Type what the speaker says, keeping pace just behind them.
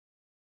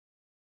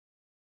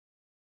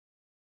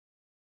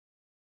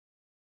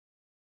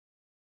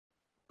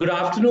Good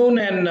afternoon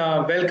and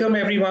welcome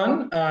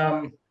everyone.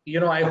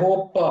 I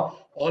hope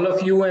all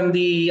of you and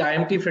the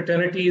IMT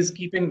fraternity is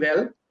keeping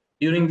well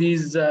during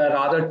these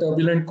rather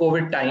turbulent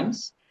COVID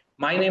times.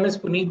 My name is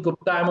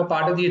Gupta. I'm a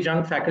part of the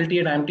Adjunct faculty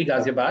at IMT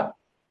Ghaziabad.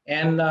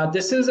 And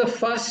this is a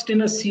first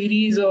in a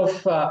series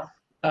of,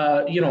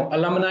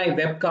 alumni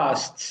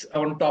webcasts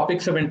on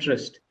topics of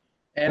interest.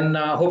 And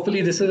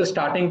hopefully this is a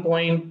starting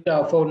point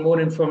for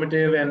more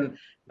informative and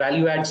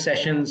value-add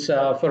sessions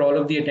for all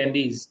of the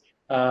attendees.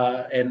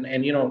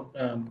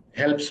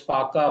 Help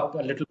spark up a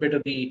little bit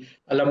of the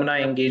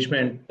alumni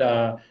engagement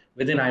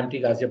within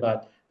IMT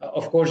Ghaziabad.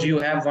 Of course, you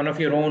have one of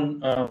your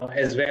own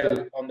as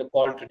well on the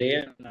call today,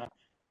 and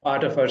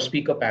part of our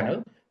speaker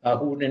panel,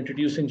 who would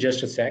introduce in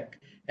just a sec.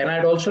 And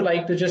I'd also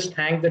like to just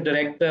thank the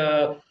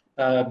director,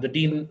 the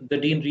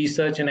dean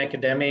research and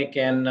academic,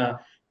 and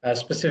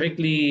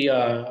specifically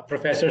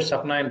Professor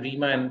Sapna and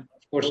Rima, and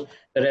of course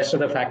the rest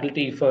of the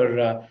faculty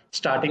for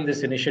starting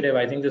this initiative.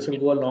 I think this will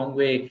go a long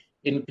way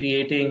in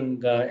creating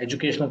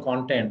educational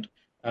content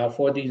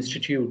for the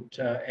institute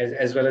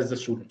as well as the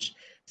students.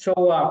 So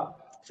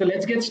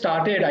let's get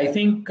started. I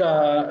think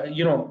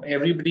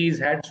everybody's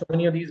had so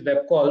many of these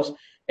web calls.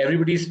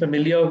 Everybody's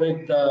familiar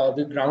with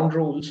the ground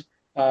rules,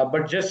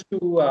 but just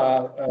to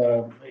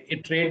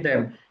iterate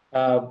them,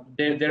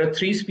 there are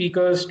three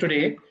speakers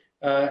today,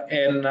 we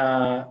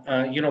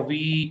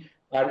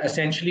are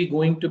essentially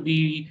going to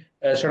be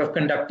sort of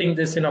conducting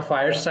this in a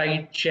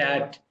fireside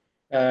chat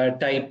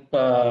type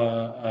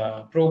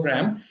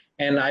program.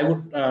 And I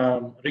would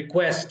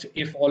request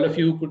if all of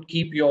you could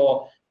keep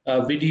your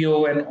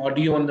video and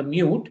audio on the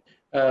mute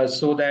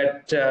so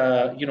that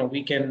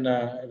we can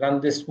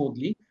run this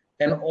smoothly.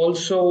 And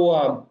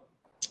also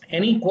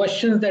any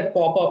questions that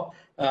pop up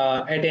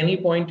at any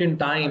point in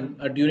time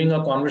during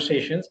our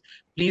conversations,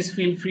 please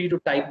feel free to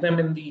type them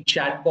in the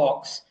chat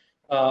box.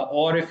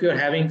 Or if you're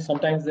having,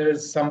 sometimes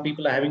some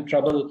people are having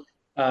trouble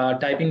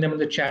typing them in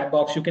the chat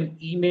box, you can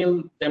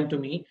email them to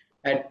me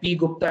at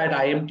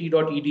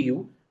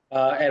pgupta@imt.edu,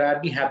 and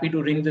I'd be happy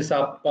to ring this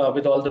up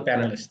with all the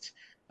panelists.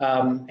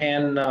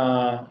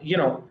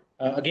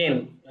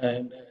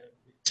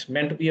 It's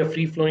meant to be a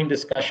free-flowing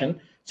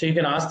discussion, so you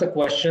can ask the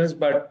questions,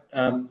 but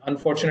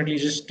unfortunately,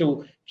 just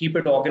to keep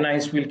it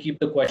organized, we'll keep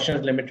the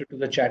questions limited to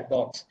the chat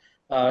box.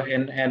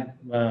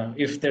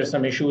 If there's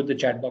some issue with the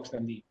chat box,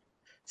 then the.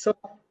 So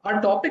our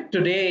topic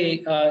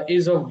today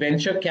is of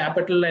venture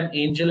capital and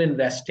angel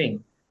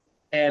investing.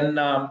 And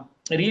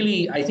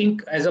really, I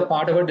think as a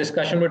part of our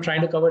discussion, we're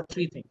trying to cover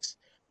three things.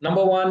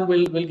 Number one,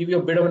 we'll give you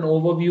a bit of an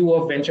overview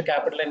of venture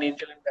capital and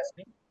angel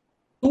investing.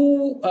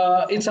 Two,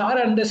 it's our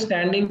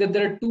understanding that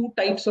there are two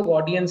types of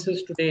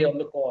audiences today on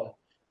the call.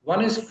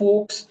 One is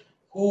folks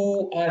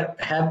who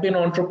have been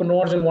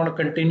entrepreneurs and want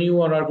to continue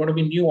or are going to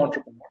be new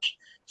entrepreneurs.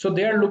 So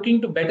they are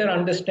looking to better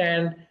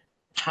understand,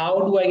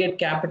 how do I get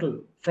capital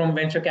from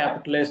venture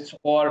capitalists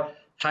or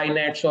high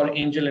nets or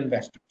angel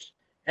investors?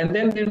 And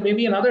then there may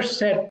be another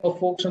set of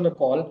folks on the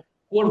call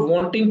who are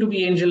wanting to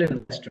be angel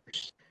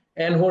investors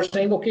and who are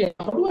saying, okay,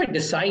 how do I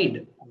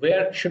decide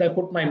where should I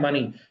put my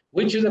money?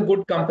 Which is a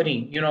good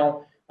company,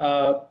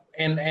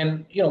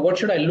 what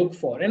should I look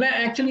for? And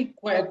actually,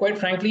 quite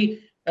frankly,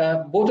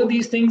 both of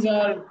these things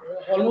are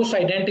almost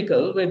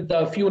identical with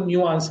a few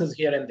nuances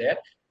here and there,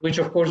 which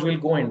of course we'll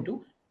go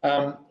into.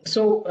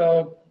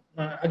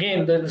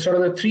 Again, the sort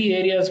of the three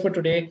areas for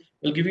today,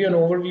 we'll give you an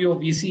overview of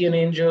VC and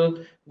angel.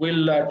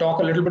 We'll talk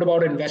a little bit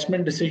about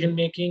investment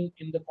decision-making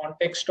in the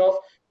context of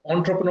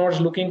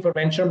entrepreneurs looking for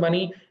venture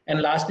money.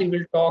 And lastly,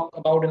 we'll talk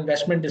about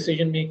investment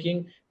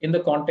decision-making in the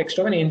context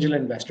of an angel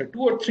investor.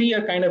 Two or three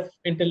are kind of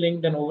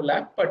interlinked and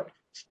overlap, but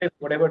still,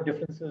 whatever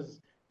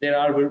differences there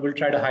are, we'll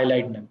try to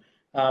highlight them.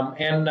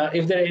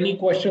 If there are any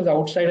questions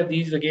outside of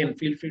these, again,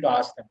 feel free to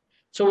ask them.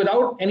 So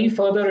without any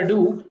further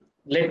ado,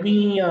 let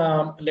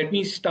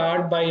me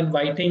start by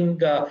inviting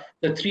the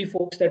three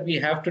folks that we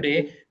have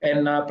today,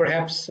 and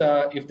perhaps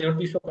if they would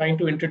be so kind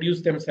to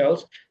introduce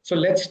themselves. So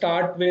let's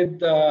start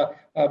with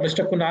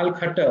Mr. Kunal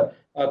Khattar.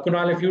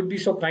 Kunal, if you'd be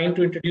so kind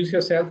to introduce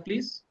yourself,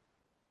 please.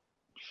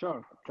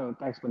 Sure.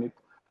 Thanks, Punnet.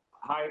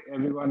 Hi,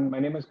 everyone. My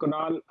name is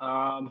Kunal.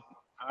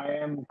 I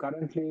am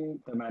currently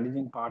the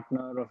managing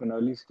partner of an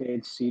early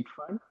stage seed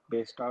fund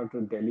based out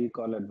of Delhi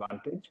called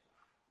Advantedge.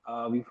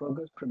 We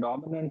focus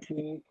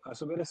predominantly,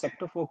 so we're a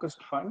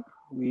sector-focused fund.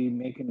 We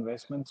make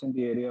investments in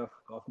the area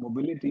of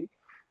mobility.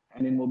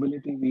 And in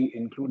mobility, we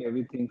include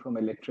everything from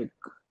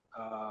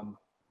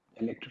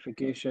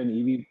electrification,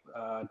 EV,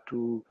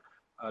 to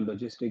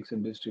logistics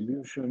and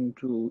distribution,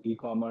 to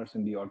e-commerce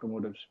in the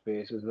automotive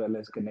space, as well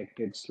as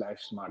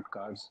connected/smart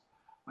cars.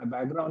 My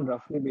background,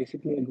 roughly,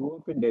 basically, I grew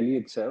up in Delhi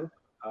itself,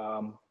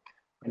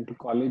 went to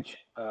college,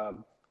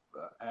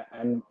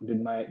 and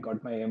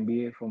got my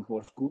MBA from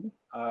Phull school.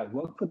 I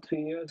worked for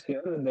 3 years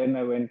here, and then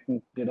I went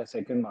and did a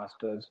second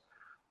master's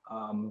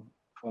from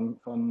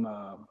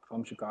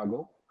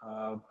Chicago.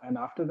 And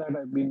after that,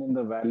 I've been in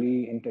the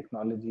Valley in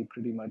technology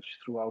pretty much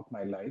throughout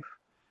my life.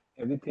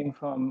 Everything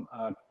from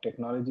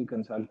technology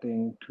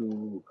consulting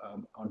to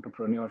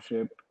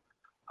entrepreneurship,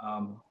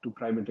 to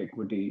private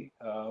equity.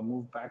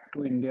 Moved back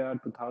to India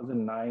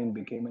 2009,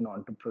 became an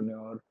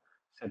entrepreneur,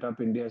 set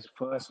up India's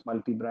first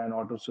multi-brand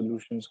auto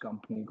solutions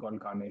company called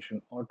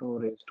Carnation Auto,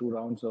 raised 2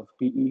 rounds of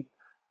PE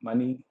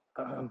money,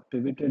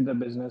 pivoted the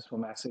business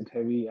from asset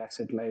heavy,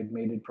 asset light,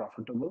 made it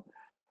profitable,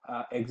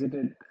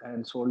 exited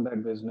and sold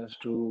that business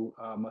to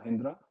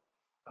Mahindra.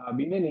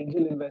 Been an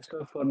angel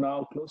investor for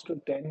now close to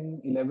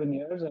 10, 11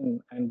 years,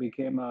 and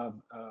became a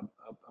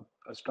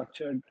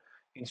structured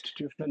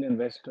institutional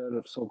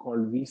investor,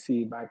 so-called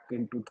VC, back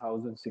in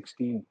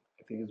 2016.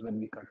 I think is when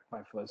we cut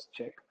my first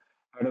check.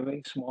 I had a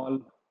very small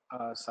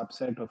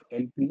subset of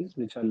LPs,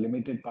 which are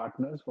limited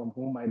partners from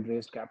whom I'd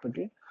raised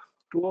capital.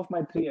 Two of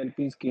my three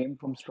LPs came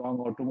from strong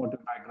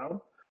automotive background.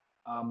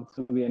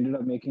 So we ended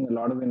up making a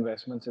lot of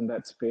investments in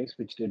that space,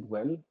 which did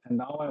well. And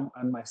now I'm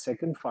on my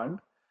second fund,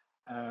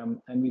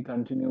 and we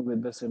continue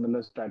with the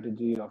similar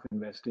strategy of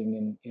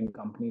investing in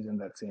companies in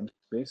that same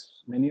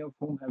space, many of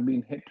whom have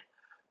been hit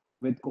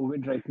with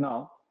COVID right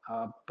now.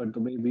 But the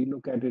way we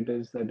look at it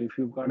is that if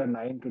you've got a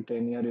 9 to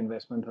 10-year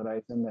investment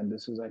horizon, then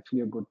this is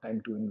actually a good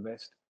time to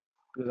invest,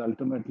 because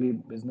ultimately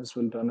business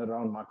will turn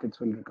around, markets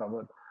will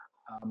recover,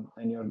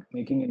 and you're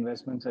making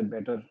investments at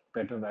better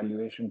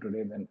valuation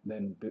today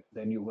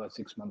than you were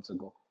 6 months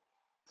ago.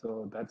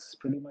 So that's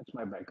pretty much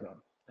my background.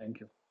 Thank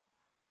you.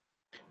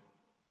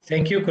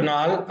 Thank you,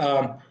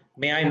 Kunal.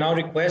 May I now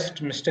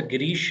request Mr.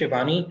 Girish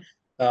Shivani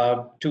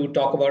to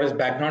talk about his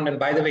background? And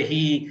by the way,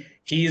 he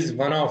is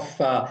one of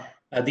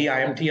the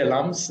IMT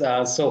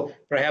alums. So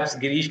perhaps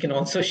Girish can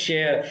also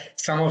share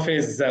some of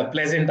his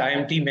pleasant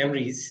IMT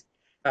memories.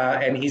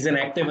 And he's an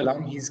active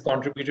alum. He's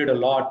contributed a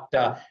lot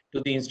to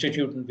the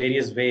Institute in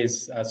various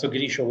ways. So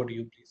Girish, over to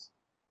you, please.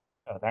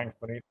 Thanks,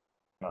 Punnet.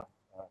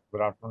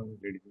 Good afternoon,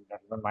 ladies and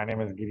gentlemen. My name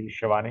is Girish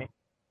Shivani.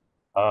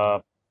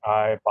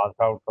 I passed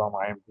out from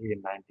IMT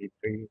in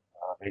 '93,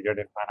 majored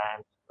in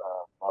finance,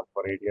 worked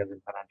for 8 years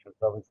in financial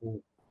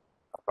services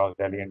across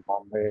Delhi and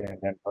Bombay, and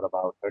then for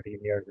about 13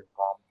 years in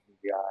comms,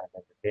 media,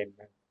 and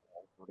entertainment,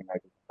 including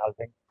IT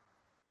consulting.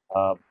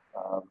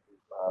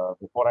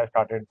 Before I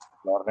started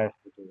Yournest,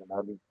 which is an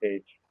early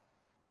stage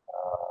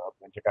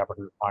venture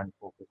capital fund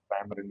focused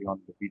primarily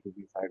on the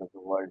B2B side of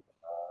the world,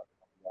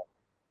 we are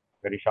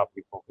very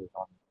sharply focused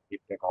on deep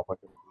tech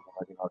opportunities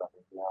emerging out of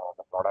India on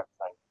the product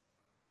side.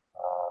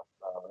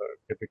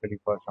 Typically,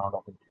 first round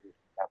of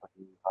institutional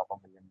capital,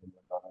 $500,000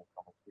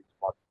 from a sweet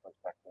spot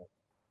perspective.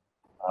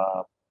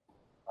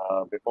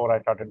 Before I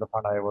started the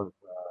fund, I was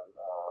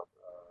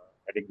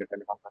heading the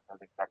telecom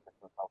consulting practice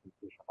for Southeast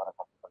Asia for a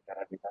company called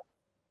Ghaziabad.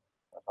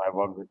 So I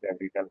worked with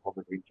every telco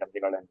between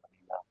Chandigarh and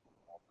Manila.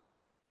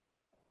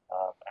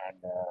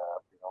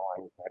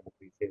 I used to have the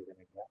pre-sales in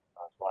India.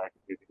 So I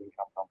basically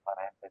come from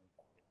finance and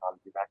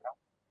technology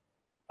background.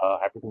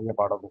 Happy to be a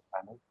part of this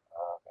panel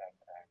and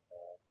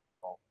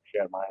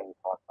share my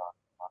thoughts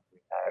on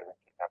the entire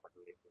venture capital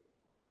space.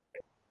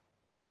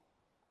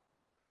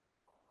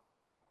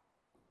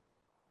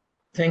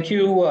 Thank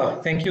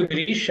you,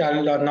 Girish.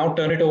 I'll now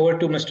turn it over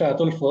to Mr.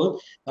 Atul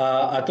Phull.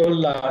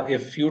 Atul,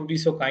 if you'd be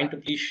so kind to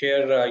please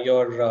share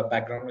your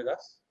background with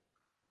us.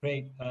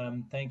 Great.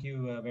 Thank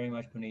you very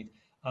much, Punnet.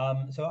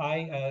 So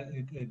I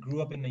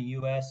grew up in the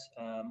US.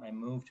 I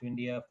moved to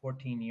India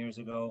 14 years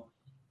ago.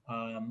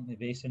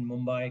 Based in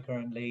Mumbai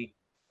currently.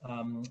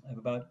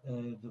 About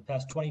the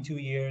past 22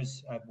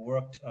 years, I've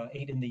worked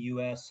 8 in the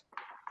US,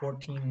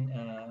 14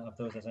 of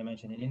those, as I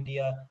mentioned, in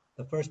India.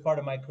 The first part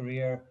of my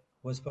career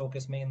was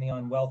focused mainly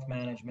on wealth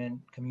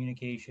management,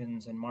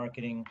 communications, and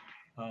marketing.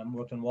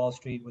 Worked on Wall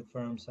Street with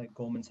firms like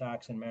Goldman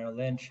Sachs and Merrill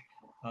Lynch.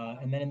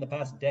 And then in the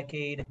past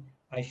decade,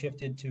 I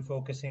shifted to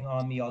focusing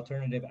on the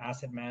alternative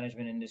asset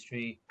management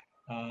industry,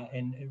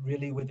 and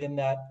really within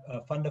that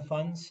fund of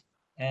funds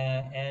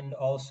and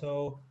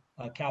also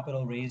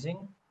capital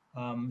raising.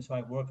 So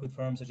I've worked with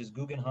firms such as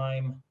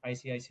Guggenheim,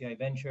 ICICI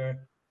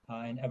Venture,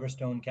 and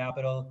Everstone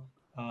Capital,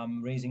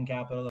 raising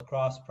capital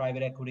across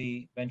private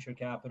equity, venture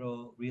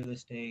capital, real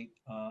estate,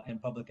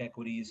 and public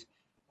equities.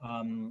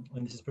 And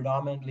this is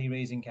predominantly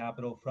raising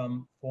capital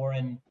from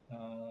foreign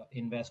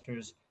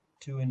investors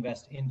to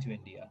invest into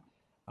India.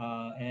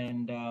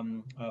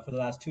 For the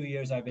last 2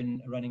 years, I've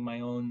been running my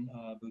own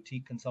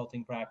boutique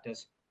consulting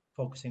practice,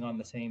 focusing on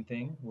the same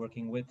thing,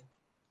 working with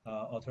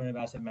alternative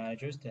asset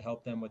managers to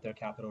help them with their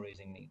capital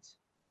raising needs.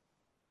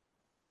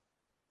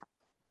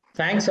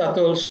 Thanks,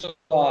 Atul. So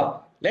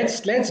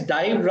let's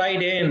dive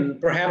right in.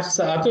 Perhaps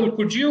Atul,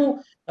 could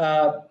you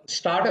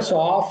start us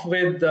off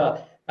with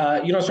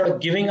sort of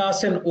giving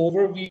us an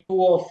overview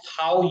of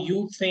how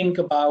you think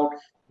about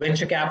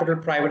venture capital,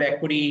 private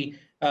equity,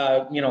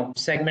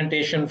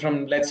 segmentation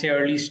from, let's say,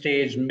 early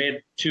stage,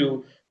 mid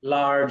to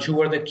large,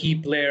 who are the key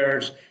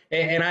players?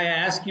 And I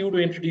ask you to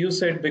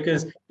introduce it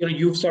because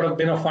you've sort of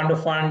been a fund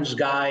of funds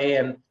guy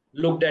and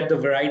looked at the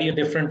variety of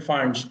different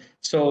funds.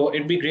 So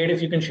it'd be great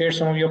if you can share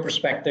some of your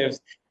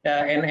perspectives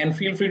and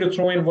feel free to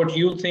throw in what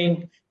you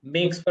think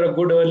makes for a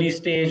good early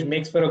stage,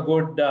 makes for a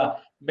good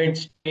mid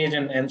stage,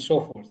 and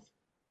so forth.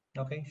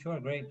 Okay, sure,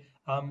 great.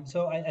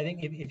 So I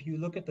think if you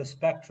look at the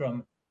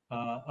spectrum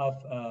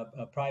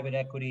of private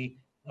equity,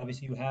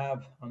 obviously you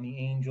have on the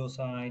angel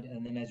side,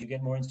 and then as you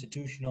get more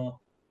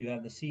institutional, you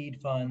have the seed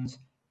funds,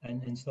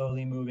 and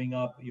slowly moving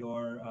up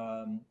your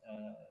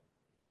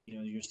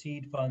your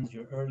seed funds,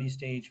 your early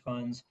stage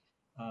funds,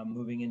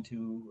 moving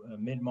into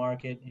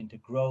mid-market, into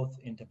growth,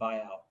 into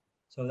buyout.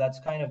 So that's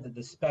kind of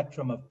the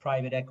spectrum of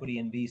private equity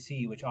and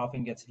VC, which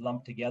often gets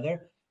lumped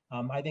together.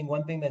 I think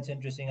one thing that's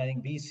interesting, I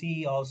think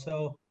VC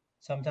also,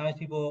 sometimes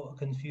people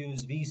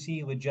confuse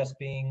VC with just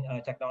being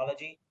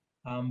technology,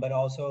 but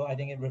also I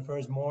think it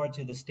refers more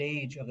to the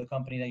stage of the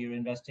company that you're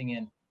investing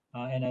in.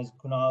 And as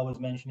Kunal was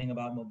mentioning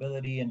about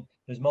mobility, and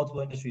there's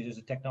multiple industries, there's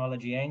a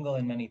technology angle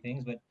in many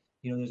things, but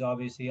there's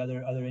obviously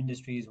other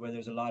industries where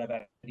there's a lot of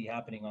activity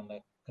happening on the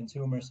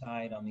consumer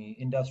side, on the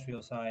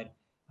industrial side,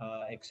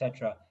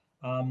 etc.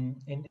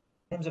 In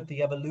terms of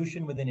the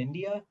evolution within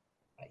India,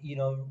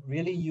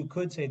 really you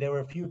could say there were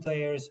a few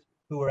players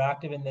who were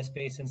active in this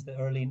space since the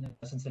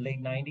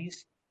late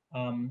 90s.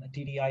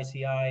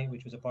 TDICI,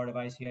 which was a part of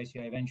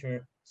ICICI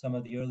Venture, some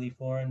of the early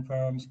foreign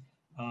firms,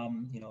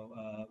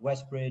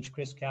 Westbridge,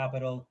 Chris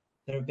Capital.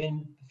 There have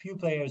been a few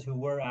players who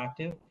were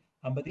active,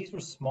 but these were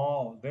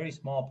small, very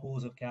small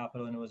pools of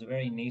capital, and it was a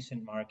very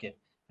nascent market.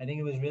 I think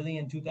it was really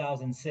in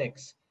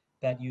 2006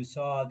 that you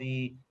saw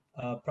the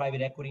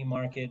private equity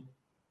market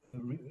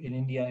in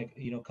India,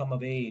 come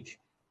of age,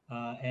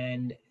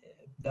 and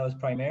that was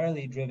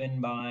primarily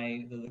driven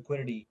by the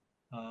liquidity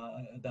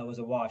that was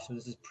awash. So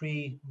this is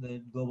pre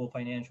the global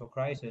financial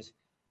crisis,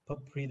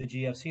 pre the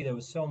GFC. There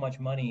was so much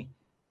money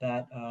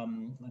that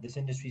this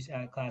industry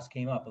class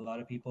came up. A lot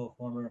of people,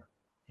 former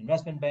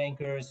investment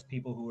bankers,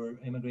 people who were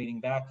immigrating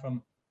back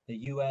from the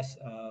U.S.,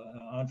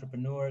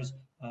 entrepreneurs,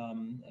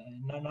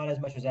 not as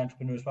much as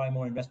entrepreneurs, probably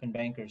more investment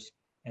bankers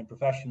and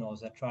professionals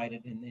that tried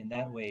it in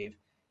that wave.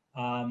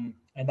 And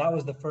that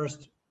was the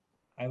first,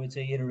 I would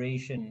say,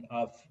 iteration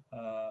of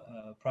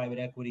private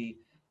equity.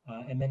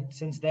 And then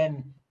since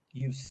then,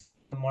 you've seen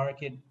the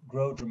market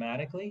grow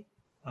dramatically.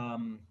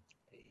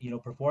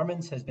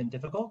 Performance has been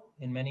difficult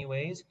in many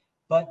ways,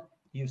 but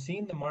you've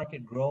seen the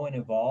market grow and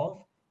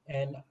evolve.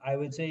 And I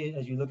would say,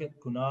 as you look at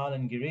Kunal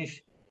and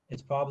Girish,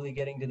 it's probably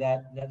getting to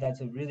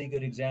that's a really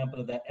good example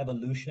of that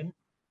evolution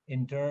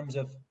in terms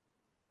of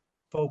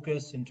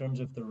focus, in terms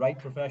of the right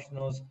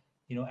professionals,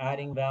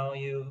 adding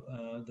value,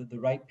 the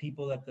right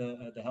people at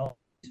the helm of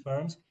these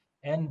firms,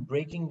 and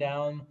breaking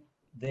down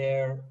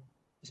their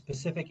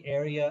specific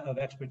area of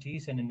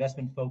expertise and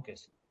investment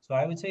focus. So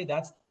I would say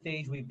that's the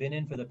stage we've been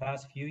in for the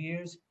past few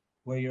years,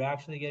 where you're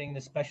actually getting the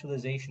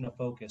specialization of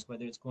focus,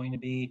 whether it's going to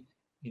be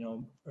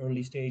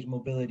early stage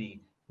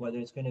mobility, whether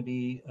it's going to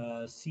be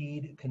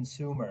seed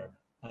consumer,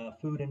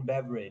 food and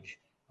beverage,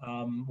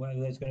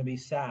 whether it's going to be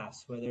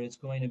SaaS, whether it's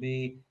going to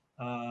be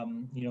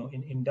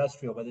in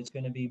industrial, whether it's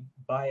going to be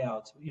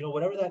buyouts,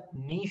 whatever that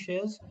niche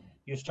is,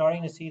 you're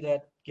starting to see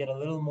that get a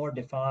little more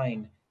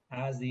defined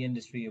as the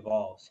industry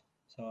evolves.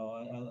 So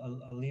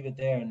I'll leave it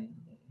there, and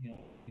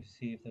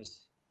see if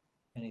there's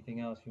anything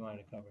else you wanted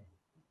to cover.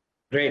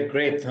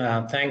 Great.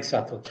 Thanks,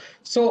 Atul.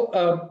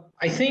 So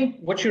I think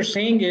what you're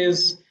saying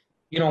is,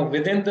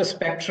 within the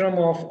spectrum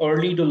of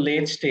early to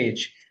late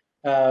stage,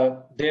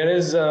 there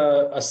is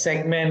a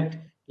segment,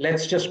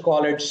 let's just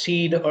call it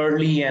seed,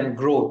 early, and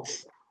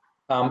growth.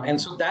 And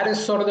so that is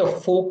sort of the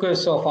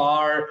focus of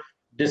our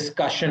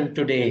discussion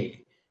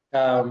today,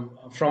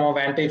 from a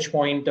vantage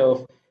point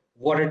of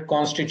what it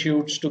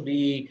constitutes to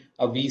be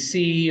a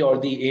VC or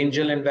the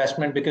angel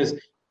investment, because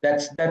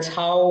that's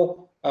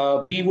how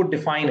we would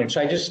define it.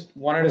 So I just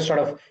wanted to sort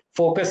of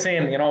focus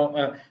in,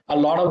 a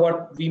lot of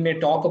what we may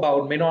talk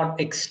about may not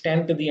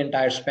extend to the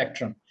entire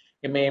spectrum.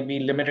 It may be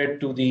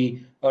limited to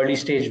the early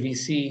stage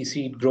VC,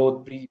 seed,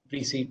 growth,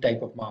 pre-seed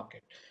type of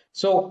market.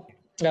 So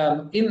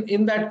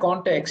in that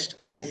context,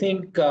 I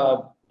think,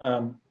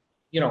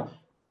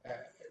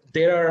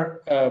 there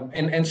are,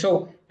 and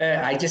so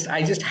I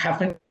just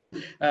happen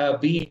to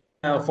be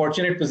in a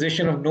fortunate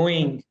position of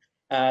knowing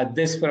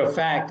this for a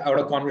fact out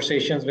of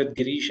conversations with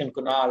Girish and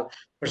Kunal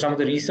for some of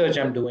the research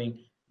I'm doing.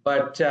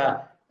 But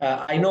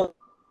I know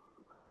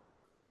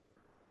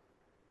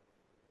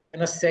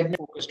in a segment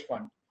focused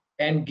fund,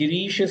 and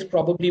Girish is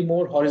probably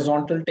more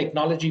horizontal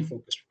technology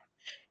focused fund.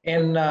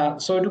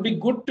 And so it would be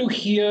good to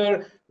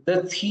hear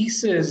the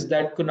thesis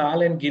that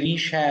Kunal and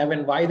Girish have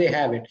and why they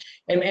have it.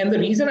 And the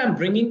reason I'm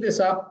bringing this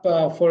up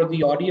for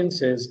the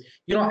audience is,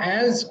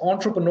 as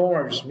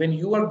entrepreneurs, when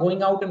you are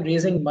going out and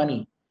raising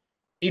money,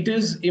 it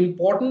is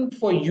important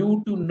for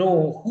you to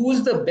know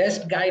who's the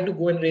best guy to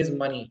go and raise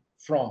money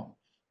from.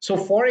 So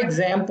for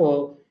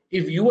example,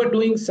 if you are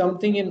doing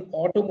something in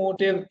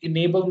automotive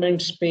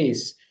enablement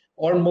space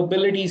or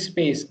mobility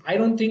space, I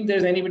don't think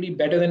there's anybody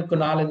better than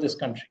Kunal in this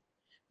country.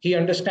 He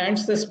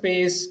understands the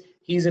space,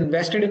 he's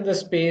invested in the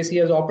space, he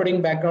has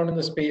operating background in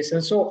the space.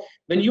 And so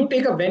when you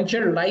take a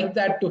venture like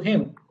that to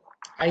him,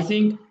 I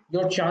think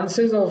your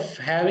chances of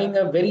having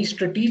a very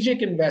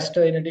strategic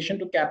investor in addition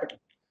to capital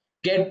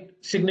get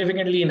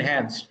significantly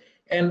enhanced.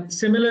 And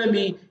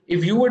similarly,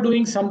 if you were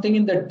doing something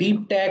in the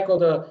deep tech or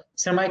the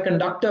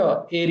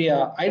semiconductor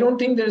area, I don't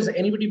think there's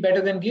anybody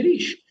better than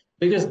Girish,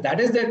 because that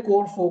is their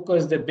core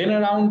focus. They've been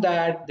around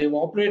that, they've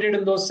operated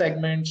in those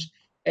segments,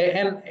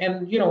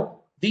 and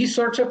these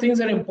sorts of things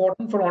are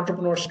important for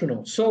entrepreneurs to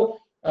know. So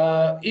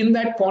in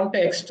that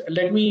context,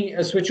 let me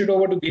switch it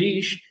over to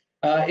Girish.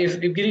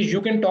 If Girish,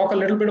 you can talk a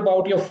little bit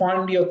about your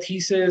fund, your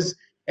thesis,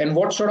 and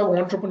what sort of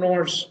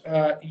entrepreneurs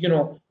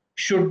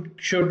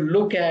should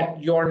look at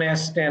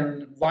Yournest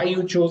and why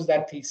you chose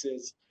that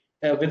thesis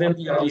within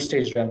the early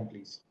stage realm,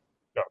 please.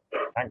 Sure.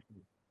 Thanks.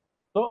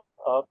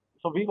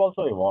 So we've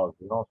also evolved,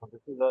 So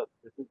this is not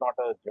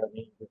a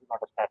journey. This is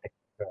not a static,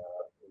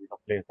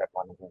 place that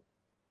one is in.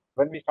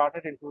 When we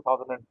started in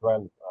 2012,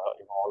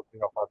 all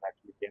three of us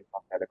actually came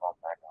from telecom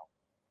background,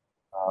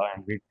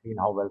 and we'd seen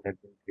how wealth had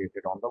been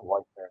created on the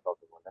voice side of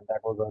the world, and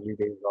that was early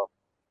days of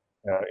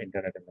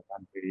internet in the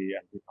country,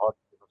 and we thought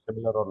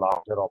similar or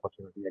larger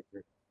opportunity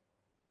exists.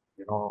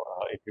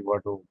 If you were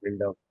to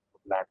build a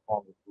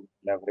platform to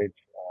leverage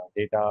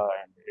data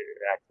and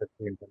access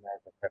to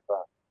internet,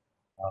 etc.,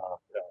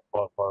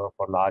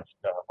 for large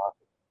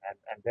masses,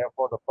 and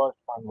therefore the first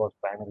fund was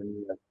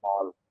primarily a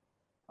small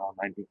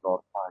 90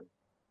 crore fund,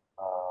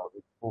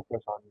 which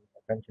focused on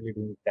essentially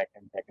doing tech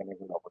and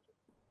tech-enabled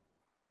opportunities.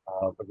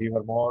 But we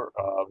were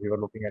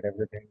looking at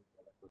everything,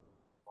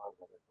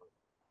 whether it was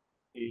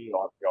E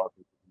or pure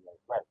B2B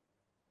as well.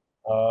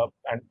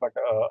 But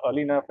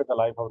early enough in the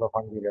life of the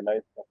fund, we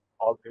realized that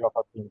all three of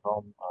us came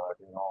from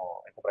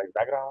enterprise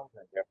backgrounds,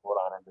 and therefore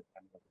our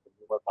understanding of the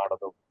consumer part of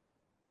the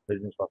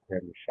business was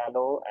fairly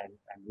shallow, and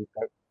we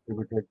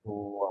pivoted to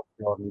a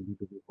purely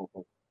B2B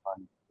focused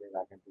fund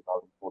back in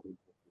 2014.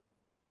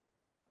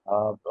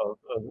 So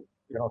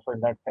in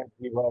that sense,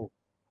 we were,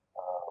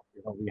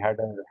 we had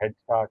a head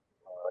start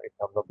in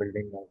terms of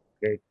building a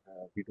great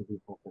B2B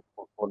focused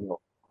portfolio.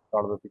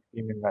 Out of the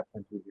 16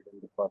 investments we did in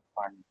the first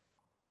fund,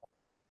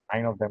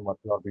 9 of them were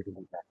pure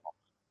B2B platforms.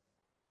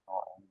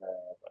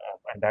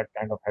 And that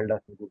kind of held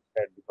us in good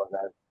stead, because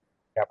as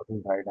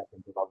capital dried up in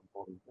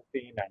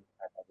 2014-15 and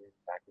again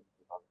back in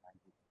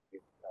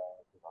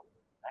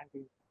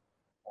 2019,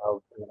 a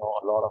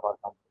lot of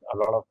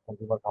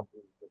consumer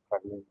companies were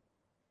struggling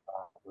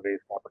to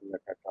raise capital,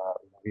 etc.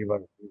 We were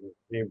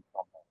saved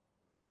from that.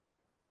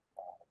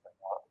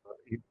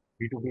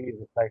 B2B is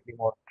a slightly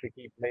more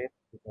tricky place.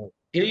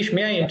 Girish,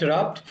 may I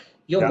interrupt?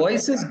 Your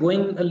voice is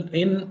going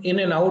in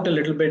and out a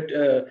little bit.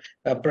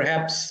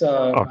 Perhaps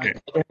okay. I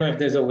don't know if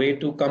there's a way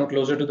to come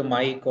closer to the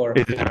mic, or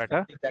is this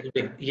better?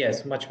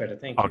 Yes, much better.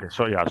 Thank you. Okay,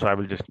 so I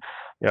will just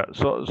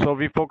So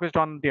we focused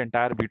on the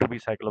entire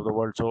B2B cycle of the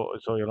world. So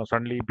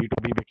suddenly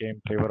B2B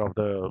became flavor of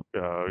the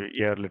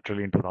year,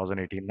 literally in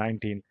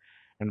 2018-19,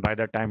 and by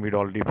that time we'd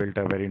already built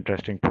a very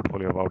interesting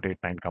portfolio of about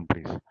 8-9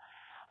 companies.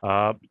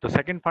 The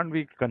second fund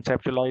we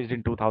conceptualized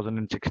in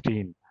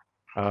 2016,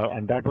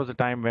 and that was a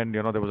time when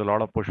there was a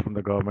lot of push from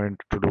the government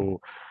to do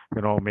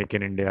Make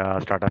in India,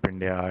 Startup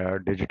India,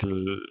 Digital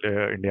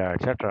India,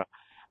 etc.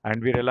 And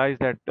we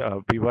realized that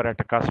we were at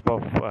the cusp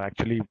of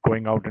actually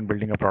going out and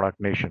building a product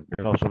nation.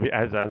 So we,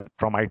 as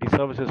from IT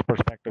services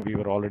perspective, we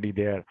were already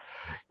there.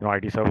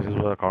 IT services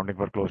was accounting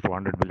for close to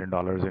 $100 billion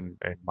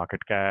in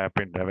market cap,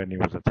 in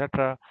revenues,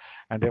 etc.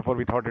 And therefore,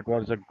 we thought it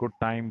was a good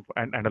time.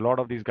 And a lot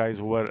of these guys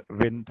who were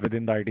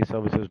within the IT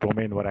services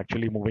domain were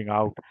actually moving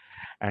out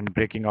and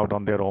breaking out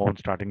on their own,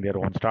 starting their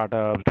own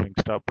startups, doing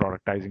stuff,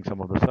 productizing some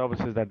of the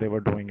services that they were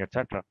doing,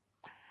 etc.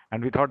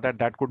 And we thought that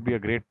that could be a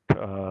great,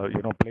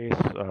 place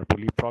to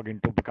leapfrog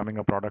into becoming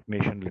a product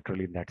nation,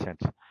 literally in that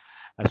sense.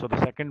 And so the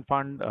second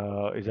fund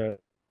is a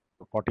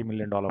 $40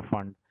 million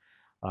fund,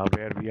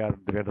 where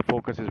the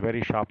focus is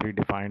very sharply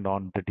defined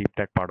on the deep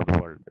tech part of the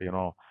world.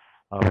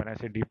 When I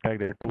say deep tech,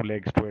 there are two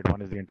legs to it.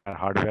 One is the entire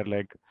hardware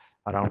leg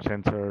around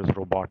sensors,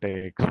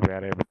 robotics,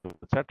 wearables,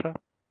 etc.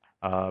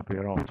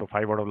 So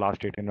 5 out of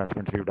last 8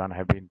 investments we've done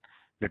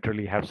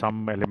have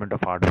some element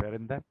of hardware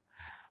in them.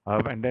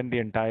 And then the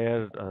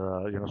entire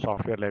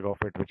software leg of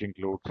it, which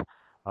includes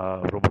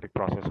robotic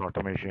process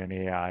automation,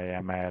 AI,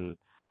 ML,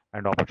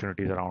 and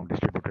opportunities around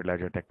distributed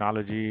ledger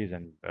technologies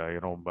and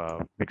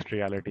mixed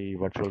reality,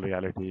 virtual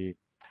reality,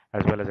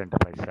 as well as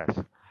enterprise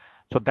SaaS.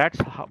 So that's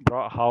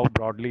how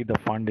broadly the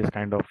fund is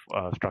kind of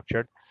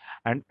structured.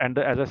 And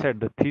as I said,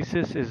 the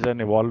thesis is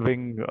an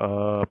evolving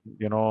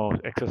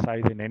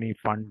exercise in any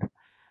fund.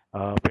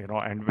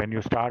 And when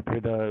you start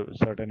with a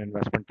certain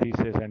investment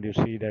thesis and you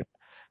see that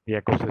the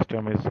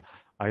ecosystem is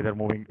either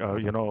moving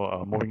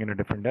in a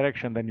different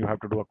direction, then you have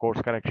to do a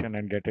course correction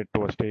and get it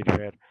to a stage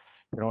where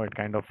it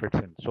kind of fits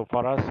in. So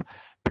for us,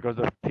 because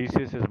the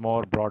thesis is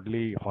more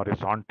broadly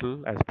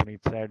horizontal, as Punnet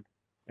said,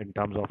 in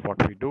terms of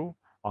what we do,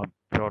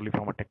 purely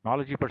from a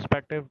technology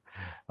perspective.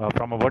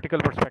 From a vertical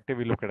perspective,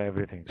 we look at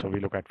everything. So we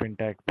look at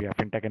fintech, we have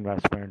fintech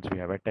investments, we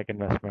have edtech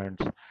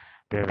investments,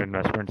 we have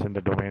investments in the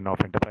domain of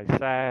enterprise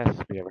SaaS,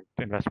 we have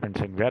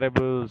investments in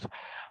wearables,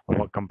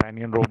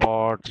 companion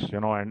robots,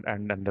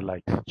 and the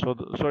likes. So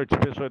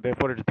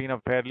therefore it's been a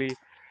fairly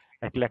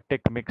eclectic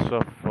mix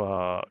of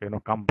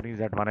companies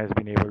that one has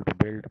been able to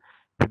build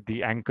with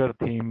the anchor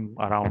theme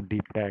around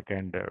deep tech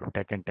and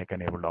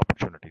tech-enabled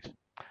opportunities.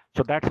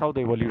 So that's how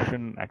the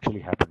evolution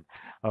actually happened.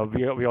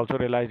 We also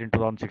realized in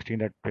 2016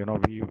 that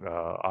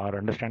our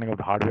understanding of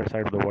the hardware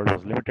side of the world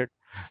was limited.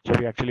 So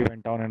we actually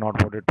went down and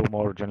onboarded two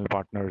more general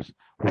partners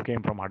who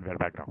came from hardware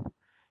background.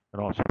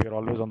 So we are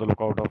always on the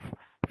lookout of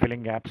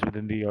filling gaps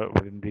within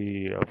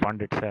the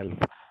fund itself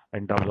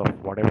in terms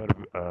of whatever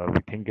we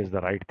think is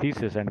the right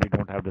thesis, and we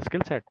don't have the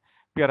skill set.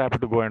 We are happy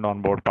to go and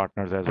onboard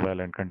partners as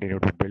well and continue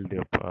to build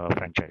the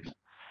franchise.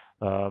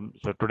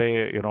 So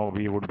today,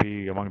 we would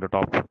be among the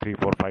top 3,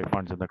 4, 5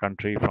 funds in the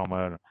country from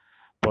a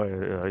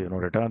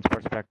returns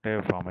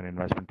perspective, from an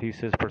investment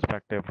thesis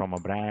perspective, from a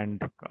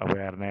brand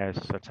awareness,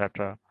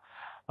 etc.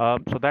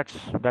 So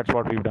that's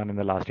what we've done in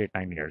the last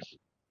 8-9 years.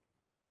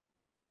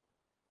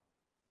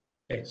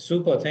 Okay,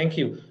 super. Thank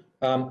you.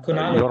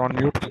 Kunal, you're on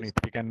mute, Punnet.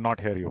 We cannot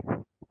hear you.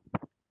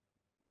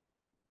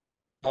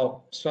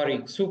 Oh,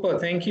 sorry. Super.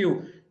 Thank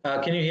you.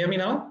 Can you hear me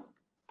now?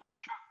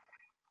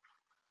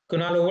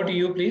 Kunal, over to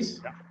you,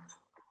 please.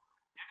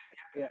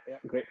 Yeah.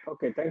 Great.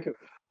 Okay, thank you.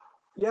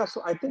 Yeah,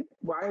 so I think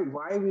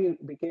why we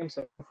became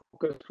so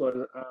focused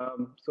was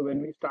so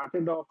when we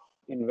started off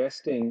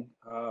investing,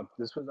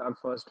 this was our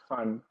first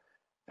fund,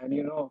 and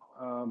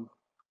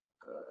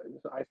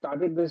so I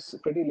started this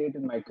pretty late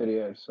in my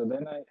career. So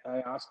then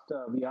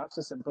we asked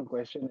a simple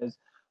question: is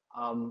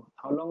how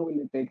long will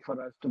it take for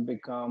us to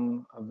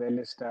become a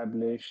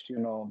well-established,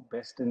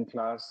 best in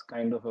class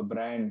kind of a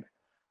brand,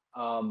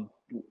 um,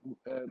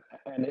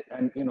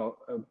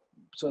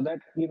 so that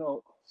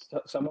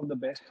some of the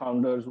best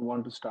founders who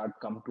want to start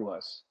come to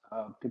us.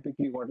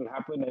 Typically, what will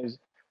happen is,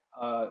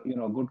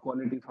 good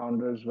quality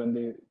founders, when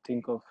they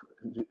think of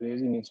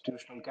raising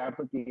institutional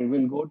capital,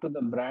 will go to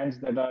the brands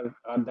that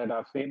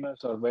are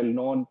famous or well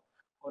known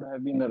or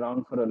have been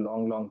around for a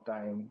long, long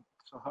time.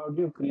 So how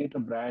do you create a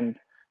brand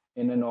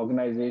in an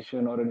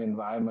organization or an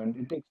environment?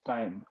 It takes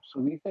time. So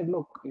we said,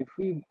 look, if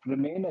we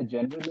remain a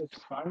generalist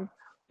fund,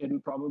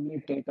 it'll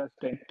probably take us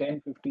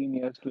 10, 15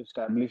 years to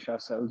establish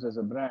ourselves as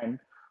a brand.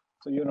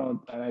 So,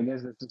 and I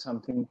guess this is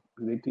something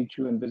they teach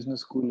you in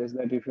business school, is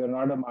that if you're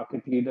not a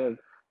market leader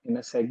in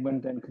a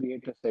segment, then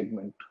create a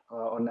segment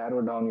or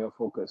narrow down your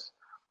focus.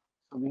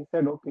 So we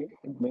said, okay,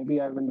 maybe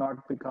I will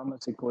not become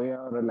a Sequoia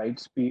or a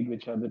Lightspeed,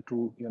 which are the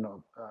two,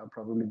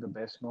 probably the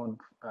best known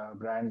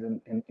brands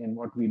in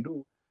what we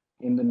do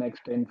in the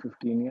next 10,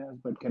 15 years.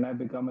 But can I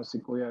become a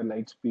Sequoia or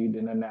Lightspeed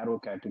in a narrow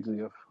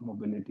category of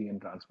mobility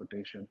and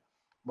transportation?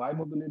 Why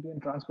mobility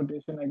and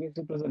transportation? I guess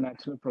it was a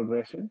natural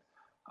progression.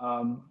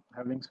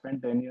 Having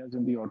spent 10 years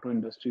in the auto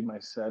industry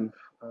myself,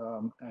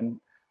 and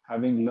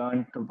having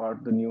learned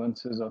about the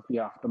nuances of the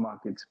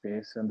aftermarket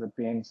space and the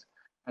pains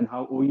and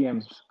how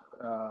OEMs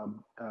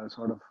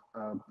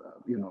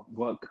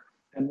work.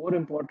 And more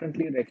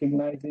importantly,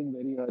 recognizing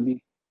very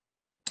early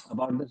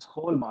about this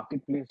whole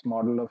marketplace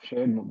model of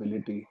shared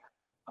mobility.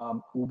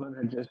 Uber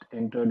had just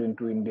entered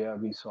into India.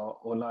 We saw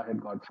Ola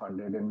had got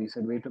funded, and we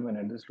said, wait a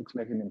minute, this looks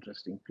like an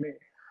interesting play.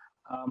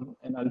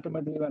 And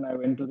ultimately, when I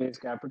went to raise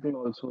capital,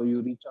 also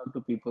you reach out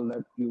to people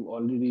that you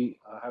already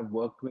have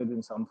worked with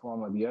in some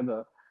form or the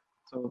other.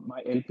 So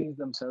my LPs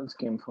themselves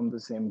came from the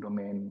same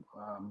domain.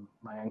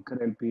 My anchor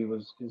LP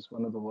is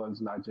one of the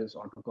world's largest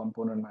auto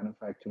component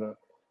manufacturer.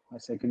 My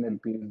second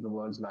LP is the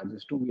world's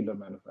largest two-wheeler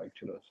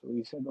manufacturer. So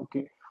we said,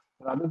 okay,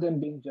 rather than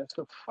being just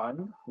a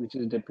fund which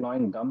is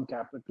deploying dumb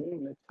capital,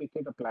 let's make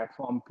it a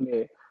platform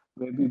play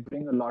where we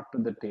bring a lot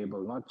to the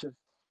table, not just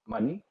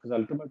money, because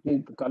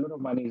ultimately the color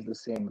of money is the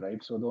same,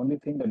 right? So the only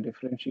thing that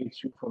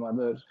differentiates you from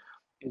others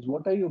is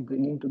what are you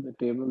bringing to the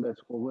table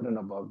that's over and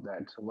above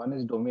that. So one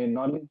is domain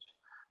knowledge,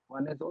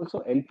 one is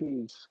also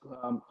LPs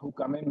who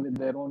come in with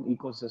their own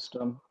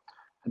ecosystem,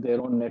 their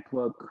own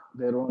network,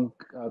 their own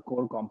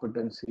core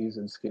competencies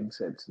and skill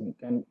sets,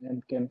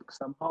 and can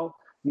somehow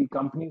the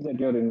companies that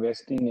you're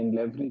investing in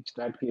leverage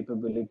that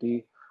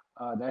capability,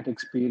 that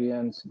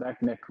experience,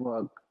 that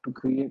network to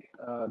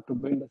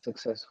build a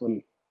successful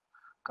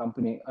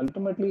company.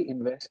 Ultimately,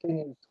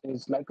 investing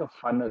is like a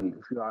funnel,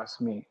 if you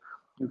ask me.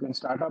 You can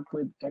start up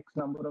with X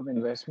number of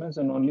investments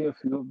and only a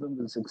few of them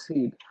will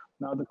succeed.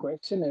 Now, the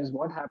question is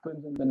what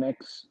happens in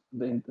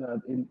in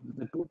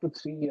the 2 to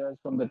 3 years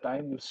from the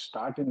time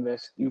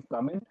you've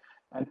come in,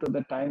 and to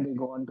the time they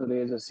go on to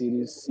raise a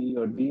series C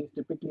or D,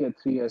 typically a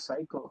 3-year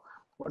cycle.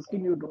 What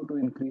can you do to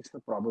increase the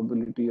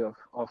probability of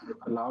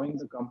allowing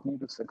the company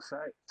to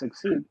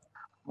succeed?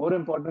 More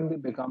importantly,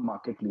 become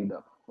market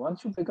leader.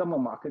 Once you become a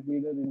market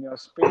leader in your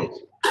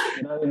space,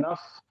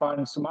 enough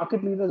funds. So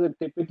market leaders will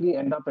typically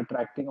end up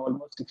attracting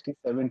almost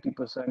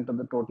 60-70% of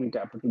the total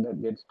capital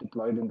that gets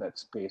deployed in that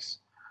space.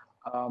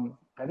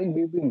 I think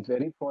we've been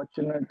very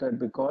fortunate that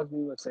because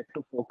we were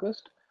sector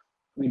focused,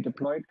 we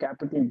deployed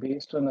capital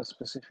based on a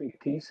specific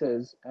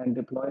thesis and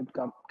deployed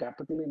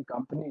capital in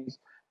companies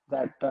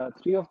that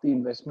 3 of the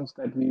investments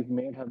that we've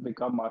made have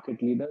become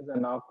market leaders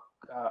and now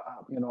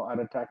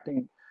are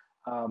attracting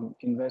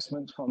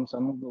investments from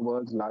some of the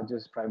world's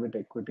largest private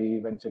equity,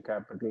 venture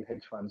capital,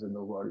 hedge funds in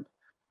the world.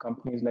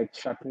 companies like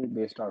Shuttle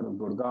based out of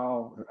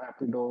Gurgaon,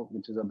 Rapido,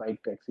 which is a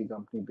bike taxi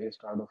company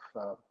based out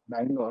of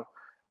Bangalore,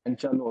 and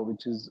Chalo,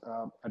 which is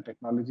a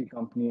technology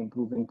company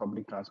improving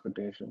public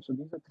transportation. So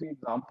these are three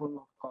examples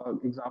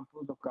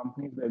of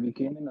companies where we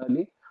came in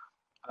early,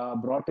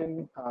 brought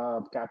in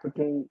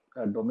capital,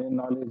 domain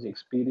knowledge,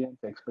 experience,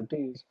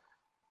 expertise,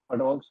 but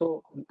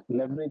also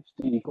leverage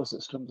the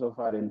ecosystems of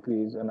our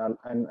LPs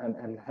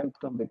and help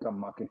them become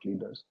market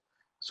leaders.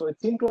 So it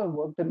seemed to have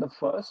worked in the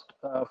first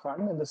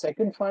fund. In the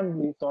second fund,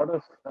 we sort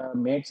of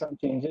made some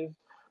changes,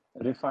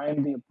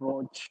 refined the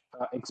approach,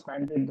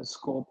 expanded the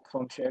scope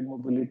from shared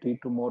mobility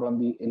to more on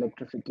the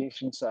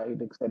electrification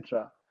side,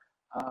 etc.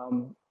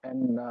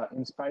 And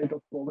in spite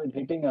of COVID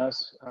hitting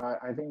us,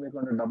 I think we're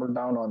going to double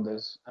down on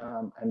this.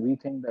 And we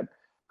think that,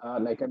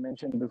 like I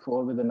mentioned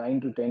before, with a 9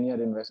 to 10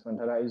 year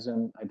investment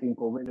horizon, I think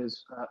COVID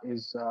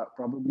is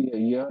probably a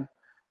year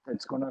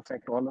that's going to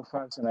affect all of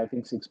us. And I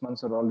think 6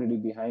 months are already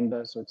behind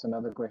us. So it's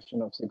another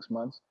question of 6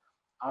 months.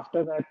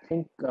 After that, I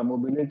think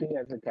mobility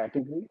as a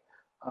category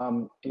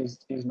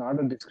is not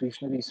a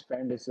discretionary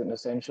spend, it's an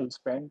essential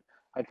spend.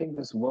 I think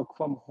this work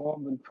from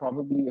home will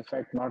probably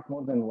affect not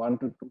more than 1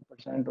 to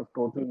 2% of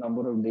total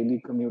number of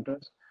daily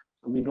commuters.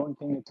 So we don't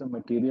think it's a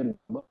material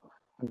number.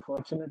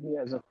 Unfortunately,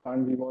 as a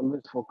fund, we've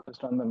always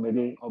focused on the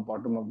middle or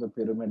bottom of the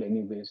pyramid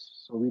anyways.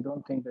 So we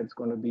don't think that's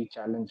going to be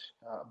challenged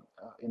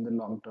in the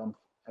long term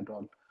at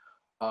all.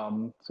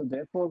 So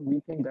therefore, we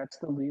think that's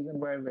the reason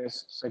why we're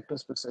sector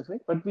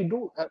specific. But we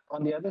do,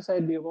 on the other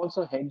side, we have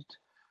also hedged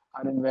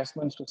our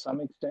investments to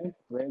some extent,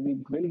 where we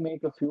will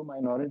make a few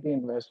minority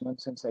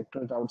investments in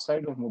sectors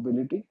outside of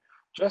mobility,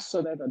 just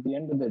so that at the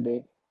end of the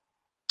day,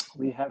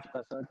 we have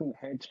a certain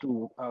hedge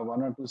to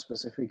one or two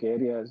specific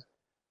areas.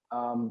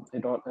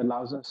 It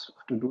allows us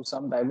to do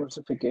some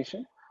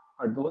diversification,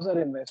 but those are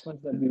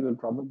investments that we will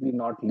probably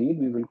not lead.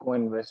 We will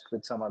co-invest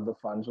with some other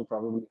funds who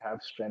probably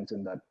have strengths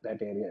in that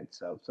area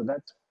itself. So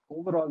that's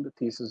overall the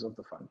thesis of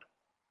the fund.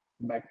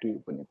 Back to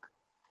you, Punnet.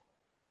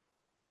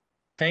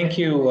 Thank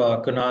you,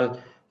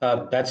 Kunal.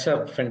 That's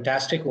a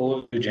fantastic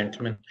overview,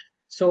 gentlemen.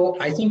 So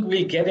I think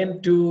we'll get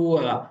into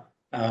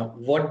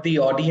what the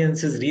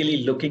audience is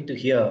really looking to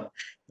hear,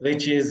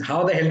 which is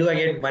how the hell do I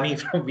get money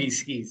from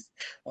VCs,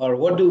 or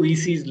what do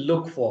VCs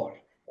look for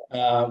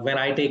when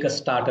I take a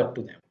startup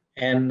to them?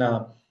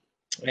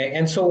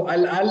 And so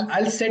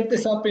I'll set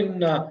this up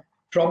in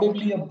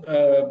probably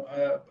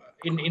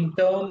in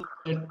terms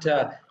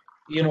that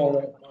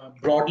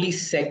broadly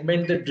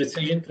segment the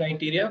decision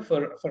criteria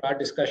for our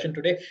discussion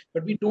today,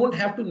 but we don't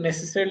have to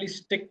necessarily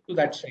stick to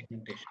that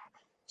segmentation.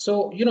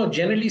 So,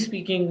 generally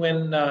speaking,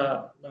 when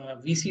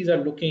VCs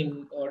are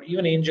looking, or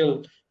even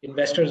angel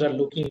investors are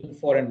looking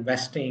for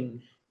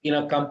investing in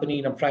a company,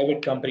 in a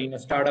private company, in a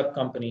startup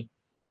company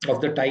of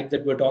the type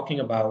that we're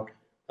talking about,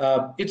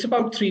 it's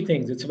about three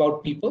things. It's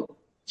about people,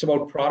 it's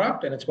about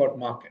product, and it's about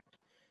market.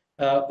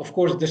 Of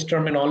course, this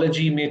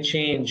terminology may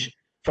change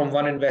from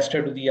one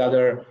investor to the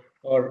other,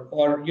 or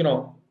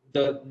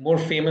the more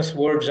famous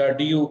words are: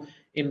 do you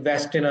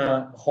invest in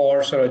a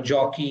horse or a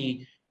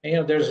jockey?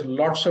 There's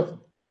lots of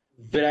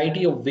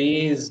variety of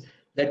ways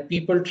that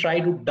people try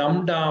to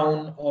dumb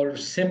down or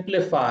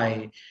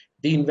simplify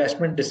the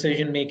investment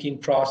decision making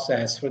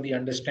process for the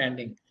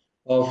understanding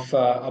of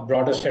a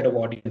broader set of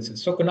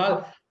audiences. So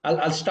Kunal,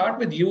 I'll start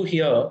with you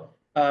here.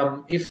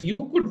 If you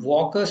could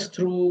walk us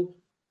through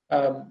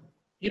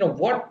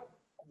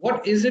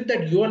what is it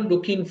that you're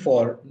looking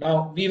for?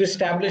 Now, we've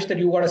established that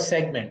you got a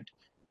segment,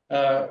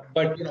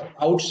 but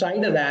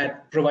outside of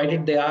that,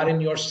 provided they are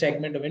in your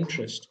segment of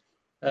interest,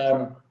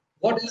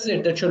 what is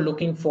it that you're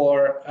looking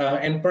for?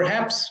 And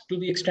perhaps to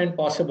the extent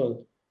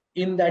possible,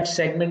 in that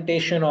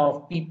segmentation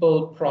of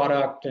people,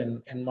 product,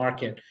 and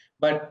market,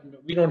 but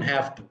we don't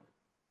have to.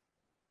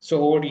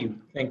 So over to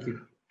you. Thank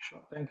you.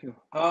 Sure, thank you.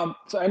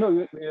 So I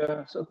know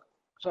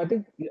so I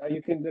think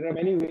you can. There are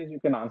many ways you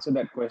can answer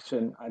that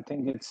question. I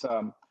think it's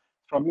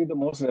probably the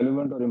most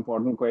relevant or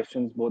important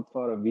questions, both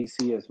for a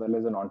VC as well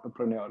as an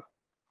entrepreneur.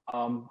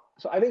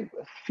 So I think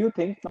a few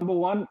things. Number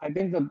one, I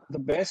think the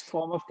best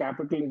form of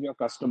capital is your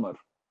customer.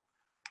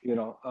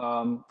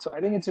 So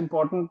I think it's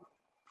important,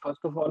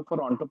 first of all,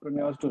 for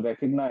entrepreneurs to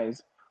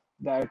recognize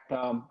that.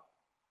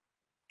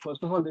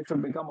 First of all, they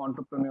should become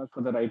entrepreneurs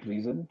for the right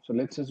reason. So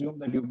let's assume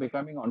that you're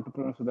becoming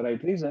entrepreneurs for the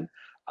right reason.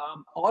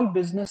 All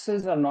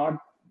businesses are not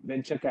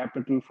venture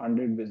capital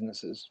funded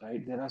businesses,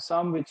 right? There are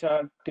some which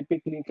are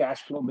typically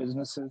cash flow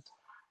businesses,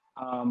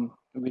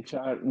 which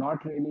are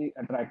not really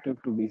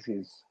attractive to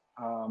VCs.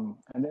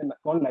 And they're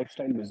called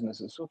lifestyle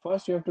businesses. So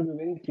first you have to be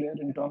very clear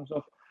in terms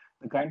of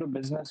the kind of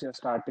business you're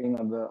starting,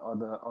 or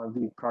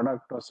the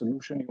product or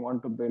solution you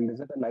want to build. Is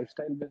it a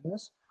lifestyle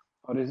business,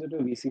 or is it a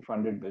VC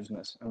funded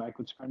business? And I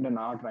could spend an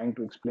hour trying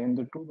to explain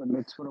the two, but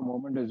let's for a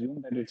moment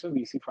assume that it's a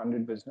VC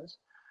funded business,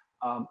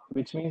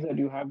 which means that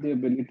you have the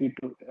ability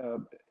to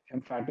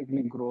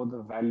emphatically grow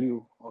the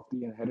value of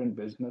the inherent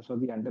business or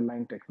the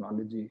underlying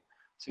technology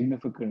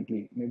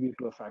significantly, maybe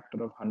to a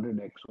factor of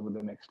 100x over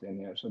the next 10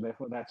 years. So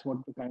therefore, that's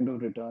what the kind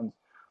of returns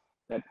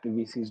that the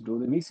VCs do.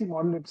 The VC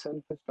model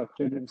itself is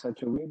structured in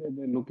such a way that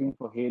they're looking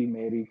for Hail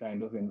Mary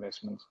kind of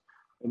investments.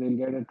 They'll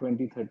get a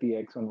 20,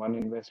 30x on one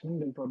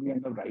investment. They'll probably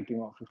end up writing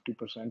off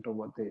 50% of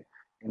what they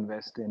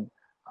invest in.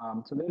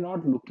 So they're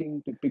not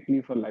looking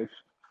typically for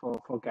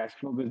for cash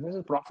flow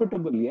businesses.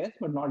 Profitable, yes,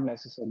 but not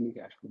necessarily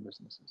cash flow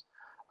businesses.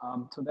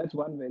 So that's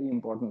one very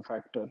important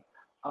factor.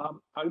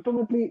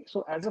 Ultimately,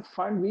 so as a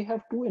fund, we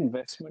have two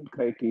investment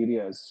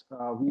criterias.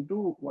 We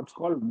do what's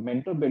called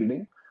mentor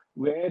building,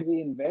 where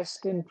we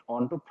invest in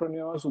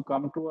entrepreneurs who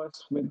come to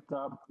us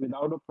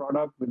without a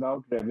product,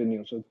 without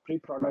revenue. So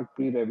pre-product,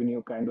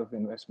 pre-revenue kind of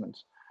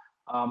investments.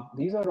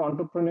 These are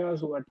entrepreneurs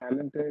who are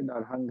talented,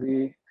 are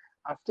hungry,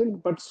 are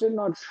still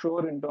not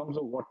sure in terms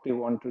of what they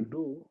want to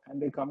do,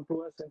 and they come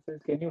to us and say,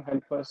 "Can you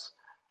help us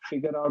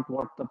figure out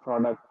what the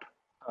product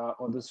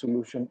or the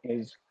solution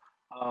is?"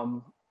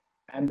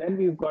 And then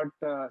we've got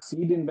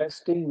seed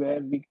investing,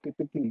 where we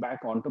typically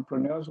back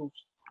entrepreneurs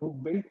who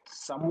built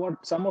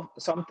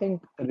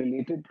something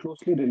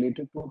closely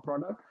related to a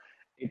product.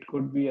 It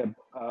could be a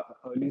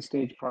early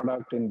stage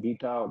product in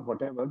beta or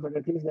whatever, but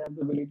at least they have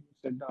the ability to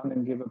sit down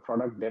and give a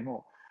product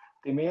demo.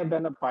 They may have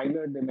done a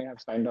pilot, they may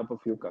have signed up a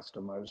few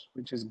customers,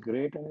 which is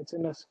great, and it's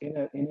in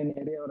an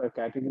area or a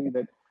category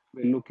that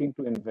we're looking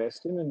to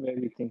invest in and where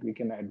we think we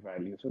can add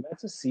value. So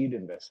that's a seed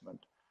investment.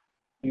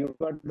 You've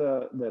got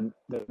the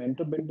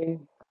mentor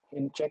building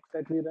in checks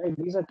that we write.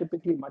 These are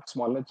typically much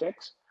smaller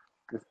checks,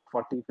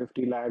 40,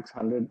 50 lakhs,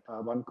 100,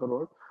 1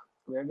 crore,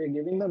 where we're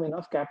giving them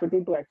enough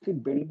capital to actually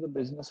build the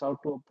business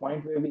out to a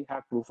point where we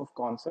have proof of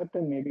concept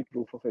and maybe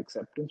proof of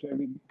acceptance, where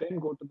we then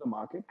go to the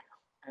market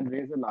and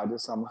raise a larger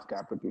sum of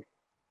capital.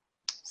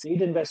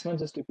 Seed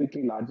investments is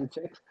typically larger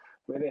checks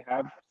where they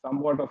have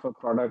somewhat of a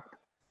product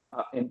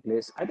in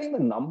place. I think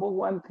the number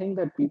one thing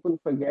that people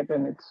forget,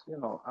 and it's,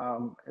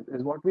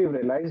 is what we've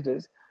realized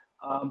is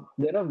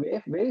there are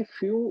very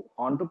few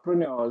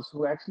entrepreneurs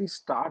who actually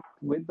start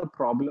with the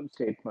problem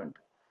statement.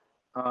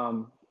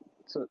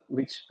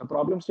 Which a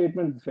problem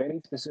statement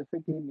very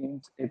specifically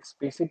means it's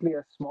basically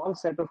a small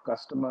set of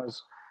customers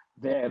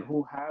there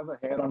who have a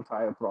hair on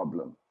fire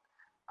problem,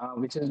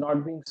 which is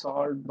not being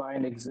solved by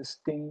an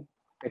existing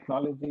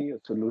technology or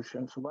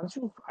solution. So once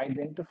you've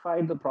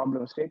identified the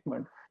problem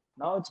statement,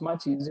 now it's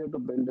much easier to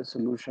build a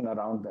solution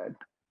around that.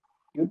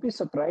 You'd be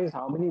surprised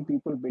how many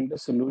people build a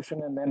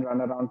solution and then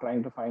run around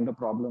trying to find a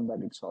problem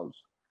that it solves.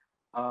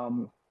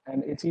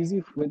 And it's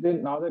easy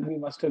within, now that we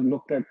must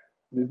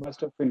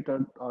have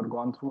filtered or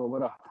gone through over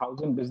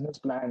 1,000 business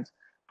plans,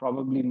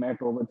 probably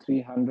met over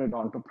 300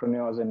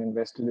 entrepreneurs and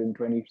invested in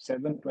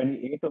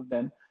 28 of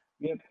them.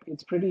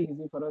 It's pretty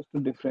easy for us to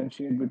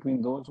differentiate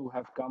between those who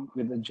have come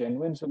with a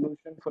genuine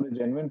solution for a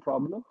genuine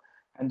problem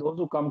and those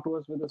who come to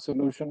us with a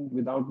solution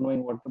without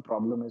knowing what the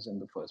problem is in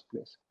the first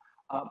place.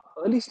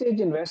 Early stage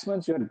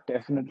investments, you're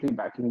definitely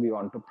backing the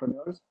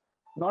entrepreneurs,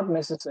 not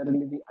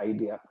necessarily the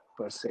idea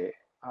per se.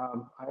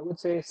 I would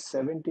say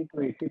 70 to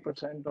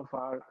 80% of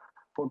our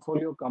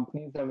portfolio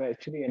companies have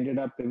actually ended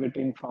up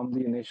pivoting from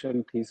the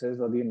initial thesis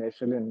or the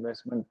initial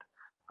investment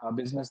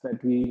business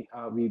that we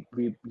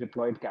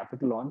deployed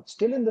capital on,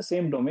 still in the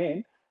same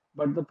domain,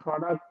 but the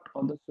product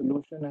or the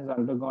solution has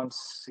undergone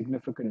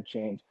significant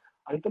change.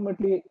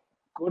 Ultimately,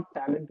 good,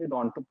 talented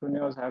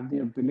entrepreneurs have the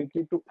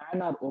ability to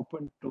and are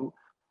open to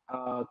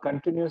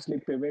continuously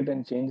pivot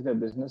and change their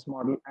business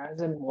model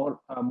as and more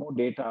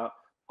data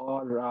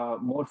or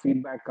more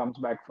feedback comes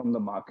back from the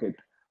market.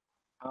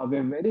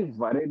 We're very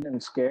worried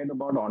and scared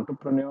about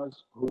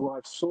entrepreneurs who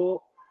are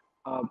so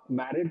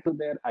married to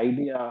their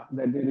idea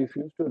that they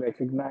refuse to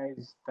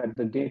recognize that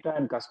the data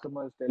and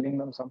customers telling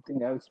them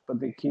something else, but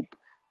they keep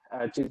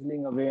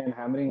chiseling away and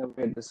hammering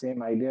away at the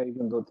same idea,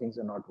 even though things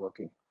are not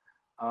working.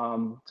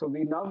 So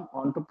we love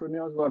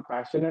entrepreneurs who are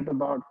passionate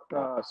about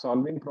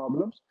solving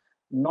problems,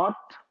 not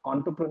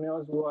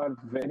entrepreneurs who are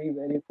very,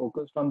 very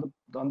focused on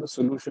the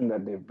solution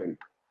that they've built,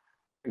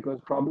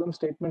 because problem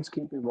statements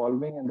keep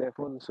evolving and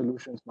therefore the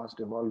solutions must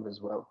evolve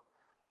as well.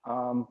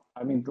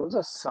 I mean, those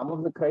are some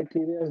of the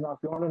criteria. Now, if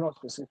you want to know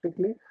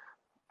specifically,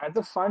 as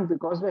a fund,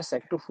 because we're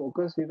sector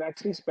focused, we've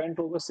actually spent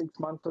over 6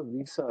 months of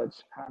research,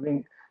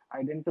 having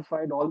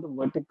identified all the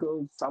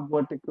verticals,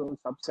 sub-verticals,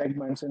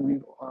 sub-segments,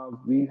 and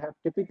we have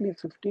typically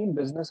 15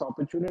 business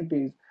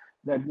opportunities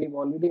that we've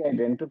already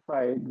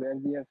identified, where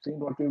we have seen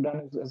what we've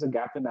done as a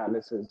gap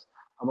analysis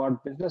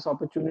about business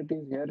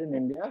opportunities here in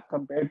India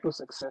compared to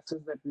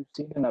successes that we've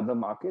seen in other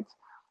markets.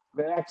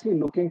 We're actually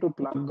looking to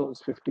plug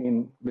those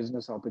 15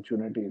 business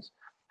opportunities.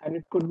 And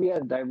it could be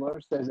as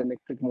diverse as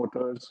electric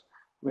motors.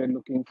 We're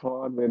looking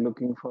for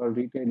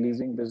retail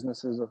leasing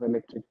businesses of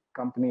electric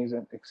companies,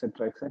 and et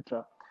cetera,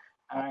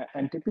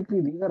 and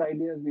typically these are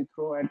ideas we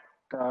throw at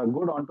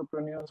good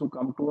entrepreneurs who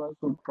come to us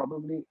who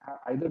probably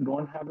either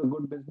don't have a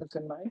good business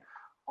in mind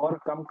or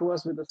come to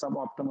us with a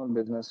suboptimal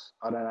business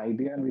or an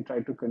idea, and we try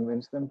to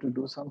convince them to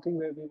do something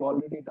where we've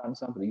already done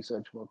some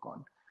research work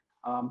on.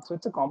 So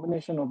it's a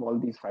combination of all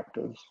these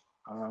factors.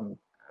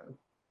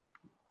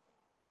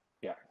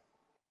 Yeah.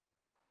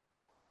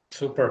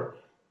 Super.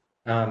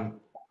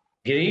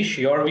 Girish,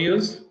 your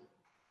views?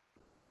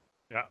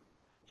 Yeah.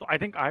 So I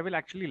think I will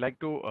actually like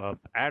to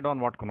add on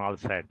what Kunal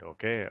said,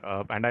 okay?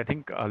 And I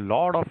think a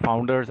lot of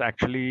founders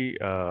actually,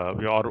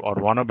 or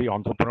wannabe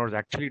entrepreneurs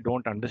actually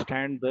don't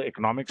understand the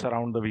economics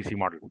around the VC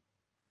model,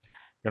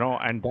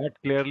 and that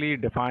clearly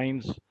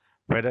defines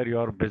whether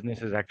your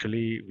business is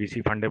actually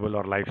VC fundable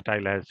or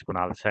lifestyle, as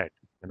Kunal said.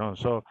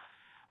 So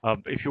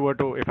if you were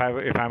to, if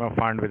I'm a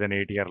fund with an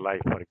 8-year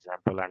life, for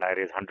example, and I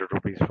raise 100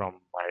 rupees from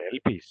my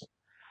LPs,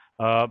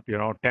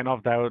 10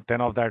 of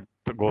that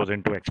goes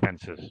into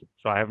expenses.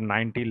 So I have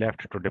 90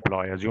 left to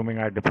deploy. Assuming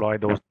I deploy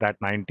that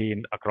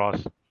 90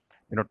 across,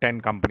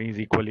 10 companies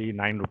equally,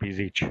 9 rupees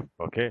each.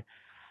 Okay.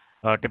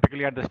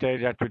 Typically at the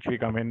stage at which we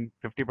come in,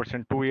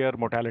 50% 2-year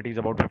mortality is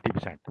about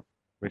 50%,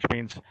 which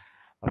means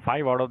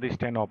 5 out of these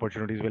 10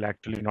 opportunities will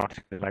actually not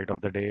see the light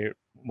of the day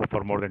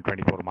for more than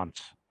 24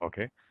 months.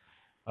 Okay.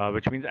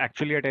 Which means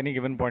actually at any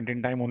given point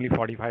in time, only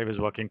 45 is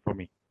working for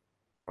me.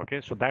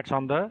 Okay. So that's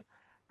on the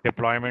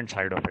deployment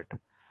side of it.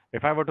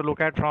 If I were to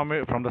look at from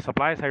the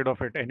supply side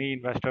of it, any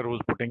investor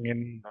who's putting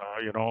in,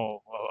 a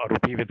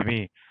rupee with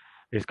me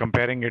is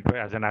comparing it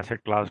as an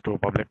asset class to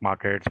public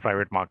markets,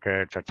 private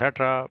markets,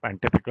 etc. And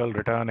typical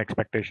return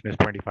expectation is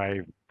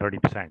 25,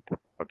 30%.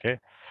 Okay.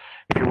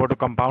 If you were to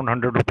compound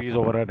 100 rupees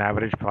over an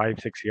average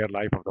 5-6 year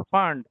life of the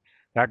fund,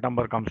 that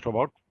number comes to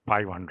about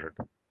 500.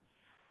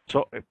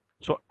 So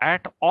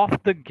at off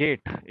the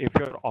gate, if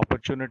your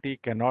opportunity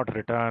cannot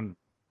return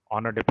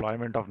on a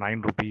deployment of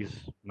 9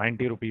 rupees,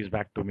 90 rupees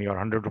back to me or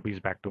 100 rupees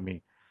back to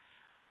me,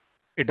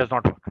 it does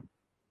not work.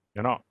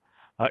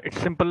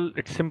 It's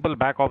simple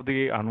back of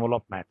the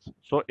envelope maths.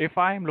 So if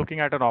I'm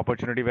looking at an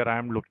opportunity where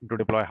I'm looking to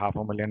deploy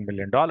 $500,000 $1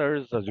 million,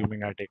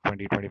 assuming I take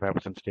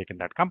 20-25% stake in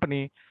that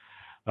company,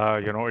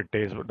 it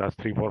does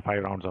 3, 4,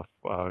 5 rounds of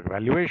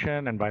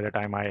valuation, and by the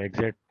time I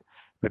exit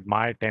with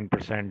my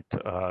 10%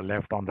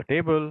 left on the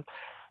table,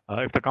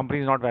 if the company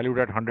is not valued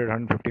at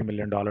 $150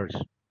 million,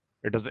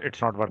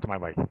 it's not worth my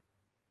while.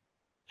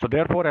 So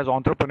therefore, as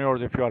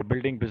entrepreneurs, if you are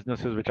building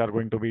businesses which are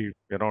going to be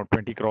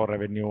 20 crore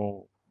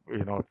revenue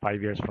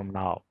 5 years from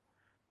now,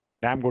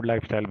 damn good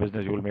lifestyle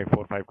business, you will make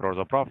 4-5 crores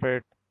of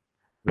profit.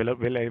 Will a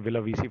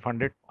VC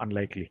fund it?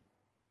 Unlikely.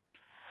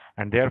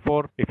 And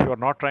therefore, if you are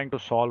not trying to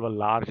solve a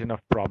large enough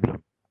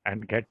problem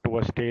and get to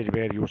a stage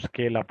where you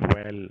scale up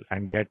well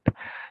and get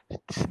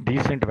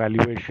decent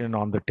valuation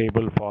on the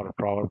table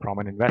from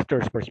an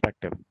investor's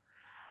perspective,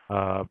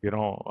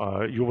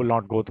 you will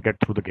not get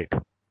through the gate.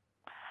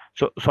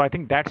 So I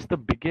think that's the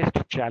biggest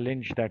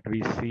challenge that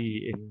we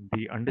see in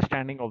the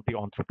understanding of the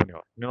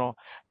entrepreneur.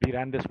 We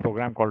ran this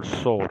program called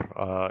SOAR.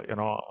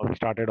 We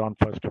started on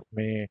 1st of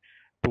May,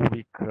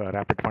 2-week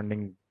rapid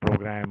funding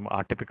program.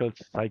 Our typical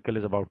cycle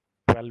is about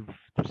 12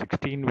 to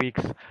 16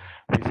 weeks.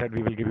 We said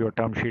we will give you a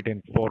term sheet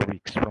in 4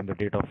 weeks from the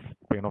date of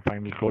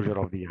final closure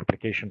of the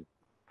application.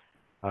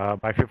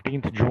 By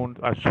 15th June,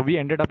 so we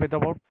ended up with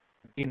about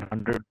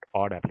 1,500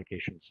 odd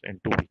applications in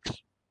 2 weeks.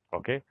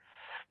 Okay,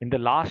 in the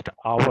last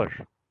hour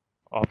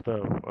of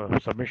the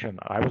submission,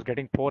 I was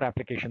getting 4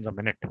 applications a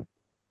minute.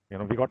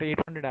 We got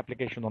 800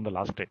 applications on the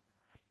last day.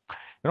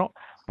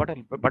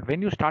 But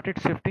when you started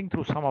sifting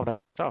through some of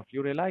that stuff,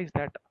 you realize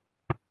that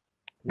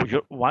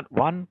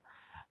one,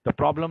 the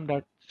problem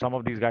that some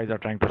of these guys are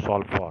trying to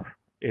solve for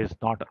is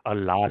not a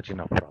large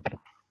enough problem.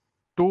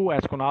 2,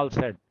 as Kunal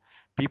said,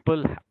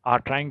 people are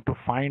trying to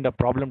find a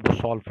problem to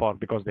solve for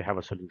because they have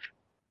a solution.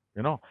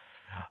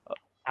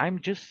 I'm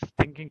just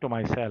thinking to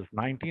myself,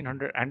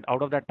 1900, and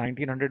out of that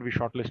 1900, we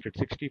shortlisted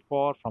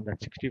 64. From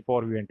that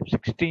 64, we went to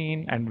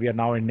 16, and we are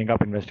now ending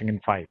up investing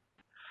in 5.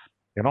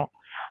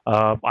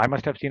 I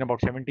must have seen about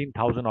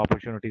 17,000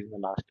 opportunities in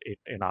the last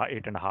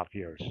 8.5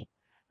 years,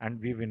 and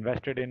we've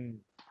invested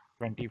in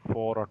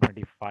 24 or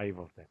 25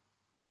 of them.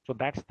 So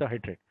that's the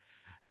hit rate.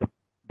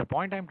 The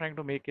point I'm trying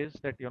to make is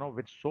that,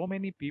 with so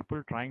many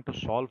people trying to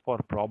solve for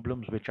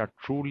problems which are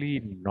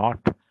truly not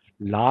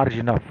large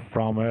enough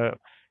from a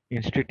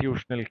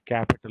institutional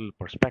capital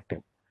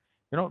perspective,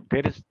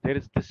 there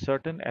is this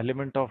certain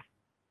element of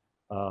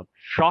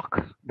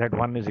shock that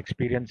one is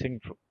experiencing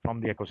from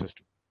the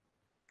ecosystem,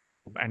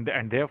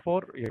 and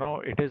therefore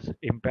it is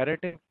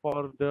imperative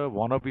for the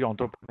wannabe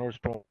entrepreneurs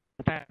to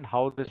understand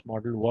how this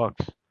model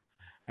works,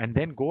 and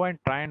then go and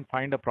try and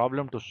find a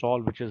problem to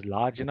solve which is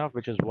large enough,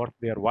 which is worth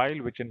their while,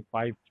 which in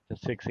 5 to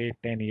 6, 8,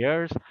 10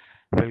 years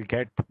will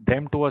get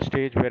them to a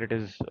stage where it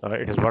is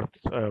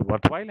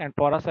worthwhile, and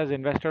for us as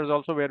investors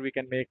also, where we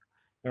can make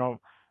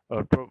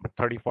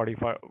 30, 40,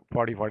 50%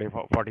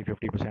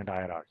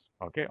 IRRs,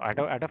 okay,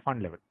 at a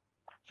fund level.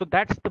 So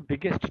that's the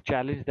biggest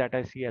challenge that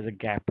I see as a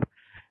gap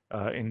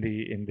in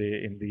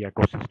the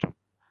ecosystem.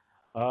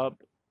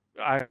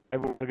 I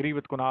would agree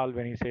with Kunal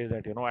when he says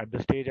that at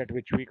the stage at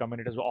which we come in,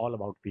 it is all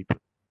about people.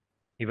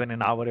 Even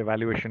in our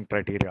evaluation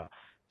criteria,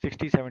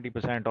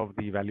 60-70% of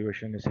the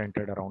evaluation is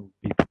centered around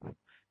people.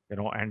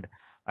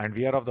 And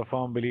we are of the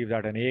firm belief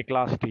that an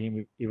A-class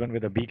team, even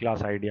with a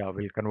B-class idea,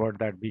 will convert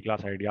that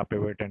B-class idea,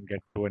 pivot, and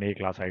get to an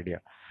A-class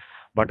idea.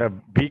 But a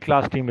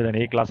B-class team with an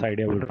A-class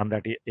idea will run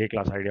that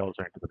A-class idea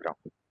also into the ground.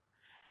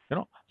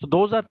 So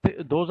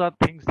those are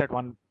things that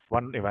one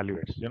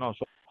evaluates.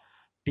 So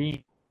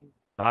team,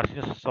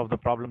 largeness of the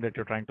problem that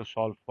you're trying to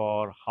solve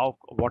for,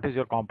 what is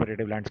your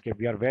competitive landscape.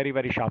 We are very,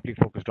 very sharply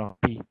focused on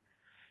P.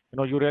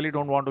 You really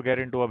don't want to get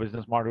into a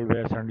business model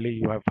where suddenly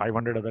you have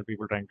 500 other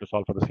people trying to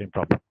solve for the same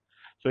problem.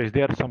 So is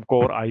there some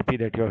core IP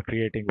that you're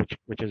creating,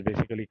 which is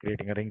basically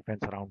creating a ring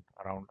fence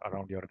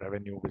around your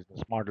revenue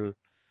business model?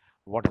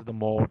 What is the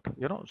moat?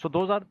 So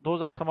those are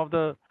some of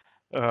the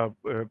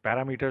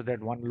parameters that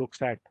one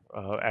looks at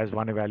as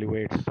one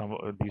evaluates some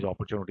of these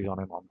opportunities on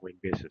an ongoing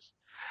basis.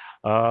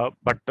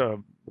 But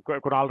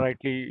Kunal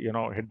rightly,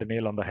 hit the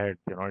nail on the head.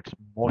 It's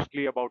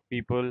mostly about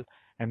people,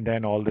 and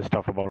then all this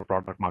stuff about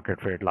product market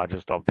fit,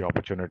 largest of the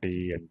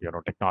opportunity, and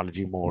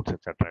technology modes,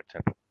 etc.,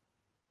 etc.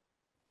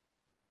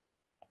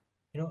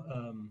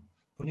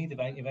 Puneet, if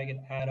I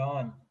could add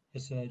on,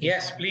 just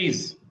Yes,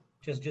 please.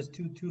 just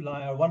two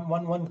line or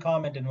one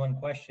comment and one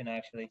question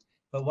actually.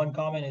 But one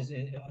comment is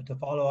to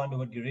follow on to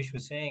what Girish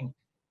was saying.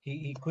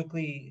 He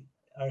correctly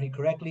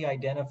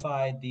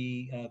identified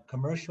the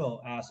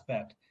commercial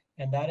aspect,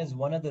 and that is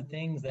one of the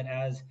things that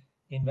as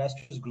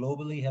investors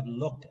globally have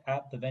looked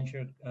at the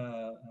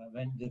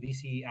the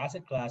VC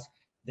asset class,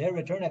 their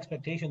return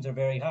expectations are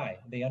very high.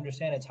 They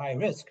understand it's high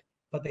risk,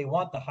 but they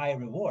want the high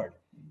reward.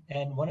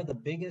 And one of the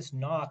biggest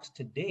knocks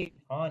to date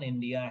on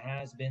India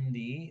has been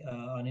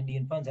on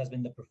Indian funds has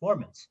been the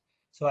performance.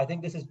 So I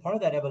think this is part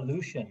of that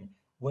evolution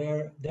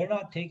where they're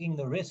not taking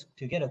the risk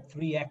to get a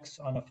 3x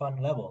on a fund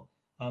level.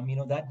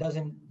 That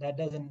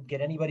doesn't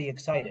get anybody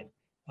excited.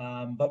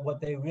 But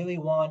what they really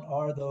want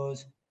are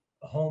those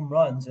home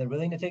runs. They're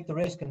willing to take the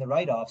risk and the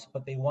write-offs,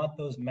 but they want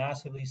those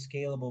massively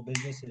scalable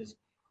businesses.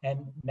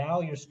 And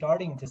now you're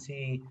starting to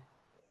see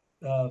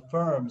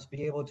firms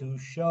be able to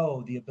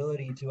show the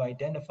ability to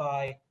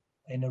identify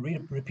in a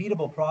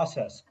repeatable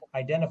process,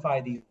 identify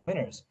these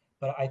winners.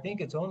 But I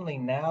think it's only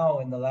now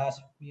in the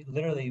last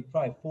literally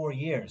probably 4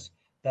 years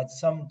that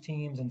some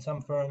teams and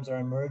some firms are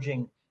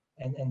emerging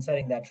and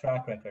setting that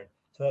track record.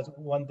 So that's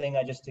one thing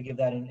I just to give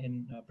that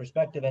in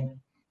perspective. And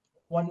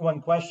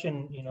one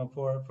question,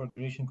 for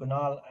Girish and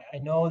Kunal, I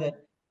know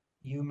that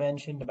you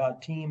mentioned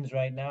about teams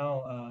right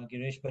now,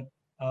 Girish, but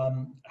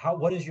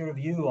what is your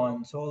view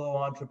on solo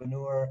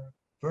entrepreneur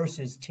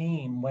versus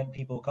team when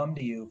people come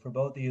to you? For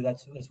both of you,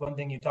 that's one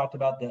thing you talked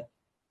about the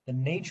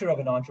nature of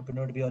an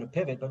entrepreneur to be able to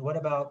pivot, but what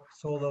about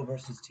solo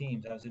versus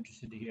teams? I was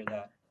interested to hear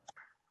that.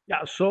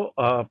 Yeah, so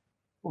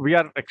we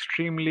are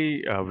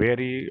extremely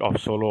wary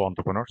of solo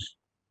entrepreneurs.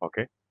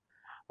 Okay,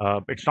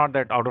 it's not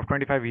that out of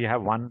 25 we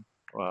have one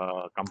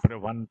company,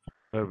 one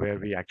where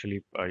we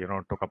actually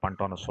took a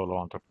punt on a solo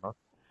entrepreneur.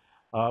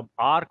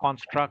 Our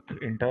construct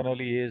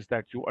internally is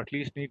that you at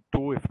least need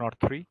two, if not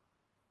three.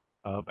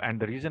 And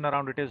the reason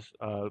around it is,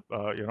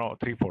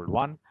 threefold.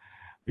 One,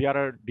 we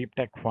are a deep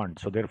tech fund,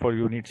 so therefore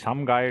you need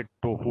some guy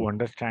who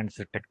understands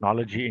the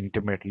technology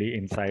intimately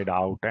inside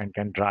out and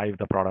can drive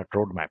the product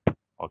roadmap.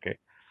 Okay.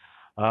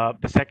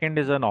 The second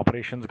is an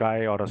operations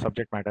guy or a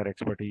subject matter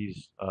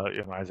expertise,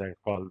 as I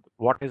call,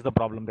 what is the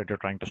problem that you're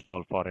trying to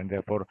solve for, and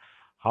therefore,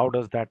 how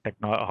does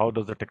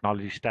the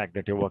technology stack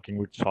that you're working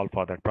with solve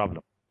for that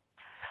problem?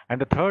 And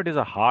the third is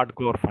a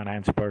hardcore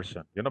finance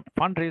person.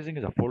 Fundraising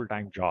is a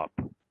full-time job.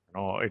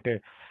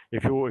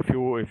 If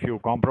you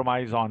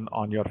compromise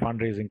on your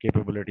fundraising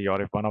capability,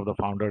 or if one of the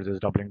founders is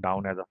doubling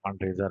down as a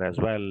fundraiser as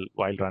well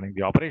while running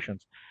the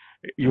operations,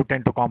 you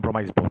tend to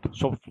compromise both.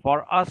 So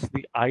for us,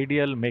 the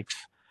ideal mix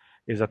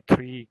is a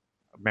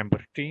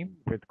 3-member team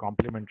with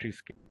complementary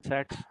skill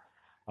sets.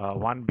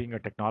 One being a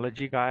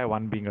technology guy,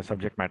 one being a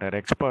subject matter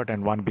expert,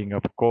 and one being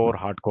a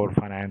hardcore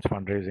finance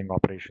fundraising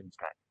operations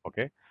guy.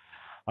 Okay.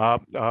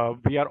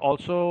 We are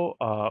also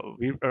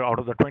out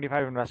of the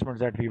 25 investments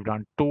that we've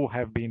done, 2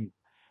 have been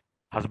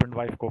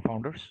husband-wife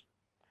co-founders.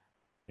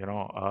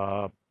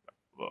 I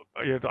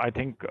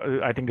think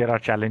there are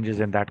challenges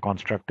in that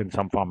construct in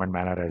some form and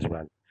manner as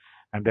well,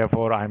 and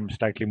therefore I'm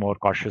slightly more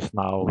cautious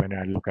now when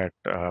I look at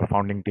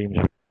founding teams.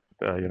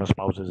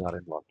 Spouses are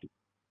involved.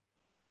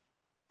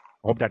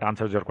 Hope that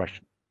answers your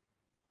question.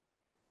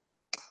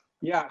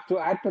 Yeah, to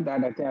add to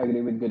that, I think I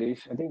agree with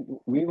Girish. I think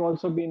we've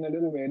also been a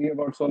little wary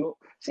about solo.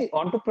 See,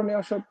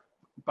 entrepreneurship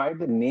by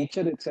the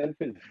nature itself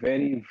is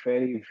very,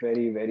 very,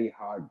 very, very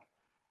hard.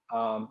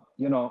 I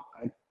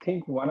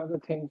think one of the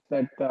things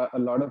that a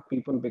lot of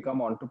people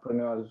become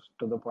entrepreneurs,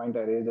 to the point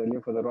I raised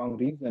earlier, for the wrong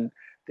reason.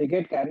 They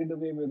get carried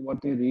away with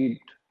what they read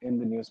in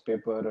the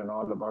newspaper and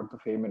all about the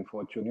fame and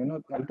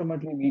fortune.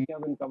 Ultimately, media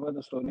will cover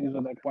the stories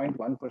of that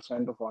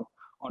 0.1% of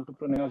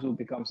entrepreneurs who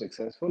become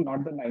successful,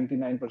 not the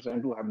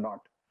 99% who have not.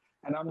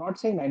 And I'm not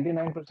saying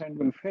 99%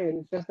 will fail.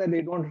 It's just that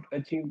they don't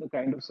achieve the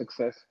kind of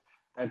success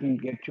that will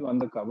get you on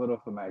the cover of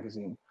a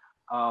magazine.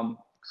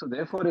 So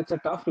therefore, it's a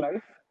tough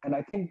life. And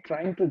I think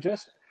trying to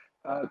just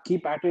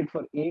keep at it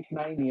for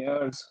 8-9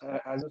 years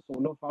as a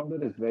solo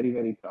founder is very,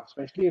 very tough,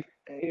 especially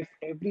if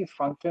every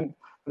function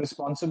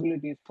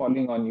responsibility is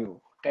falling on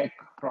you: tech,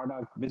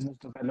 product, business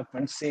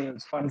development,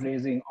 sales,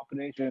 fundraising,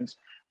 operations,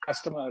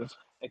 customers,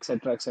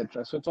 etc.,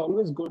 etc. So it's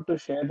always good to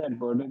share that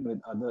burden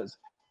with others.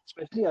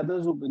 especially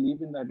others who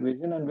believe in that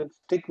vision and will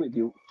stick with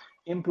you.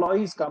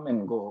 Employees come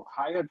and go.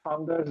 Hired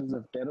founders is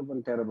a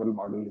terrible, terrible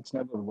model. It's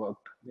never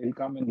worked. They'll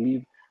come and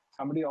leave.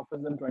 Somebody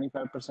offers them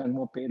 25%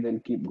 more pay, they'll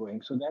keep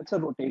going. So that's a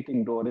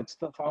rotating door. It's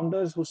the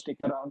founders who stick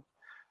around.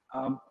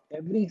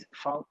 Every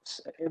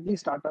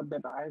startup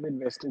that I have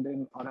invested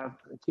in or have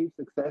achieved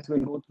success will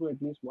go through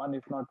at least one,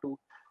 if not two,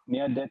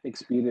 near-death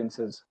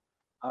experiences.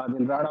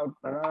 They'll run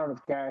out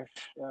of cash.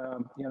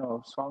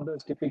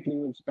 Founders typically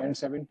will spend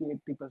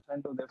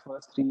 70-80% of their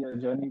first 3-year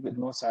journey with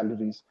no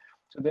salaries.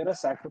 So there are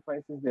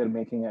sacrifices they're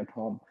making at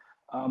home.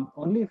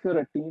 Only if you're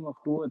a team of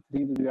 2 or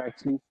 3 will you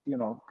actually,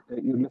 you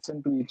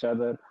listen to each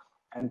other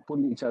and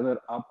pull each other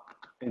up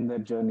in their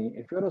journey.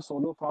 If you're a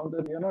solo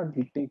founder, you're not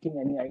taking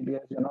any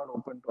ideas, you're not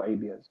open to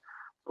ideas.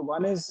 So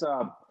one is,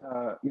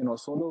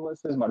 solo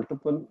versus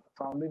multiple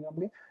founding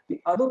company. The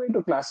other way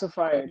to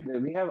classify it,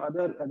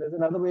 there's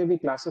another way we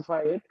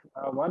classify it.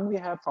 One, we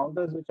have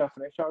founders which are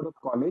fresh out of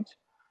college,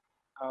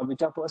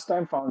 which are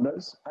first-time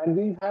founders, and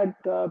we've had,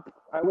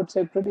 I would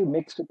say, pretty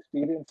mixed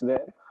experience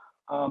there.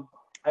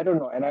 I don't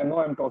know, and I know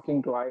I'm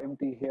talking to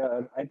IMT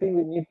here. I think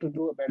we need to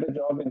do a better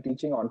job in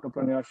teaching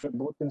entrepreneurship,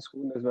 both in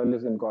school as well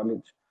as in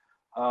college.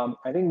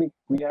 I think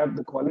we have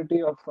the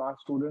quality of our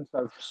students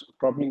are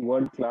probably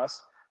world-class,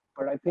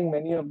 but I think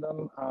many of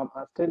them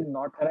are still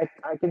not, and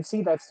I can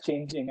see that's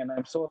changing, and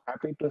I'm so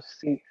happy to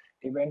see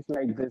events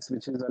like this,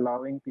 which is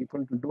allowing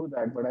people to do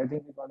that, but I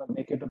think we've got to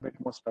make it a bit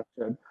more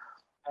structured.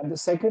 And the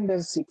second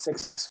is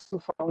successful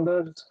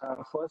founders,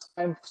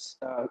 first-time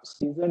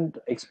seasoned,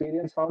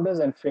 experienced founders,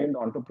 and failed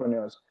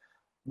entrepreneurs.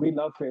 We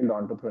love failed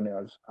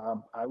entrepreneurs.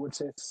 I would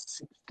say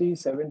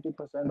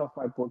 60-70% of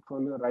my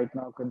portfolio right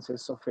now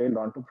consists of failed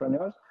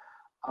entrepreneurs.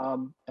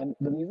 And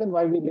the reason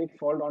why we like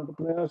failed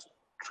entrepreneurs,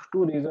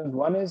 2 reasons.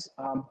 One is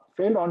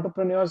failed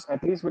entrepreneurs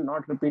at least will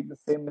not repeat the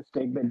same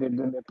mistake they did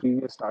in their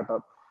previous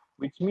startup,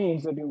 which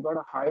means that you've got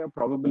a higher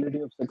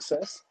probability of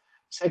success.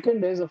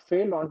 Second is a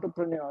failed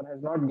entrepreneur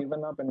has not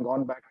given up and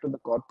gone back to the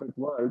corporate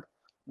world.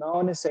 Now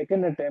on his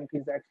second attempt,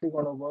 he's actually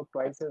going to work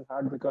twice as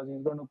hard because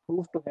he's going to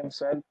prove to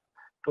himself,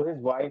 to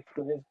his wife,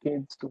 to his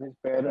kids, to his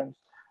parents,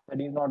 that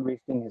he's not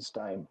wasting his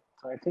time.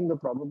 So I think the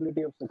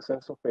probability of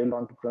success of failed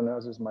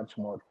entrepreneurs is much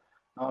more.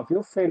 Now, if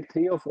you failed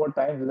 3 or 4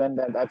 times, then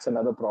that's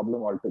another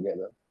problem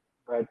altogether.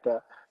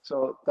 But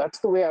so that's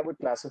the way I would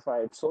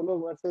classify it: solo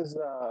versus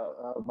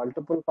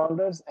multiple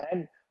founders,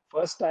 and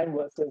first time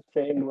versus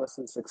failed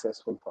versus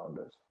successful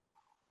founders.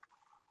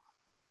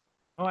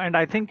 No, and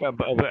I think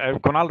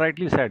Kunal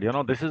rightly said,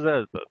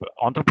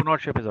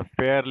 entrepreneurship is a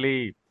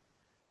fairly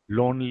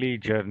lonely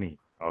journey.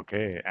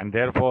 Okay. And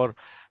therefore,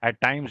 at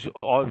times,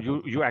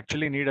 you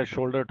actually need a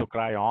shoulder to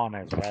cry on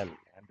as well.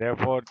 And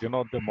therefore,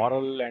 the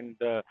moral and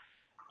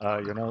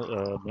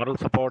moral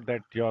support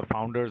that your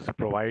founders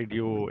provide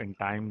you in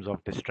times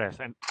of distress.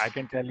 And I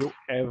can tell you,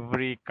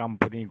 every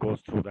company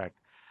goes through that.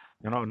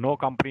 No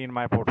company in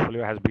my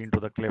portfolio has been to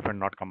the cliff and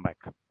not come back.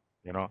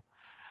 Or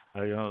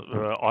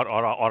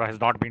has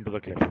not been to the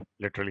cliff,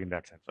 literally in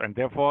that sense. And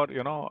therefore,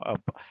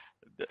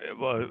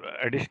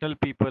 additional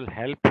people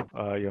help.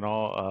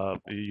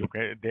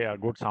 They are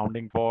good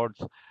sounding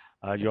boards.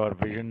 Your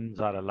visions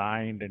are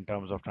aligned in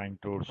terms of trying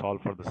to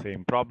solve for the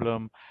same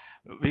problem.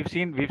 We've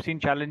seen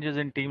challenges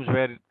in teams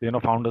where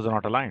founders are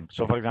not aligned.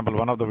 So, for example,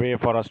 one of the way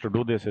for us to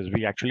do this is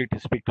we actually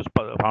speak to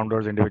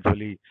founders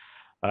individually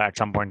at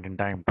some point in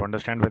time to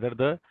understand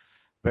whether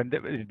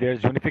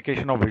there's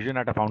unification of vision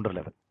at a founder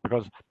level,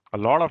 because a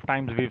lot of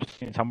times we've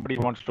seen somebody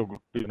wants to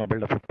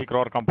build a 50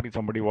 crore company,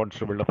 somebody wants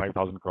to build a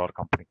 5,000 crore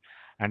company,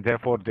 and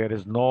therefore there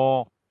is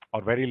no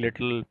or very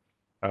little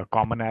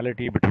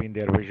commonality between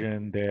their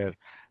vision, their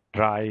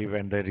drive,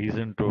 and their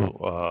reason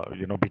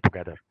to be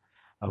together.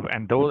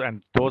 And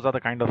those are the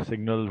kind of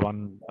signals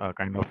one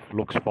kind of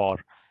looks for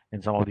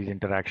in some of these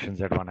interactions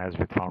that one has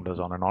with founders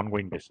on an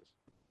ongoing basis.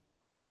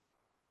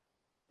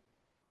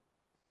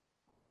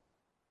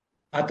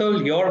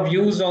 Atul, your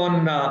views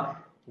on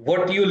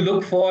what you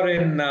look for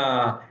in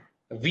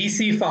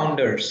VC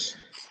founders?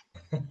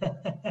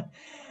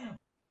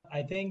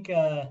 I think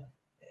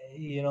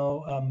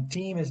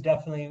team is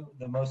definitely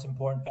the most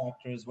important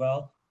factor as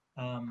well.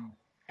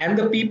 And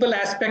the people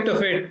aspect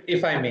of it,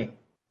 if I may.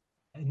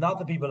 Not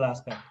the people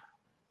aspect.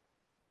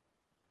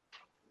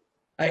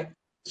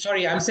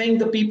 I'm saying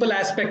the people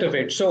aspect of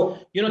it. So,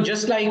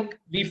 just like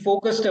we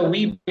focused a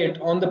wee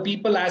bit on the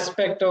people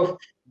aspect of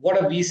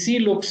what a VC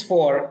looks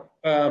for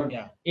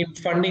in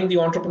funding the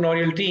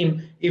entrepreneurial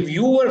team, if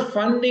you were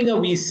funding a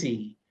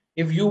VC,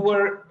 if you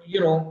were,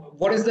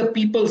 what is the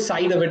people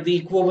side of it, the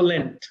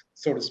equivalent,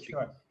 so to speak?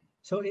 Sure.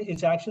 So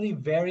it's actually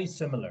very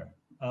similar.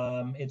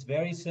 It's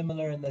very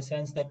similar in the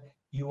sense that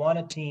you want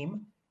a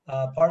team.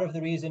 Part of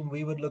the reason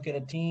we would look at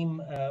a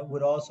team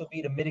would also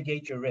be to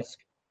mitigate your risk.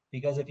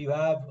 Because if you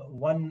have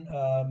one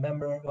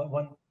member of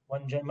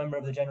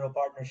the general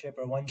partnership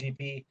or one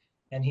GP,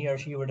 and he or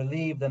she were to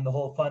leave, then the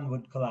whole fund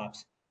would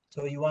collapse.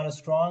 So you want a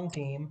strong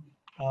team.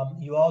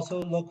 You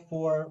also look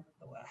for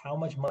how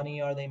much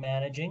money are they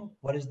managing,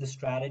 what is the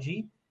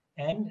strategy,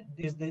 and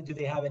do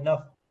they have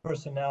enough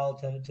personnel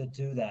to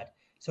do that.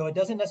 So it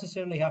doesn't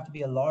necessarily have to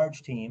be a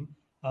large team,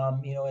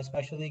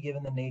 especially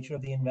given the nature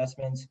of the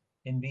investments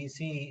in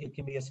VC. It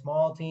can be a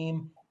small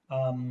team,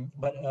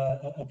 but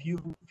a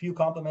few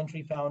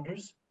complementary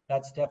founders.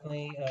 That's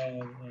definitely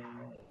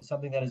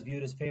something that is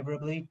viewed as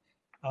favorably.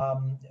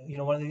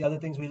 One of the other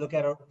things we look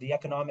at are the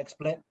economic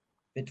split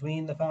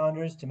between the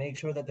founders to make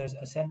sure that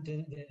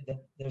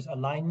there's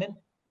alignment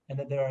and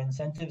that there are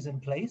incentives in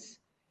place,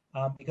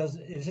 because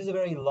this is a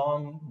very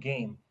long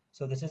game.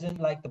 So this isn't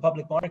like the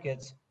public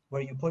markets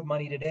where you put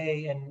money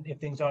today and if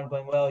things aren't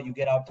going well, you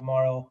get out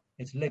tomorrow.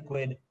 It's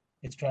liquid,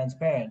 it's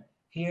transparent.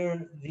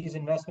 Here, these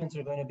investments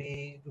are going to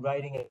be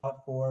riding it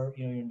out for,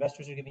 your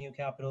investors are giving you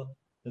capital,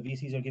 the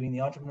VCs are giving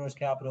the entrepreneurs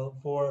capital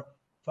for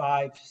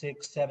 5,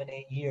 6, 7,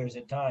 8 years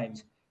at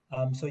times.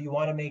 So you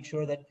want to make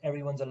sure that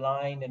everyone's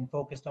aligned and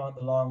focused on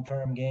the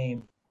long-term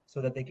game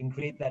so that they can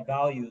create that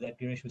value that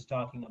Girish was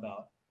talking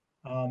about.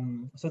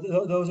 So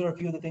those are a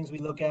few of the things we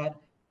look at.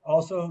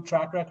 Also,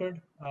 track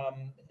record,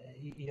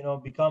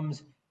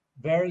 becomes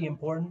very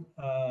important,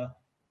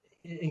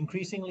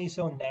 increasingly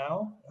so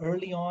now.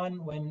 Early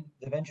on, when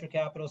the venture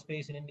capital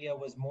space in India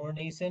was more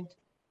nascent,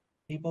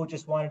 people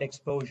just wanted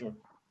exposure.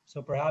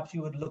 So perhaps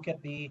you would look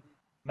at the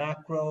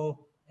macro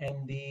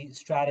and the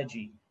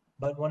strategy.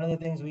 But one of the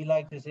things we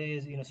like to say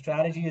is,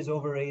 strategy is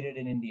overrated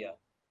in India.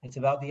 It's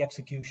about the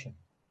execution.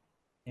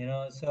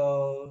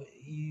 So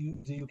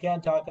you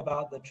can't talk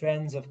about the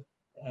trends of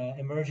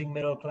emerging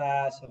middle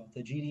class, of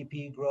the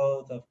GDP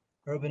growth, of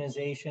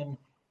urbanization.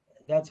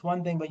 That's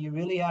one thing, but you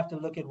really have to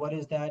look at what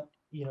is that,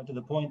 to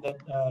the point that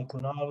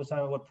Kunal was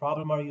talking about, what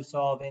problem are you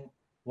solving?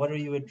 What are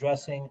you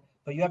addressing?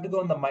 But you have to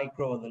go in the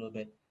micro a little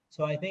bit.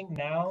 So I think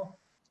now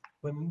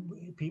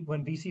when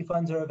VC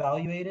funds are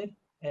evaluated,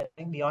 and I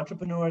think the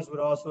entrepreneurs would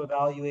also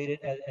evaluate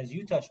it, as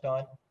you touched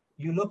on,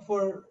 you look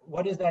for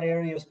what is that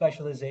area of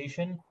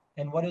specialization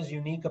and what is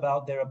unique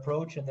about their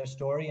approach and their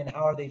story and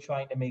how are they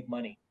trying to make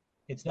money.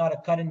 It's not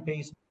a cut and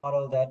paste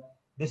model that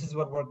this is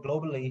what worked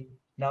globally,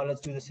 now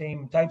let's do the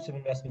same types of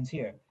investments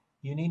here.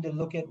 You need to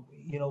look at,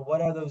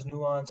 what are those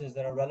nuances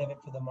that are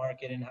relevant for the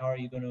market and how are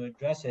you going to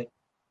address it,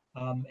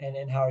 and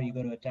then how are you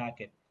going to attack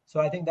it.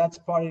 So I think that's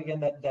part of, again,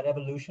 that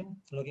evolution,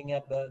 looking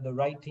at the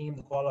right team,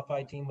 the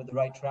qualified team with the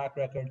right track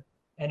record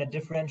and a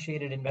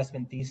differentiated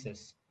investment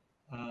thesis.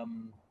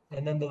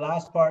 And then the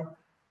last part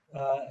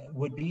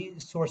would be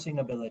sourcing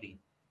ability.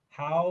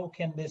 How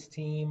can this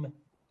team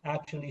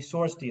actually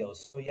source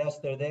deals? So yes,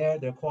 they're there,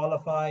 they're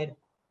qualified,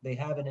 they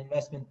have an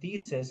investment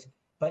thesis,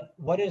 but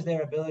what is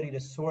their ability to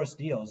source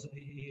deals?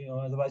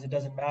 Otherwise it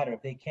doesn't matter.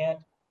 If they can't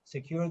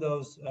secure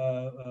those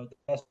the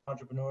best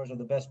entrepreneurs or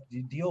the best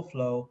deal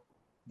flow,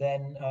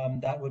 then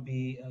that would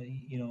be,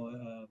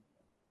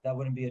 that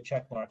wouldn't be a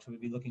check mark. So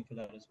we'd be looking for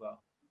that as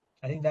well.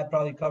 I think that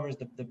probably covers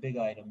the big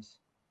items.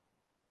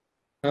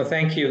 No,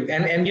 thank you.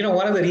 And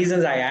one of the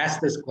reasons I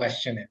asked this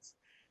question is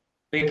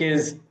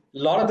because a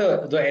lot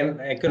of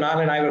and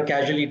Kunal and I were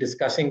casually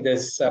discussing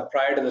this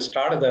prior to the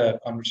start of the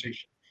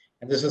conversation,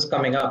 and this was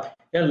coming up.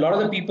 A lot of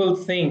the people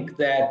think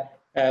that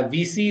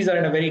VCs are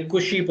in a very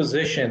cushy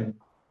position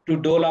to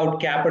dole out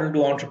capital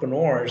to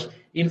entrepreneurs.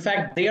 In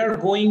fact, they are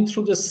going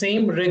through the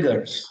same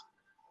rigors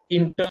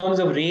in terms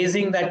of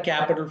raising that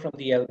capital from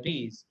the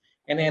LPs.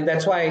 And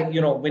that's why,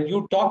 when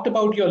you talked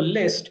about your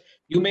list,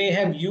 you may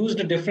have used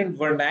a different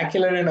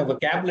vernacular and a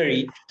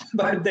vocabulary,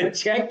 but the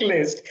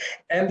checklist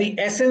and the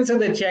essence of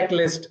the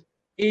checklist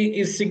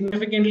is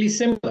significantly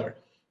similar.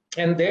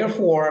 And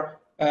therefore,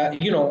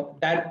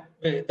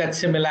 that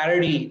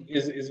similarity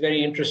is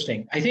very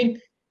interesting. I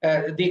think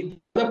the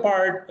other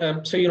part,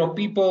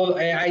 people,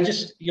 I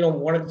just,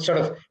 wanted to sort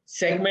of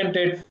segment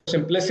it for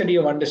simplicity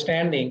of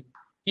understanding.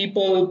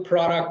 People,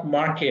 product,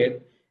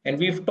 market, and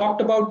we've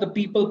talked about the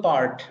people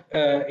part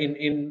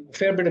in a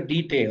fair bit of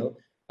detail.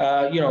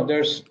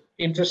 There's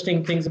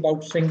interesting things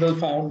about single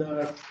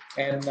founder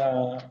and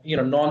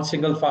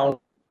non-single founder.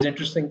 There's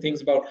interesting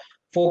things about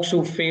folks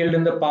who failed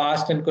in the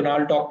past, and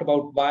Kunal talked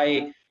about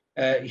why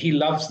he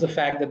loves the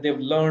fact that they've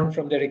learned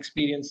from their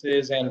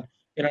experiences and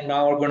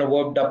now are going to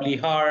work doubly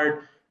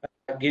hard.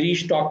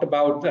 Girish talked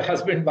about the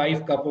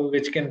husband-wife couple,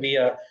 which can be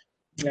a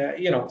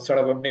sort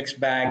of a mixed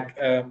bag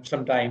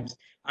sometimes.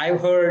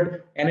 I've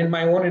heard, and in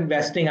my own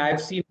investing,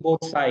 I've seen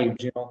both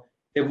sides.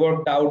 They've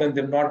worked out and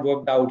they've not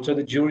worked out. So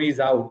the jury's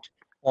out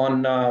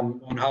on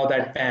how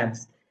that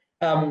pans.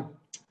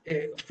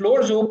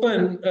 Floor's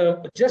open.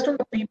 Just on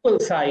the people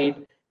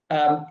side,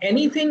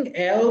 anything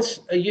else?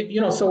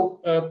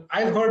 So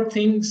I've heard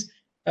things.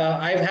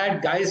 I've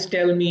had guys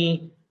tell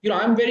me,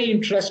 I'm very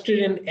interested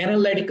in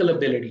analytical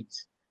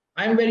abilities.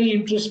 I'm very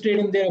interested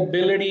in their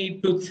ability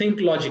to think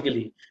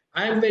logically.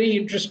 I'm very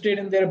interested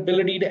in their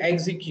ability to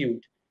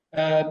execute,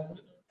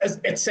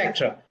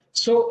 etc.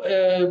 So,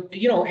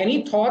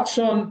 any thoughts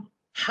on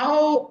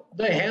how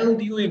the hell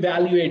do you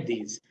evaluate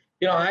these?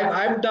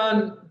 I've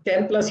done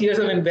 10 plus years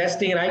of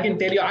investing, and I can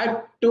tell you, I'm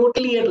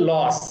totally at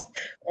loss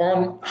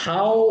on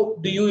how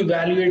do you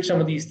evaluate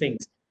some of these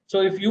things.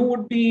 So if you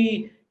would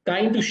be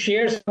kind to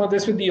share some of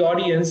this with the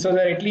audience so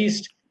that at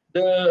least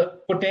the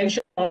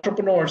potential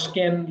entrepreneurs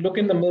can look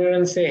in the mirror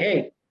and say,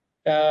 hey,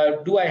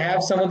 Do I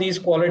have some of these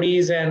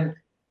qualities? And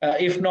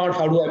if not,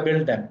 how do I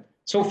build them?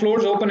 So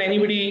floor's open.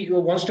 Anybody who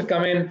wants to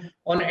come in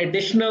on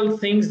additional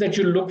things that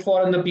you look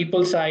for on the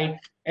people side,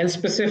 and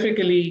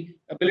specifically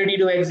ability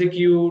to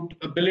execute,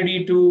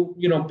 ability to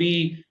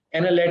be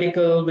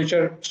analytical, which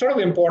are sort of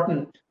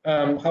important.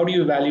 How do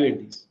you evaluate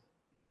these?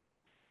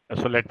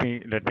 So let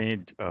me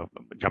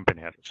jump in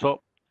here.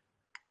 So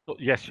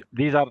yes,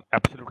 these are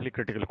absolutely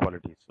critical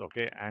qualities,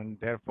 okay, and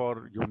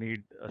therefore you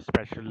need a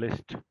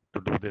specialist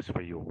to do this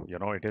for you.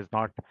 It is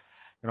not,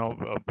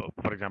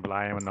 for example,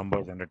 I am a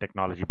numbers and a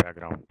technology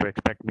background. To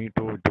expect me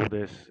to do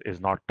this is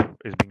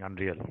being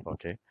unreal,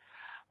 okay.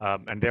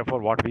 And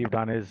therefore, what we've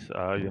done is,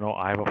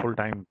 I have a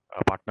full-time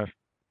partner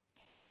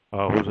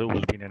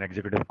who's been an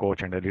executive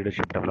coach and a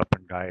leadership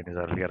development guy in his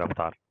earlier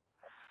avatar.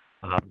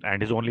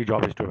 And his only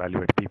job is to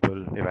evaluate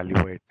people,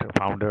 evaluate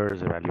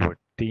founders, evaluate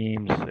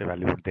teams,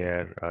 evaluate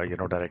their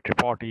direct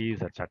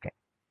reportees, etc.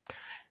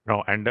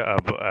 And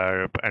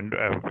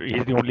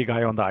he's the only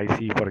guy on the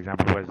IC, for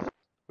example, who has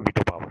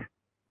veto power.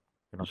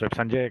 So if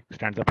Sanjay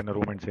stands up in a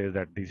room and says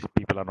that these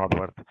people are not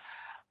worth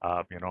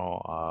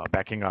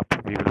backing up,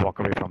 we will walk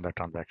away from that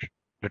transaction.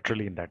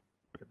 Literally,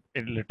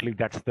 literally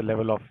that's the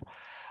level of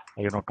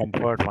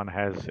comfort one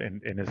has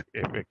in his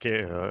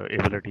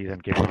abilities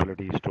and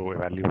capabilities to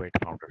evaluate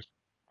founders.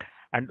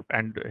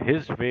 And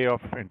his way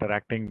of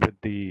interacting with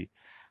the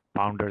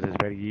founders is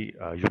very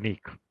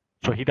unique.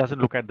 So he doesn't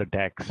look at the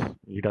decks.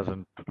 He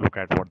doesn't look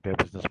at what their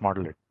business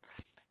model is.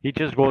 He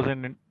just goes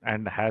in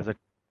and has a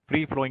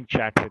free-flowing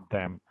chat with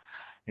them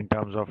in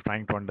terms of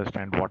trying to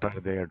understand what are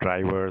their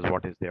drivers,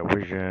 what is their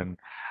vision,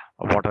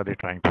 what are they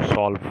trying to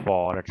solve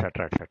for,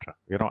 etc., etc.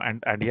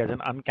 And he has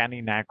an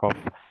uncanny knack of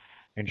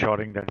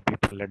ensuring that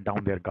people let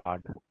down their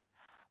guard,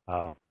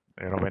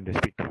 when they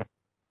speak to him.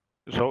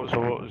 So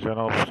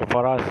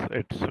for us,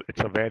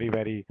 it's a very,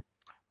 very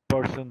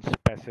person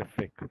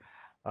specific,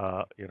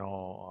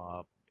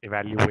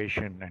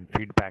 evaluation and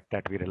feedback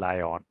that we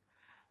rely on.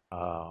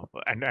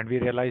 And we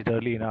realized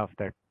early enough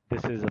that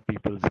this is a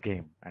people's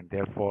game, and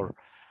therefore,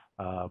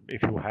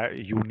 if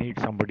you need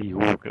somebody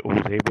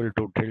who's able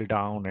to drill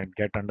down and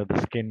get under the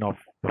skin of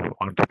the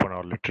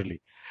entrepreneur,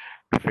 literally,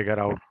 to figure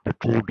out the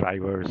true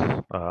drivers,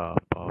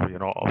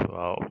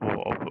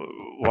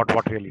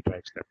 what really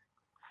drives them.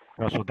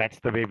 So that's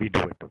the way we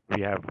do it.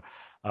 We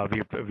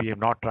have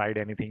not tried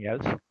anything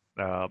else,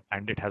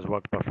 and it has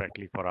worked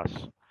perfectly for us.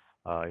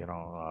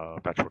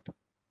 That's what.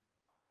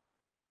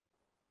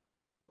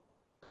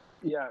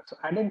 Yeah, so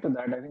adding to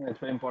that, I think that's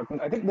very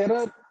important. I think there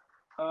are,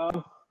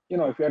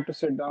 if you have to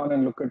sit down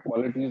and look at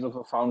qualities of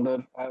a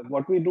founder,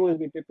 what we do is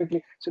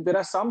so there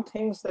are some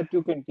things that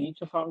you can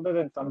teach a founder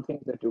and some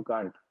things that you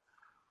can't.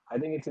 I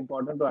think it's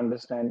important to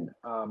understand.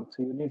 So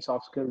you need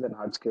soft skills and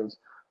hard skills.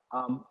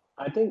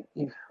 I think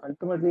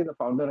ultimately the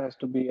founder has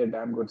to be a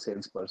damn good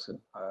salesperson.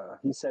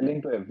 He's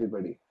selling to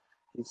everybody.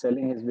 He's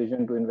selling his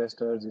vision to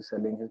investors. He's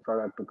selling his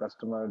product to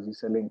customers. He's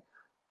selling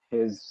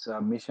his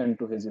mission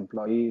to his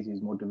employees.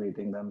 He's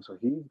motivating them. So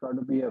he's got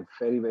to be a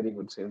very, very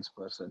good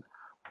salesperson.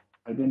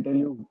 I can tell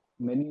you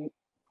many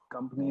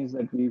companies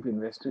that we've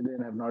invested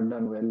in have not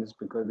done well is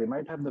because they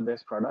might have the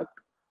best product,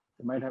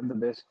 they might have the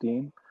best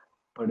team,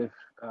 but if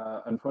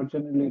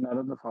unfortunately none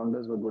of the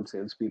founders were good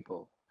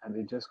salespeople and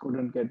they just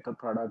couldn't get the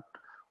product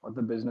or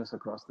the business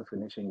across the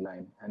finishing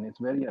line, and it's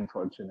very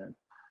unfortunate.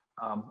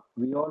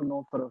 We all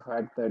know for a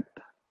fact that,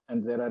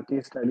 and there are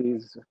case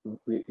studies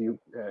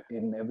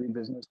in every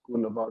business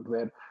school about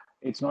where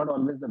it's not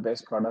always the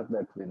best product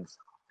that wins.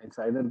 It's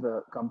either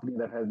the company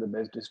that has the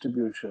best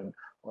distribution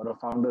or a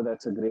founder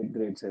that's a great,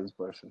 great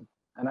salesperson.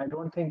 And I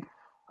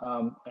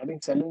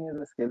think selling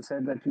is a skill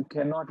set that you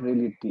cannot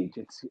really teach.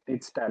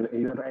 It's talent.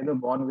 You're either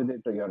born with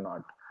it or you're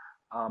not.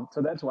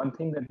 So that's one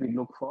thing that we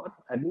look for.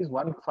 At least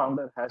one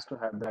founder has to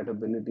have that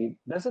ability.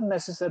 Doesn't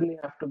necessarily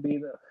have to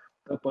be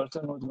the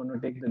person who's going to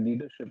take the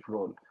leadership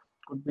role.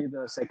 Could be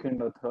the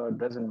second or third,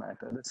 doesn't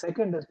matter. The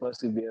second is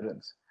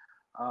perseverance.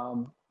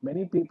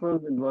 Many people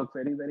will work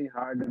very, very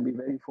hard and be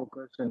very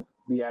focused and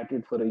be at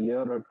it for a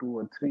year or two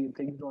or three.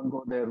 Things don't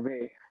go their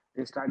way.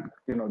 They start,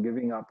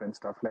 giving up and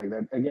stuff like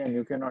that. Again,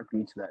 you cannot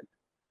teach that.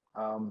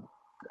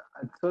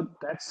 So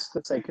that's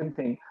the second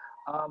thing.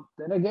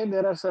 Then again,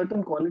 there are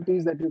certain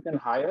qualities that you can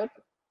hire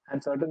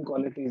and certain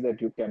qualities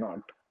that you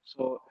cannot.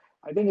 So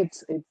I think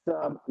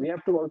we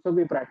have to also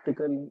be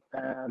practical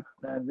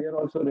and we are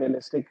also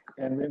realistic.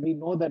 And when we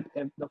know that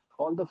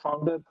all the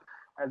founders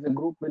as a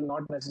group will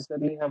not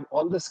necessarily have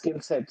all the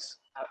skill sets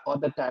or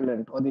the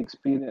talent or the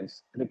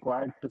experience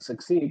required to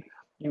succeed,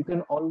 you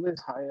can always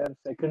hire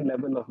second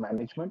level of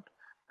management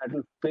that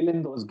will fill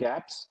in those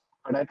gaps.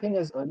 But I think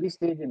as early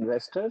stage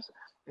investors,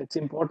 it's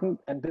important,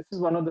 and this is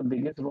one of the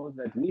biggest roles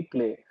that we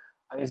play,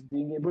 is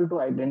being able to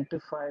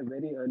identify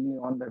very early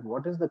on that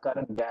what is the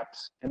current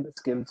gaps in the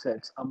skill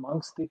sets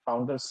amongst the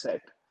founder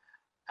set,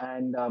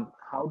 and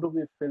how do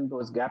we fill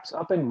those gaps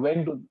up, and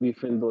when do we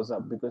fill those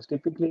up? Because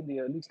typically in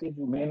the early stage,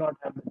 you may not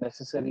have the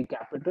necessary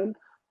capital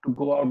to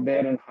go out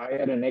there and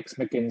hire an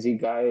ex-McKinsey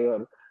guy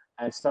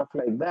and stuff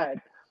like that.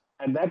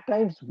 At that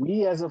times,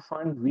 we as a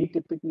fund, we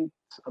typically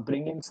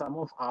bring in some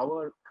of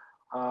our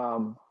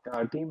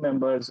team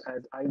members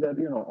as either,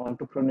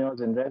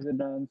 entrepreneurs in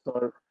residence,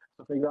 or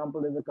so for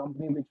example, there's a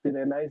company which we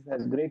realized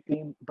has great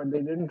team, but they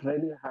didn't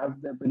really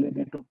have the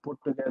ability to put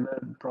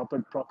together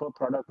proper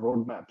product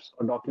roadmaps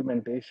or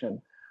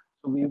documentation.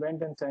 So we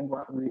went and sent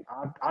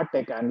our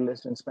tech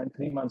analyst and spent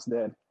 3 months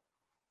there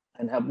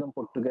and help them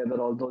put together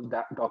all those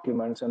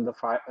documents and the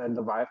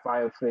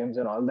Wi-Fi frames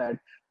and all that.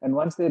 And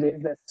once they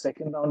raise that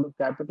second round of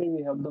capital,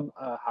 we help them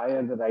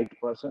hire the right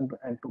person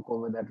and took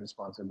over that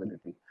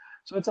responsibility.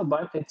 So it's a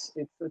bunch.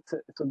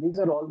 So these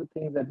are all the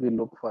things that we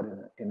look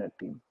for in a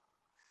team.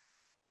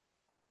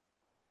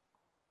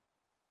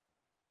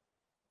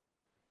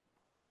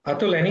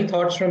 Atul, any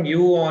thoughts from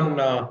you on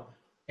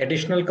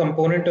additional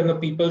component on the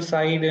people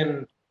side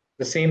and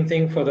the same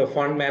thing for the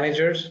fund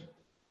managers?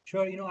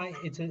 Sure,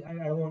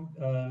 I won't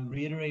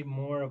reiterate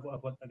more of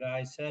what the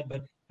guy said,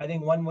 but I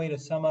think one way to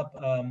sum up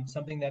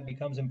something that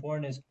becomes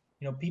important is,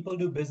 people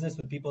do business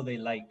with people they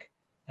like.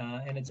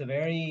 And it's a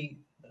very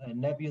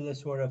nebulous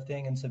sort of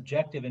thing and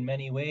subjective in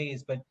many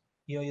ways, but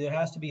there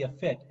has to be a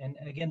fit. And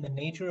again, the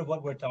nature of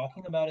what we're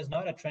talking about is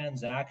not a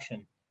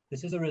transaction.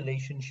 This is a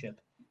relationship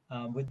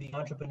with the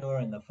entrepreneur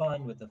and the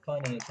fund, with the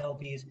fund and its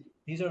LPs.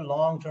 These are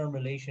long-term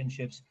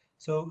relationships.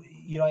 So,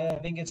 I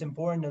think it's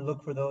important to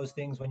look for those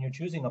things when you're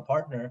choosing a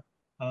partner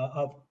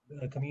of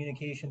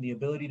communication, the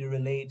ability to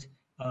relate.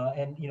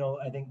 And,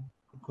 I think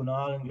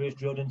Kunal and Girish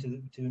drilled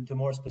into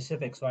more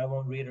specifics, so I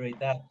won't reiterate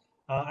that.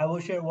 I will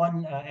share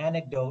one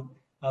anecdote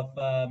of,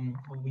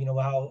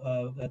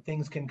 how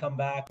things can come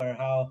back, or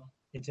how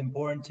it's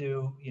important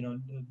to,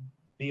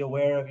 be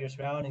aware of your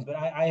surroundings. But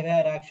I've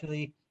had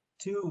actually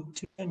two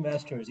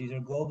investors, these are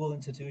global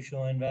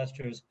institutional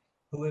investors,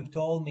 who have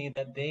told me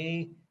that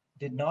they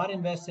did not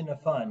invest in a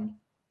fund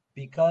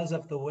because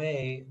of the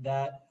way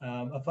that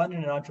a fund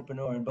and an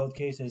entrepreneur in both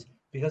cases,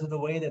 because of the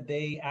way that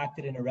they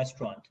acted in a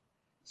restaurant.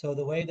 So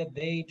the way that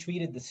they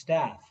treated the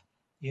staff,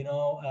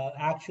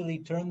 actually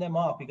turned them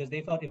off, because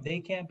they felt if they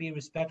can't be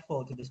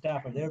respectful to the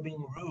staff, or they're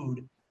being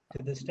rude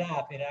to the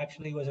staff, it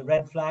actually was a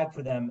red flag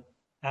for them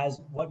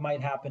as what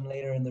might happen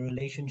later in the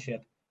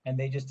relationship. And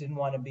they just didn't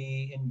want to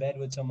be in bed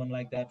with someone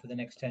like that for the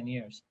next 10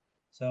 years.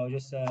 So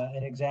just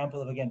an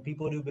example of, again,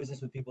 people do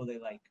business with people they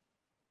like.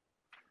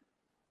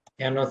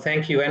 Yeah, no,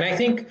 thank you. And I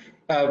think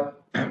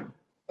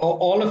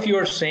all of you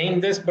are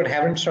saying this, but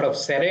haven't sort of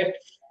said it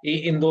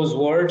in those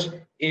words,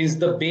 is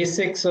the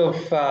basics of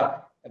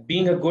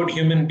being a good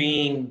human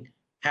being,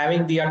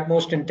 having the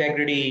utmost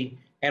integrity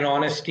and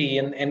honesty,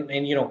 and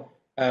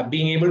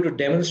being able to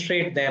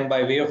demonstrate them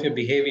by way of your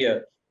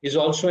behavior is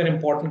also an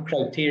important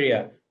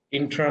criteria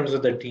in terms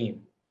of the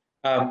team.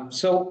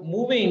 So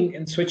moving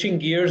and switching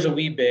gears a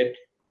wee bit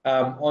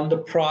on the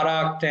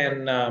product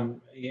and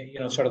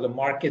sort of the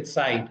market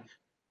side.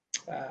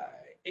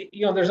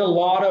 There's a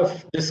lot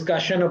of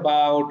discussion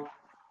about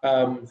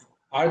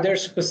are there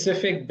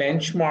specific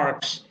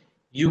benchmarks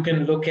you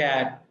can look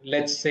at,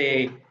 let's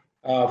say,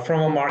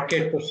 from a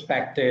market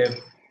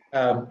perspective,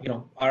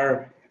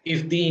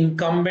 if the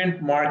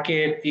incumbent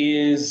market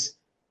is,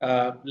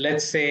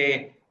 let's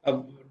say,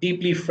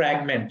 deeply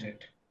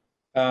fragmented,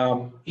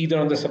 either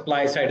on the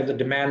supply side or the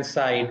demand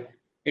side,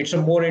 it's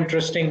a more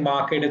interesting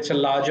market, it's a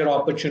larger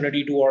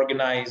opportunity to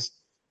organize,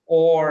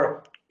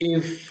 or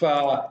if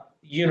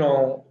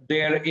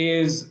there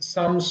is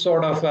some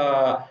sort of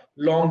a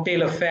long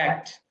tail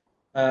effect,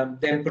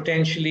 then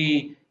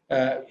potentially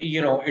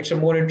it's a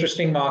more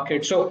interesting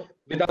market. So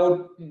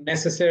without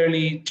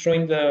necessarily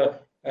throwing the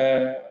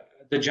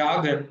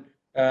jargon,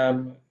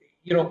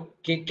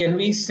 can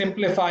we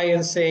simplify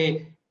and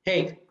say,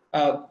 hey,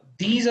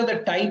 these are the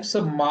types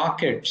of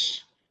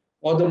markets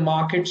or the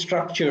market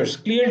structures?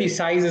 Clearly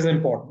size is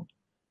important,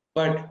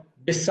 but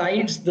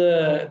besides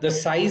the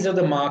size of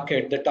the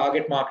market, the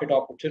target market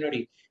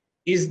opportunity,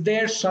 is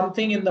there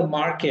something in the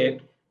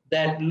market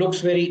that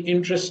looks very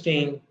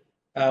interesting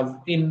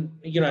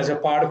as a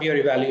part of your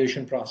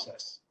evaluation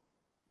process?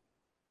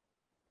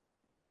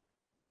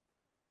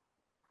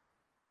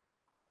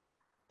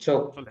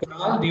 So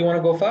Kunal, do you want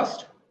to go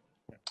first?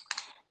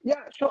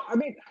 Yeah, so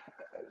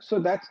so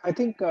that's, I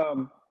think,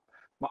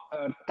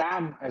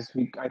 TAM, I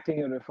think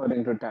you're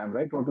referring to TAM,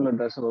 right? Total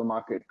addressable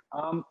market.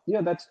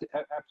 Yeah, that's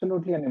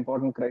absolutely an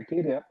important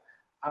criteria.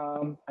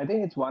 I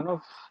think it's one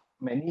of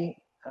many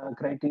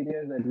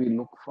criteria that we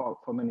look for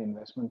from an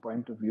investment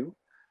point of view.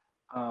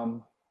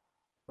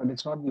 But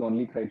it's not the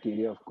only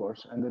criteria, of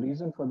course. And the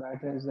reason for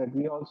that is that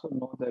we also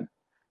know that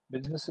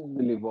businesses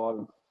will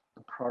evolve,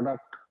 the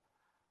product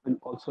will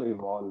also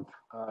evolve.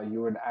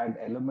 You would add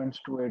elements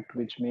to it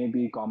which may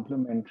be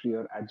complementary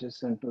or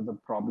adjacent to the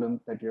problem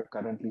that you're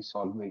currently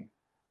solving.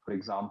 For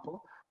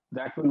example,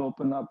 that will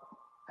open up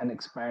and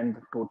expand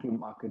the total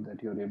market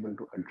that you're able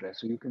to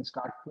address. So you can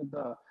start with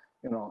a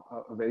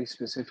very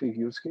specific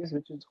use case,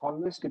 which is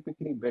always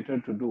typically better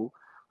to do.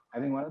 I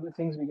think one of the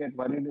things we get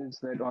worried is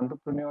that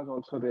entrepreneurs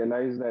also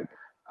realize that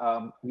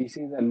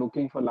VCs are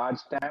looking for large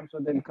TAM, so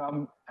they'll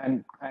come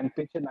and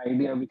pitch an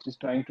idea which is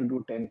trying to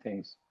do 10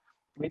 things.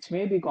 which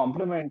may be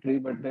complementary,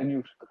 but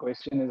then the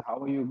question is, how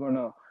are you going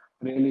to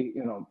really,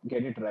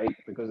 get it right?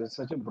 Because it's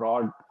such a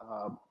broad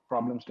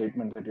problem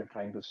statement that you're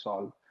trying to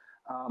solve.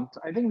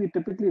 So I think we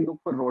typically look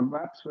for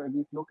roadmaps where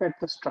we look at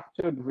the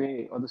structured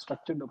way or the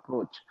structured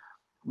approach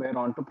where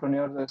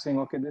entrepreneurs are saying,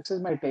 okay, this is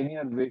my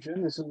 10-year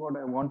vision, this is what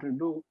I want to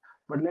do,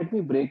 but let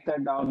me break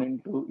that down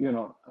into,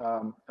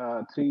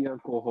 3-year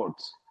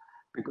cohorts,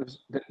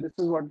 because this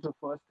is what the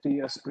first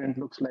 3-year sprint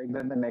looks like,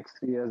 then the next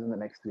 3 years and the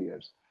next 3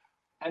 years.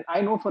 And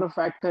I know for a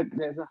fact that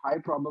there's a high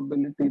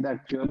probability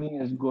that journey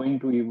is going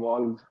to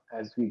evolve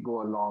as we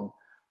go along.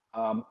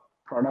 Um,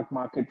 Product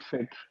market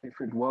fit, if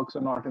it works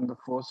or not in the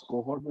first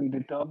cohort, will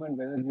determine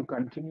whether you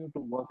continue to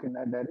work in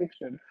that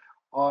direction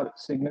or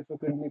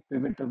significantly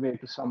pivot away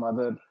to some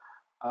other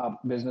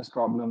business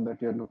problem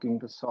that you're looking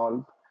to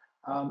solve.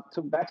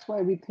 So that's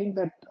why we think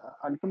that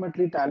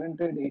ultimately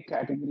talented A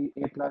category,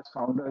 A plus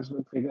founders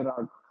will figure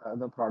out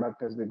the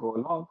product as they go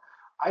along.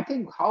 I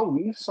think how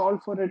we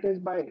solve for it is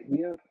by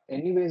we are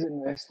anyways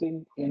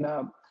investing in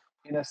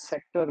a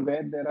sector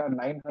where there are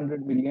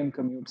 900 million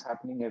commutes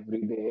happening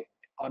every day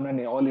on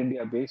an all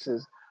India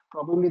basis,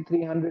 probably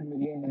 300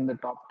 million in the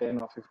top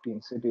 10 or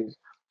 15 cities.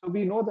 So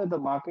we know that the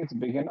market's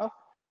big enough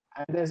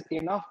and there's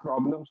enough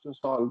problems to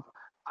solve.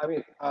 I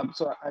mean,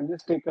 so I'll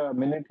just take a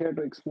minute here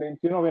to explain.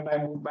 When I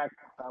moved back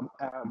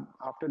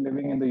after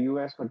living in the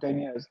US for 10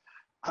 years,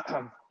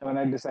 when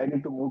I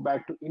decided to move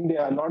back to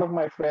India, a lot of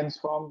my friends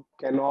from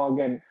Kellogg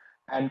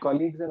and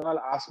colleagues and all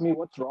asked me,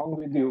 what's wrong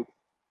with you?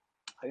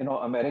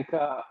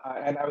 America,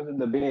 and I was in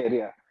the Bay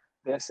Area.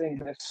 They're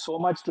saying there's so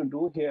much to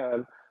do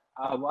here.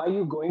 Why are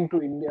you going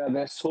to India?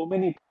 There's so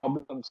many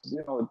problems.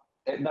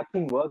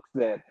 Nothing works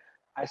there.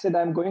 I said,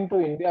 I'm going to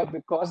India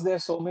because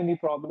there's so many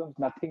problems.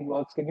 Nothing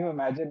works. Can you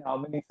imagine how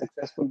many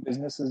successful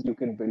businesses you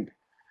can build?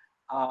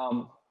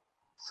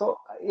 So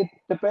it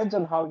depends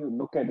on how you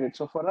look at it.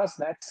 So for us,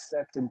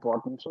 that's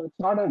important. So it's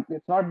not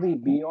the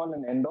be all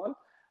and end all,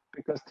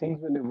 because things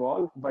will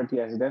evolve. But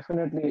yes,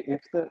 definitely,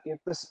 if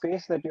the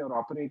space that you're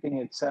operating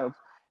itself,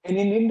 and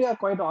in India,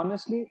 quite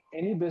honestly,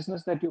 any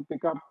business that you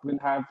pick up will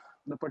have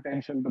the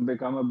potential to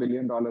become a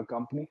billion-dollar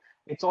company.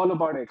 It's all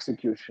about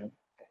execution.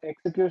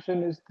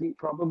 Execution is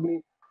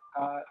probably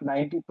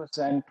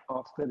 90%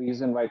 of the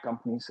reason why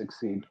companies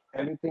succeed.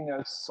 Everything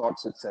else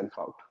sorts itself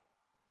out.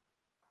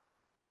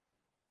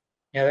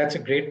 Yeah, that's a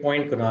great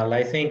point, Kunal.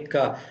 I think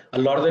a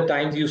lot of the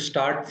times you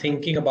start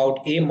thinking about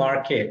a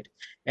market,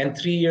 and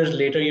 3 years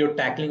later you're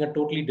tackling a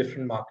totally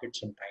different market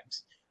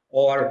sometimes.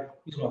 Or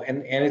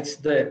and it's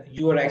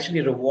you are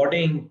actually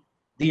rewarding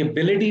the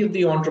ability of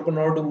the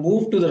entrepreneur to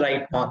move to the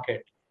right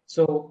market.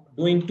 So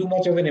doing too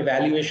much of an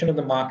evaluation of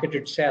the market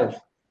itself,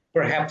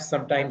 perhaps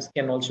sometimes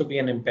can also be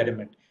an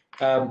impediment.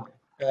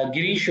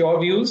 Girish, your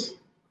views?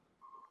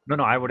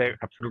 No, I would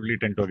absolutely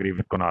tend to agree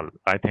with Kunal.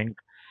 I think,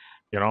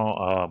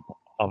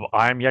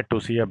 I am yet to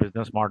see a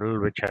business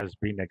model which has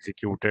been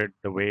executed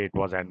the way it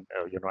was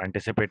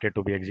anticipated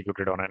to be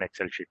executed on an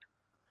Excel sheet.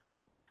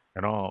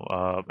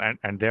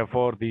 And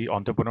therefore the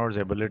entrepreneur's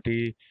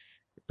ability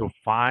to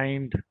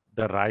find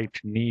the right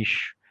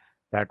niche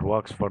that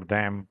works for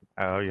them,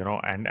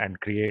 and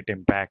create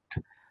impact,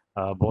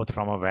 both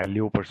from a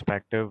value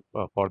perspective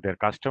for their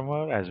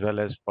customer as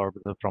well as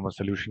from a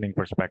solutioning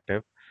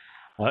perspective,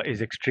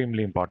 is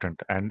extremely important.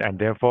 And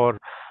therefore,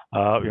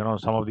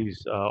 some of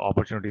these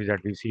opportunities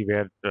that we see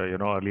where,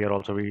 earlier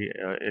also we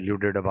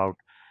alluded about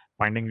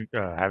having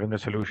a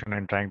solution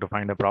and trying to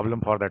find a problem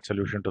for that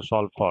solution to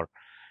solve for,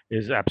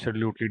 is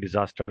absolutely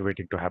disaster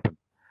waiting to happen.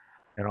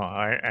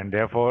 And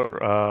therefore,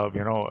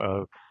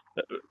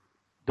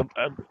 the,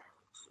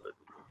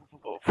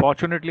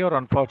 fortunately or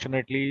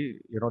unfortunately,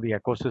 the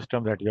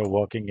ecosystem that you're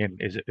working in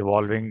is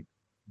evolving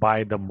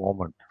by the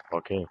moment.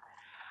 Okay,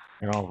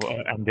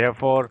 and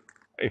therefore,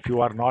 if you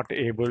are not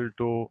able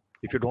to,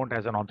 if you don't,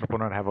 as an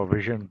entrepreneur, have a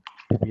vision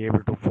to be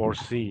able to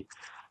foresee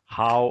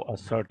how a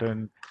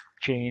certain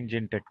change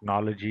in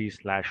technology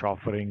 /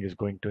 offering is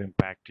going to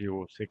impact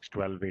you 6,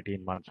 12,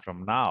 18 months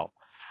from now,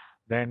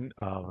 then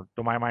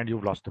to my mind,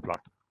 you've lost the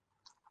plot.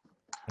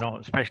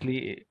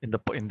 Especially in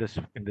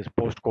this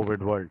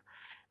post-COVID world,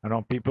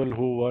 people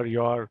who were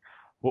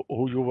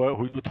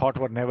who you thought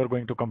were never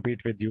going to compete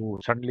with you,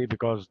 suddenly,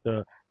 because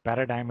the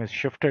paradigm is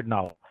shifted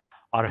now,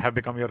 or have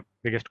become your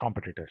biggest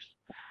competitors.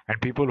 And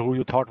people who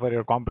you thought were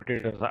your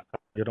competitors,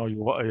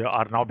 you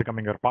are now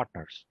becoming your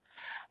partners.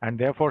 And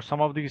therefore,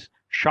 some of these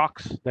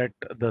shocks that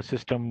the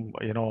system,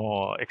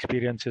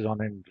 experiences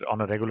on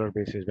a regular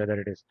basis, whether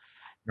it is,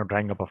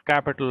 drying up of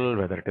capital,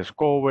 whether it is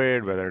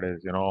COVID, whether it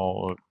is,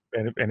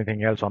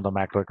 anything else on the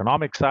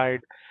macroeconomic side,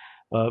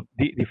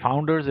 the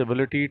founder's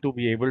ability to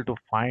be able to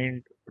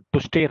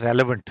stay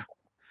relevant,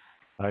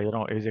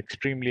 is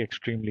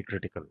extremely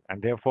critical.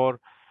 And therefore,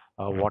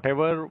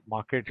 whatever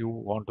market you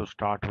want to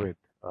start with,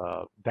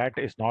 that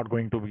is not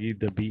going to be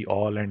the be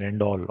all and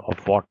end all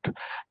of what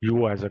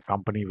you as a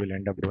company will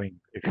end up doing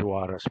if you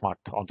are a smart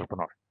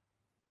entrepreneur.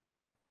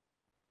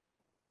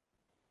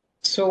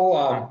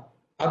 So,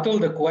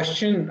 Atul,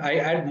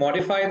 I'd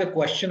modify the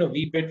question a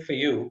wee bit for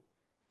you.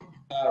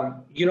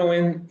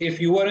 if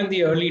you were in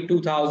the early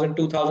 2000,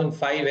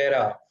 2005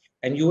 era,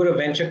 and you were a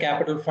venture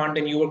capital fund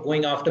and you were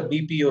going after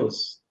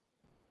BPOs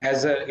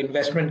as an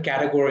investment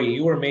category,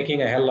 you were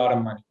making a hell lot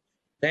of money.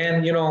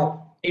 Then,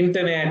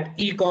 internet,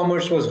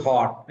 e-commerce was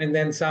hot. And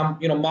then some,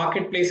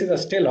 marketplaces are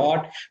still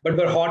hot, but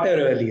were hotter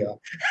earlier.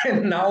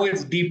 And now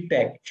it's deep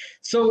tech.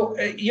 So,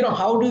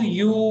 how do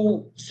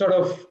you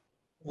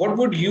what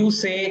would you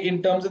say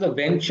in terms of the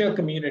venture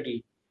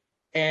community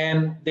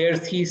and their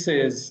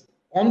thesis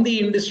on the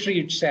industry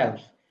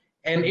itself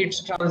and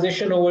its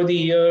transition over the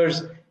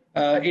years,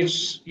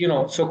 it's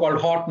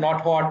so-called hot,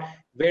 not hot,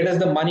 where does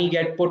the money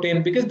get put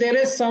in? Because there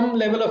is some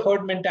level of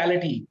herd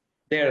mentality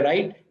there,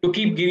 right? To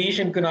keep Girish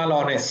and Kunal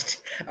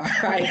honest.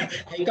 I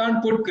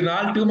can't put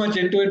Kunal too much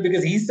into it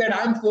because he said,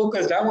 I'm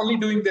focused, I'm only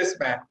doing this,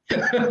 man.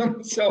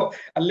 So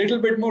a little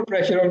bit more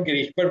pressure on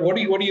Girish. But what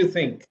do you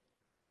think?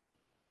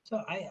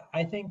 So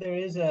I think there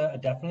is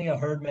definitely a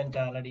herd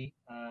mentality.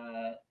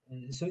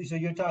 So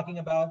you're talking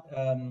about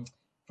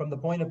from the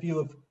point of view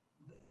of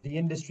the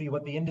industry,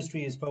 what the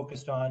industry is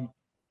focused on.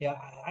 Yeah,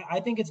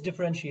 I think it's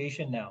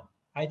differentiation now.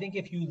 I think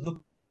if you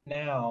look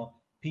now,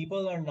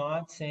 people are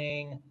not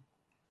saying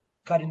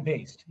cut and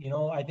paste.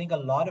 I think a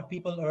lot of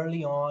people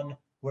early on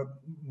were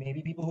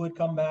maybe people who had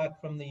come back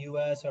from the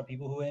US or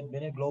people who had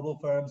been at global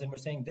firms and were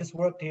saying this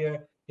worked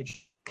here,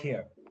 it's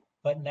here.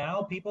 But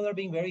now people are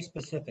being very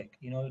specific.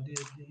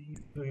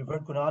 You've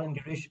heard Kunal and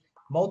Girish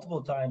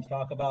multiple times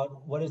talk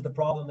about what is the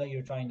problem that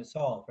you're trying to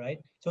solve, right?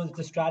 So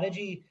the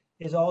strategy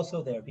is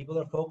also there. People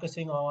are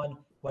focusing on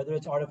whether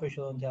it's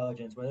artificial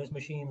intelligence, whether it's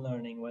machine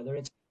learning, whether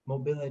it's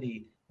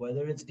mobility,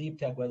 whether it's deep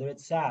tech, whether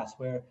it's SaaS,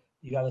 where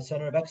you have a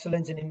center of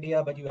excellence in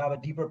India, but you have a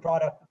deeper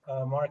product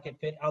market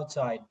fit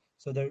outside.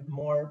 So there are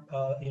more,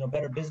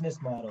 better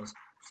business models.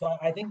 So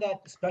I think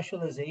that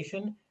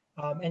specialization,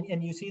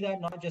 and you see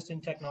that not just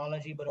in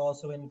technology, but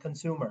also in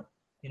consumer.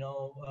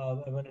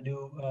 I'm going to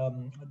do,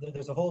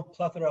 there's a whole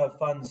plethora of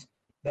funds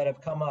that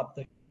have come up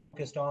that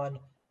focused on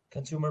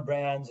consumer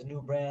brands,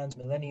 new brands,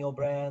 millennial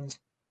brands,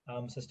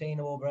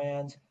 sustainable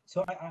brands.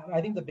 So I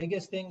think the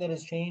biggest thing that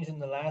has changed in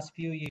the last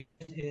few years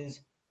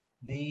is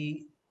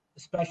the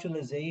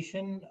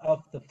specialization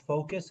of the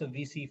focus of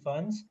VC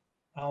funds.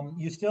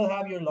 You still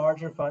have your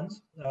larger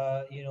funds.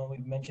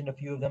 We've mentioned a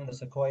few of them, the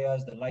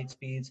Sequoias, the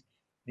Lightspeeds,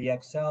 the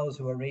Excels,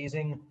 who are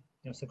raising.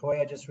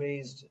 Sequoia just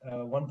raised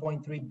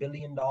 $1.3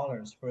 billion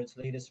for its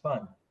latest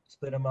fund,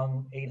 split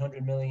among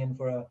 800 million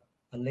for a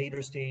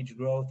later stage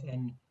growth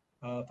and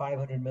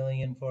 500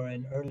 million for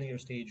an earlier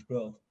stage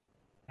growth.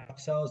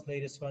 Excel's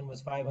latest fund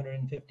was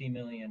 550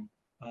 million.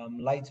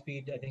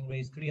 Lightspeed, I think,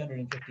 raised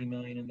 350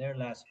 million in their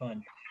last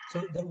fund.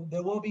 So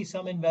there will be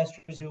some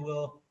investors who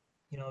will,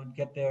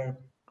 get their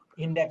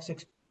index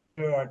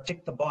exposure or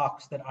tick the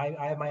box that I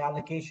have my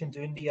allocation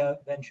to India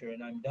venture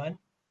and I'm done.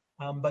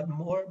 But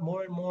more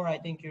and more, I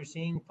think you're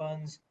seeing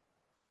funds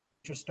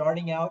which are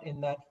starting out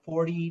in that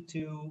 40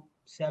 to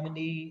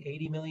 70,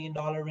 $80 million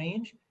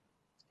range.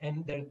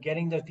 And they're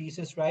getting their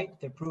thesis right.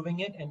 They're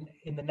proving it. And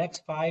in the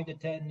next 5 to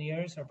 10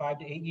 years or 5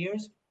 to 8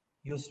 years,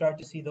 you'll start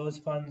to see those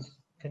funds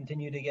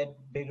continue to get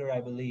bigger,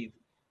 I believe.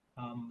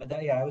 But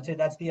I would say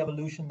that's the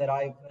evolution that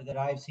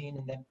I've seen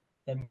and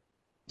that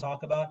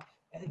talk about.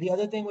 The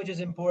other thing which is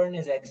important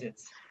is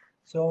exits.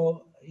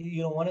 So,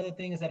 one of the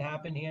things that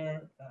happened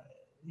here,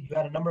 you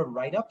had a number of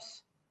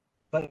write-ups,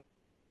 but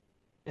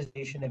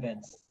monetization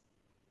events.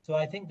 So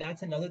I think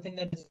that's another thing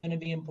that is going to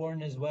be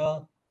important as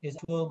well, is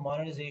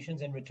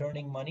monetizations and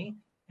returning money.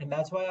 And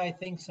that's why I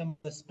think some of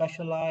the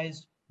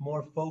specialized,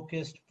 more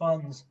focused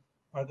funds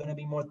are going to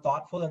be more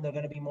thoughtful and they're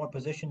going to be more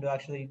positioned to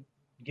actually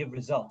give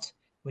results,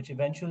 which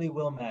eventually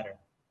will matter.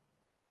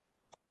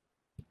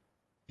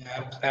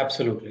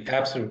 Absolutely,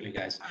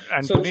 guys.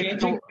 And so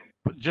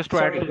just to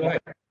add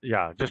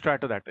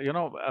to that,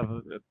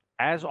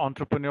 as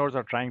entrepreneurs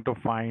are trying to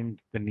find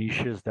the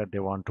niches that they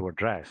want to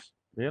address,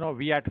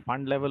 we at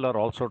fund level are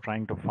also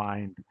trying to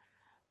find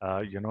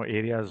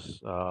areas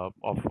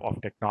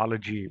of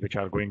technology which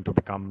are going to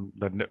become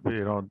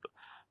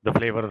the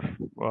flavor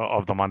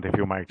of the month, if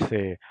you might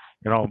say,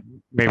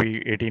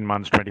 maybe 18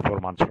 months, 24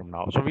 months from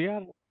now. So we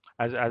are,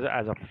 as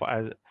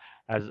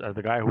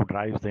the guy who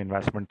drives the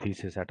investment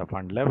thesis at a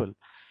fund level,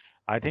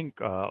 I think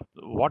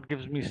what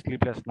gives me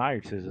sleepless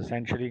nights is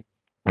essentially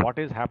what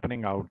is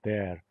happening out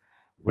there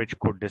which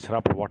could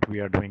disrupt what we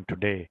are doing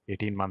today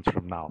 18 months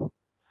from now.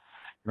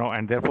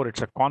 And therefore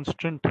it's a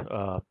constant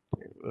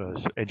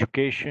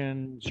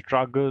education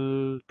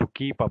struggle to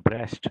keep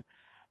abreast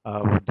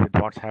with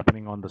what's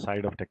happening on the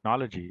side of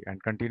technology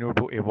and continue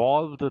to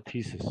evolve the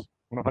thesis.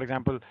 For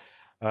example,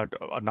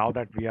 now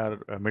that we are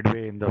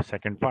midway in the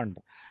second fund,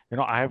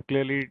 I have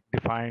clearly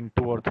defined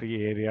 2 or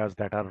 3 areas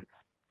that are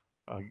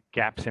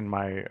gaps in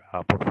my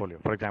portfolio.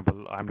 For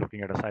example, I'm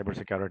looking at a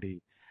cybersecurity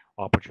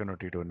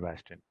opportunity to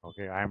invest in.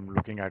 Okay, I'm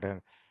looking at a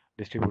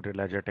distributed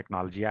ledger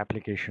technology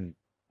application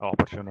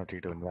opportunity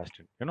to invest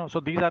in. So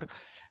these are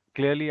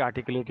clearly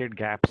articulated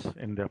gaps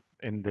in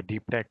the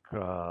deep tech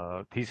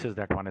thesis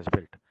that one has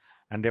built.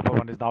 and therefore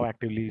one is now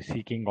actively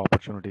seeking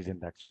opportunities in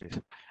that space.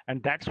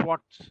 And that's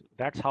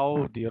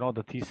how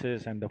the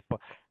thesis and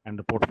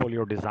the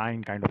portfolio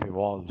design kind of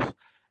evolves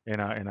in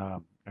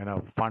a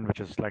fund which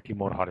is slightly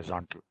more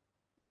horizontal.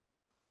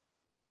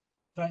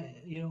 So,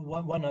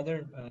 one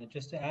other,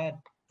 just to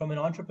add, from an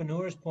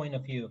entrepreneur's point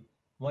of view,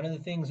 one of the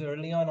things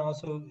early on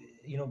also,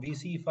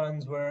 VC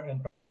funds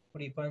and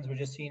property funds were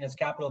just seen as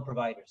capital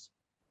providers.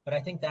 But I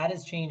think that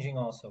is changing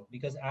also,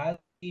 because as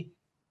the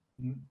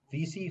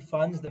VC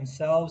funds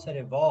themselves had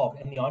evolved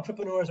and the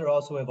entrepreneurs are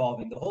also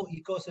evolving, the whole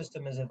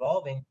ecosystem is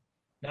evolving.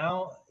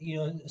 Now,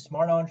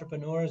 smart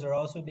entrepreneurs are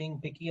also being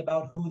picky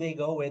about who they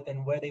go with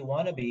and where they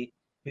want to be,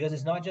 because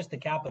it's not just the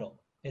capital.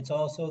 It's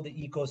also the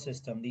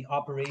ecosystem, the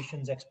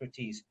operations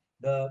expertise,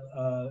 the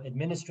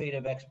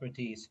administrative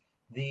expertise,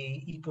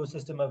 the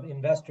ecosystem of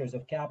investors,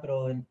 of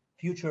capital and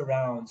future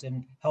rounds,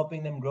 and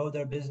helping them grow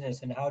their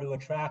business and how to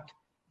attract,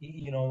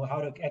 how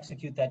to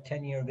execute that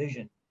 10-year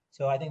vision.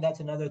 So I think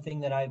that's another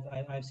thing that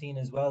I've seen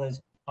as well, as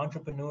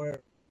entrepreneurs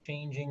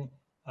changing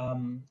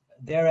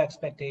their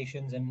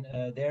expectations and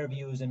their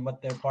views and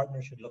what their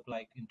partner should look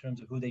like in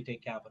terms of who they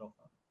take capital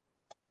from.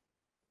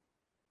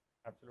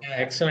 Absolutely. Yeah,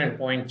 excellent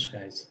points,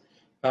 guys.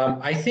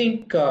 I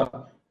think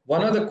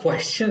one of the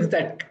questions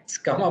that's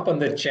come up on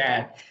the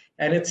chat,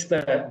 and it's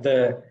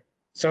the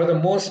sort of the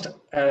most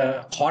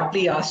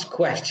hotly asked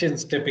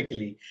questions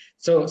typically.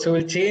 So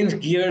we'll change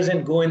gears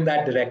and go in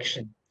that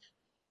direction.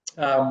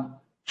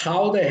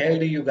 How the hell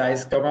do you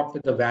guys come up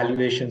with the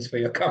valuations for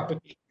your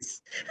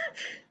companies?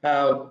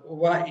 How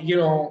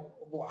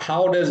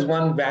does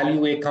one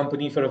value a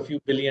company for a few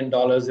 $1 billion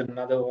and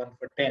another one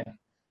for 10?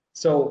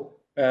 So,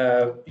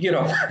 not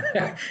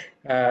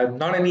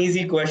an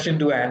easy question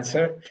to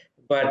answer,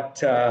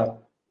 but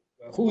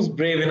who's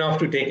brave enough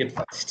to take it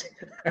first?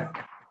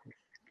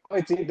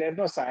 There's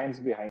no science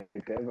behind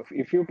it.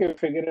 If you can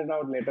figure it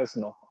out, let us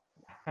know.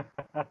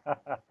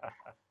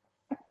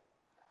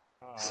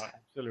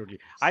 Absolutely.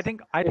 I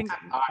think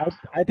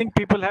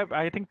people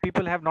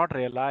have not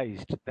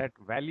realized that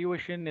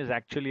valuation is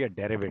actually a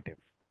derivative.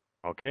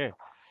 Okay,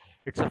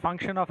 it's a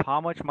function of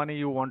how much money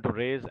you want to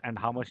raise and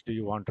how much do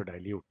you want to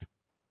dilute.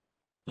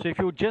 So if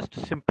you just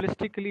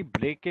simplistically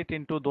break it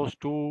into those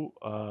two,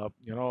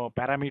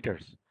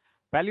 parameters,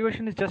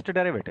 valuation is just a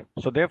derivative.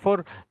 So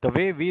therefore, the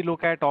way we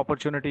look at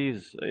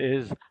opportunities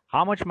is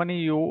how much money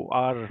you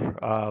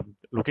are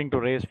looking to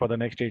raise for the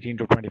next 18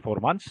 to 24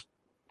 months,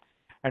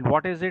 and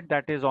what is it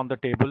that is on the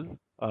table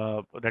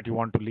that you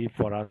want to leave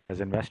for us as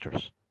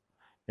investors.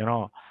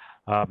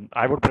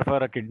 I would prefer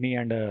a kidney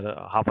and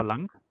half a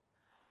lung.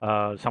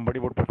 Somebody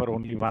would prefer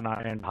only one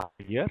eye and half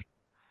a ear,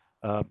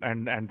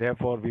 and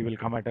therefore we will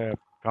come at a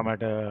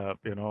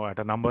at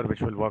a number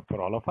which will work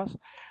for all of us.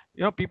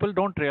 People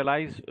don't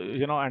realize,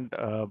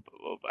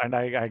 and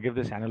I give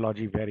this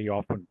analogy very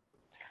often.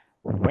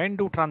 When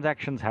do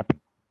transactions happen?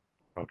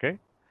 Okay,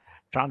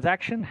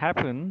 transaction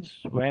happens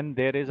when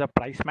there is a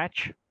price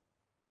match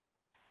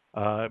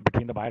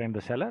between the buyer and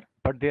the seller,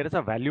 but there is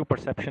a value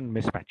perception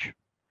mismatch.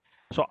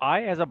 So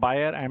I, as a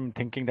buyer, am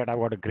thinking that I've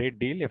got a great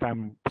deal if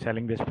I'm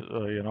selling this,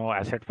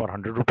 asset for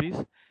 100 rupees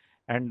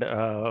and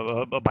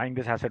buying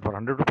this asset for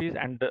 100 rupees,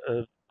 and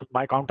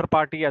my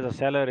counterparty as a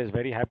seller is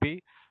very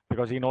happy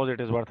because he knows it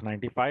is worth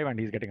 95 and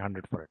he's getting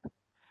 100 for it.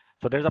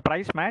 So there's a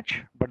price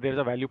match, but there's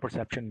a value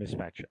perception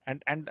mismatch.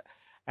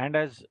 And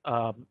as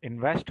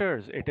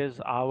investors, it is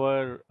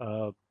our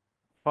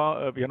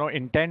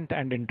intent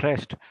and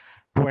interest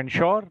to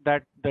ensure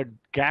that the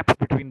gap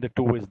between the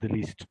two is the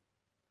least,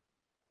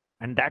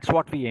 and that's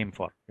what we aim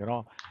for.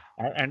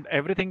 And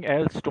everything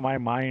else, to my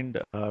mind,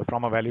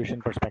 from a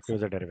valuation perspective,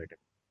 is a derivative.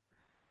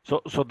 So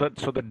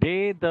the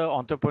day the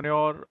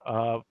entrepreneur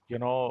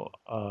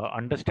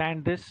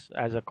understand this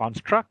as a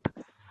construct,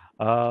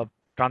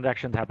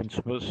 transactions happen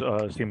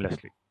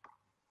seamlessly.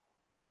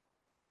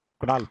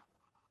 Kunal.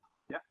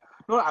 Yeah,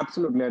 no,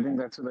 absolutely. I think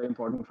that's a very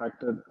important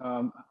factor.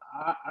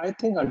 I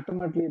think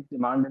ultimately it's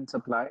demand and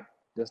supply,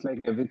 just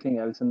like everything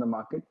else in the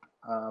market,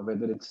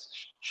 whether it's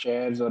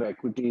shares or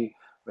equity,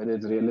 whether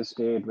it's real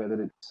estate, whether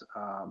it's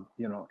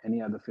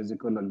any other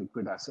physical or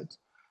liquid assets.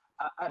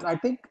 I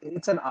think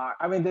it's an art.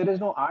 I mean, there is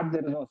no art,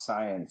 there is no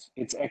science.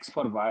 It's X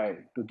for Y,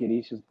 to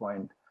Girish's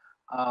point.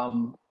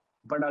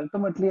 But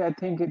ultimately, I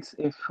think it's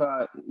if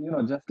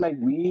just like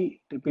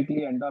we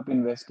typically end up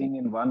investing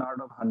in 1 out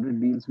of 100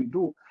 deals we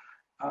do.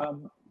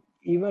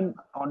 Even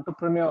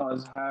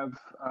entrepreneurs have,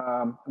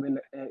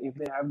 if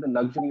they have the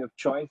luxury of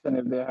choice and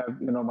if they have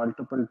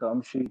multiple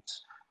term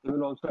sheets, they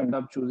will also end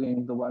up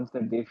choosing the ones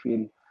that they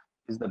feel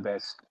is the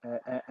best,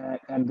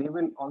 and they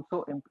will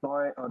also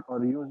employ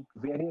or use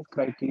various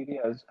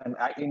criterias, and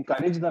I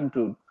encourage them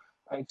to.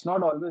 It's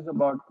not always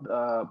about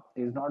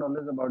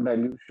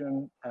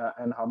dilution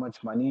and how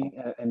much money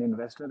an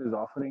investor is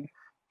offering.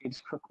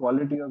 It's the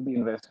quality of the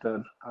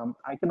investor.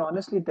 I can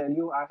honestly tell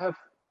you, I have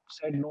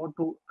said no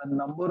to a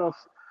number of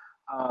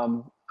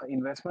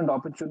investment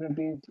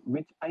opportunities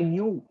which I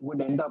knew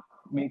would end up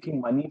making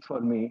money for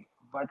me,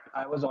 but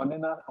I was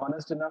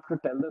honest enough to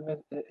tell them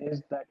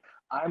is that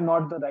I'm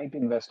not the right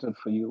investor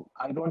for you.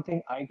 I don't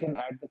think I can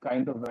add the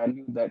kind of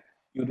value that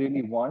you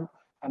really want.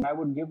 And I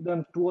would give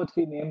them 2 or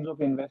 3 names of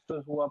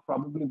investors who are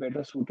probably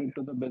better suited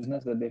to the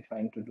business that they're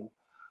trying to do.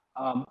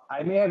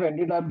 I may have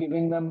ended up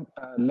giving them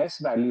less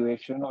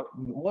valuation or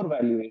more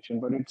valuation,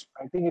 but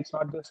I think it's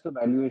not just the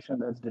valuation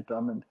that's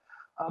determined.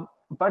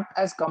 But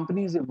as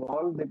companies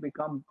evolve, they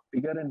become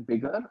bigger and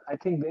bigger. I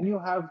think then you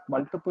have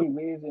multiple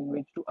ways in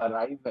which to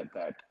arrive at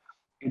that.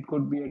 It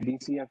could be a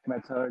DCF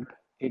method.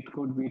 It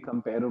could be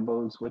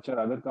comparables, which are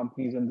other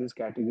companies in this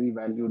category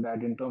valued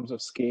at in terms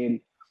of scale.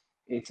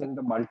 Is it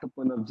a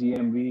multiple of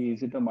GMV?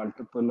 Is it a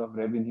multiple of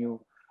revenue?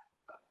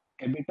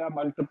 EBITDA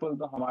multiple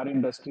to हमारे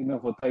industry में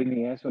होता ही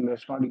नहीं है, so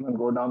let's not even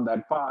go down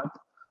that path.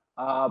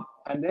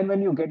 And then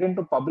when you get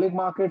into public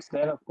markets,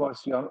 then of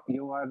course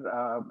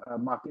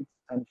markets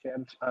and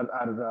shares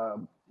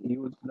are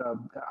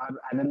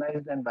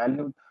analyzed and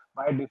valued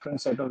by a different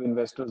set of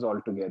investors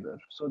altogether.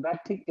 So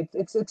that thing,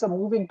 it's a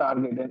moving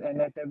target, and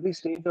at every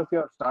stage of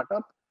your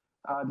startup,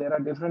 there are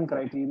different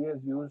criteria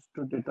used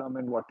to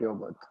determine what you're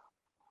worth.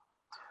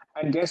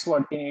 And guess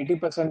what? In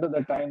 80% of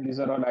the time, these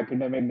are all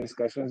academic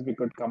discussions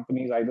because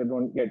companies either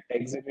don't get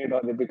exited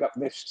or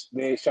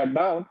they shut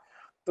down.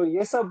 So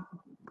yes,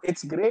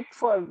 it's great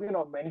for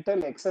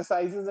mental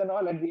exercises and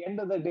all. At the end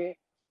of the day,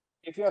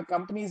 if your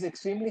company is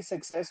extremely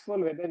successful,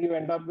 whether you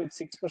end up with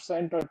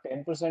 6% or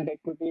 10%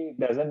 equity, it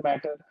doesn't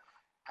matter.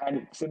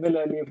 And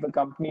similarly, if the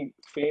company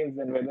fails,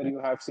 then whether you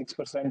have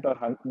 6% or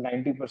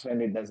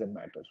 90%, it doesn't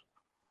matter.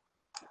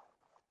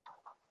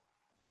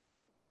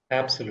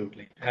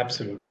 Absolutely,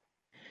 absolutely.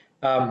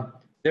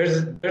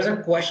 There's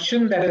a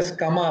question that has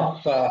come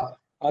up,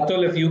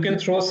 Atul, if you can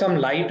throw some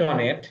light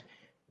on it,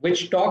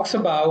 which talks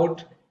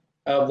about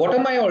what are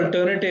my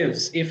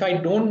alternatives if I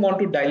don't want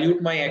to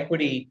dilute my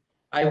equity,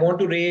 I want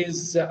to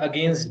raise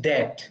against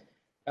debt,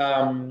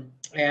 would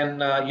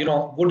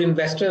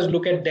investors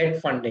look at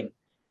debt funding?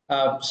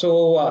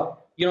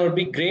 It'd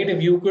be great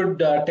if you could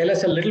tell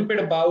us a little bit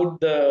about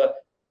the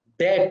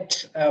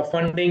debt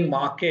funding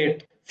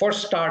market for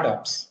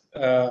startups.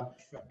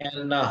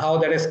 And how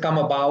that has come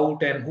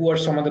about and who are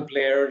some of the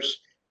players.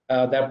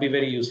 That'd be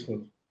very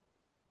useful.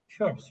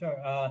 Sure.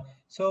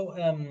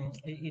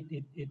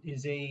 It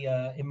is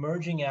a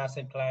emerging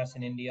asset class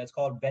in India. It's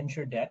called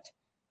venture debt.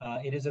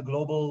 It is a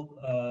global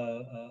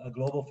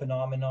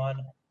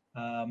phenomenon.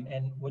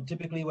 And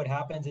what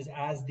happens is,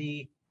 as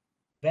the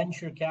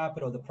venture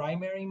capital, the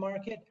primary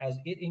market, as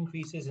it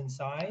increases in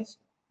size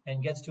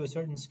and gets to a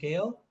certain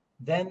scale,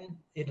 then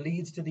it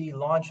leads to the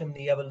launch and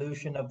the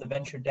evolution of the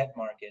venture debt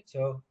market.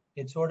 So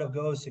it sort of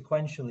goes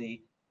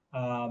sequentially.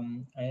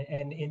 And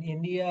in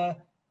India,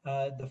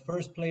 the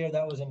first player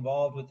that was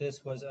involved with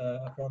this was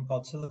a firm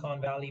called Silicon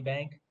Valley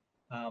Bank.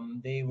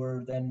 They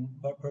were then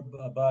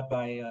bought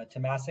by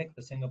Temasek,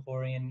 the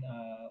Singaporean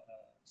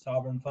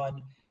sovereign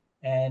fund.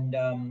 And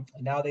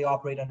now they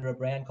operate under a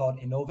brand called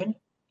Innoven.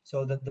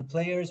 So the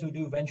players who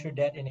do venture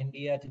debt in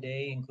India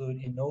today include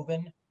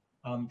Innoven,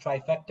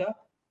 Trifecta,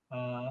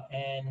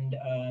 and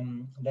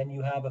then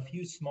you have a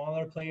few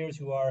smaller players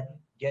who are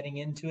getting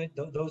into it.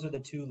 Those are the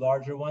 2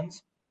 larger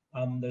ones.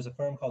 There's a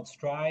firm called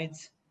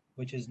Strides,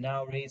 which has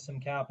now raised some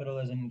capital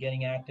as in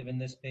getting active in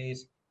this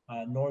space.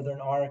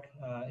 Northern Arc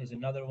is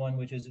another one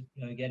which is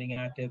getting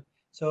active.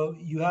 So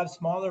you have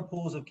smaller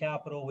pools of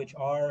capital which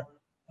are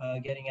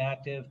getting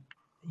active.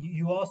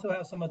 You also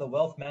have some of the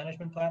wealth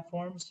management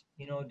platforms,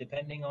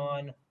 depending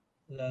on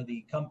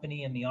the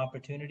company and the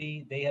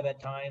opportunity. They have at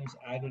times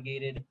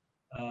aggregated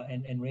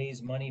and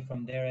raise money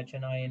from their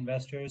HNI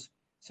investors.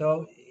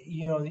 So,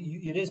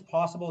 it is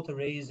possible to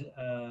raise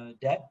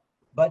debt,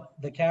 but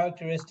the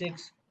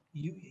characteristics,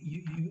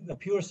 a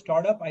pure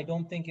startup, I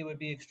don't think it would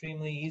be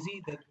extremely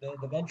easy.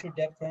 The venture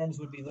debt firms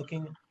would be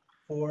looking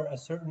for a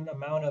certain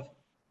amount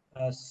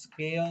of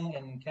scale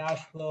and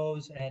cash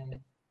flows and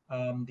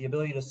the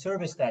ability to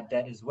service that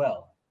debt as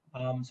well.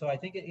 So I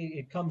think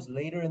it comes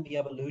later in the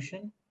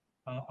evolution.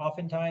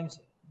 Oftentimes,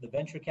 the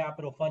venture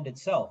capital fund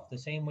itself, the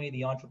same way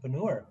the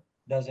entrepreneur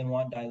doesn't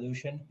want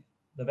dilution,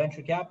 the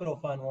venture capital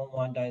fund won't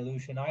want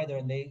dilution either,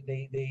 and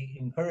they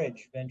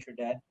encourage venture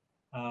debt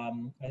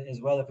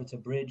as well if it's a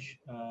bridge,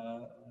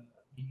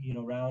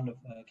 round of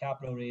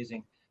capital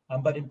raising.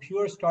 But in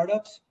pure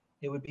startups,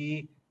 it would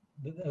be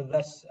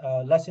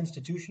less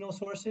institutional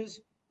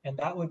sources, and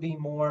that would be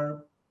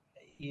more,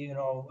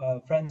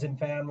 friends and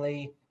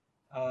family.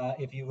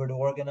 If you were to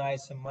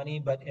organize some money,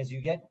 but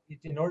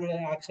in order to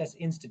access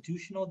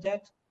institutional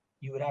debt,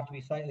 you would have to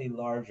be slightly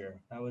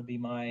larger. That would be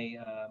my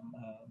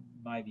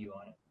view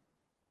on it.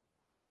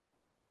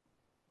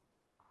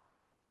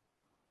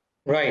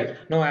 Right.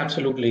 No,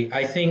 absolutely.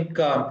 I think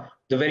the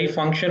very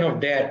function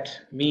of debt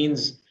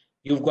means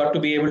you've got to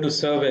be able to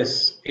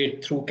service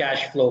it through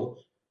cash flow,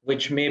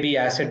 which may be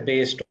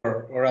asset-based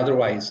or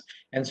otherwise.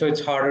 And so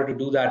it's harder to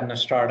do that in a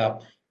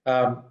startup.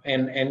 I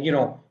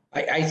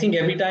think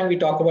every time we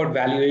talk about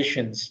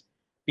valuations,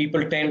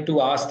 people tend to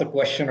ask the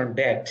question on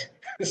debt.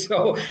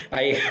 So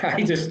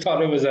I just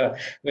thought it was a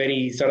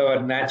very sort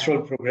of a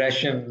natural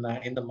progression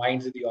in the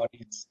minds of the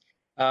audience.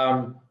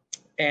 Um,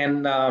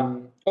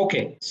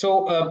 okay,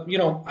 so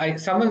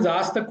someone's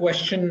asked the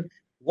question: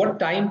 what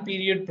time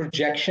period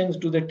projections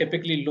do they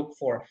typically look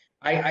for?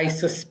 I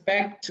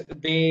suspect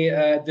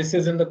this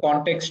is in the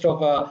context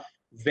of a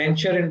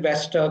venture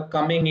investor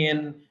coming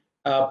in,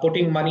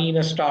 putting money in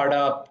a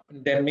startup,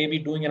 then maybe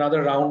doing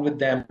another round with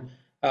them.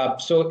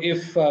 So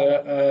if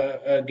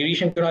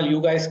Girish and Kunal,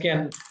 you guys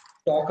can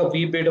talk a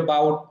wee bit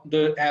about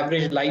the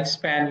average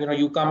lifespan.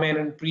 You come in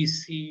and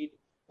pre-seed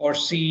or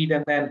seed,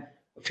 and then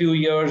a few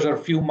years or a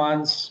few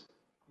months,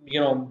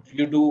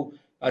 you do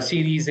a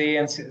Series A,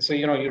 and so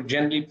you're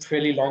generally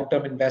fairly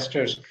long-term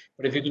investors.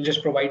 But if you can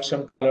just provide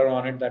some color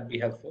on it, that'd be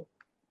helpful.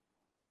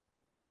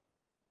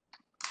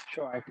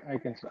 Sure, I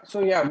can start.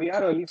 So yeah, we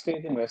are early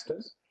stage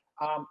investors.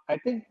 I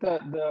think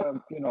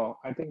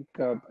I think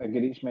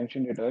Girish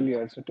mentioned it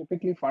earlier. So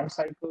typically fund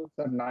cycles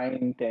are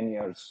 9-10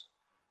 years,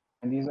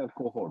 and these are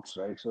cohorts,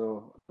 right?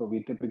 So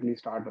we typically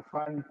start a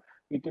fund.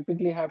 We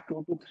typically have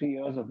 2 to 3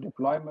 years of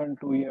deployment,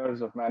 2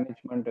 years of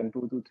management, and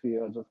 2 to 3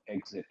 years of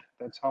exit.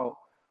 That's how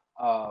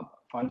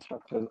fund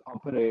structures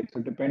operate. So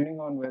depending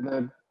on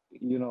whether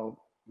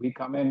we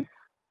come in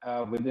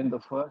within the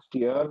first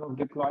year of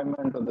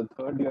deployment or the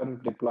third year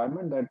of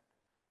deployment,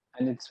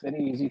 and it's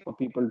very easy for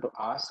people to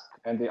ask,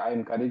 and I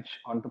encourage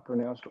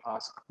entrepreneurs to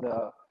ask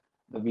the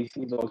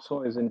VCs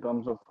also, is in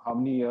terms of how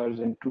many years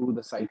into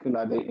the cycle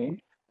are they in.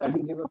 That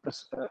will give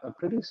a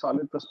pretty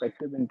solid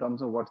perspective in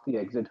terms of what's the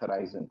exit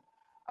horizon.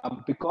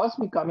 Because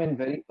we come in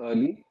very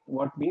early,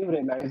 what we've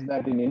realized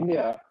that in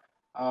India,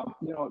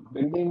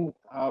 building,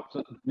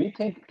 so we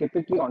think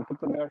typically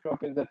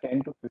entrepreneurship is a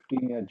 10 to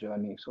 15-year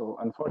journey. So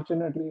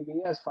unfortunately,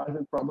 we as funds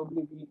will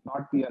probably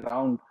not be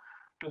around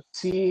to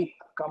see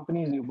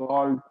companies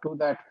evolve to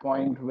that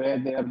point where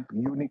they are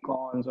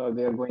unicorns or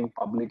they're going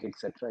public,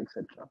 etc.,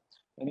 etc.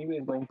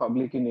 Anyways, going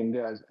public in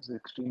India is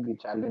extremely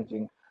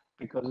challenging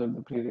because of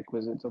the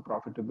prerequisites of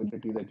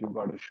profitability that you've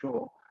got to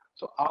show.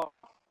 So our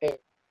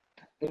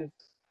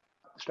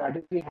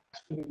strategy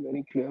has to be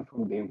very clear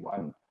from day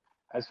one.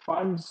 As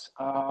funds,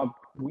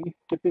 we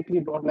typically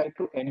don't like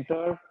to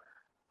enter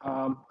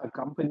a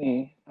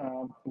company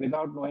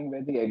without knowing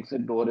where the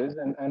exit door is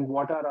and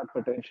what are our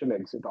potential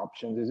exit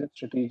options. Is it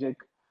strategic?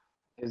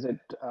 Is it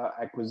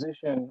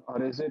acquisition?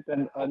 Or is it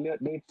an earlier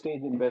late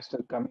stage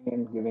investor coming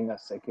in giving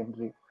us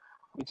secondary?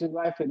 Which is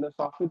why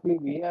philosophically,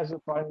 we as a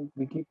fund,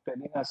 we keep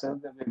telling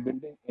ourselves that we're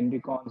building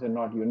indicorns and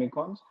not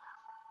unicorns.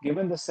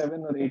 Given the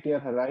 7 or 8 year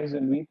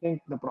horizon, we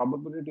think the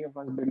probability of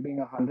us building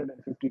a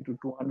 $150 to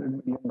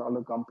 $200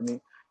 million company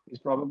is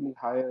probably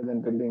higher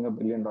than building a $1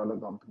 billion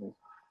company.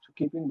 So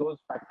keeping those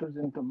factors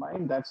into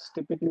mind, that's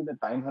typically the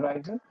time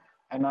horizon.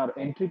 And our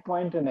entry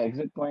point and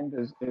exit point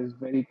is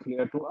very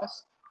clear to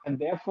us. And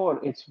therefore,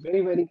 it's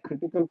very, very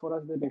critical for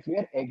us that if we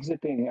are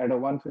exiting at a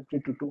 150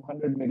 to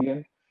 200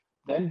 million,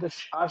 then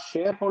our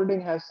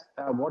shareholding has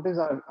what is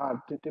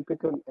our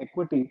typical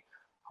equity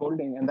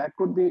holding, and that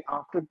could be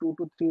after 2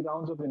 to 3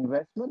 rounds of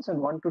investments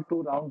and 1 to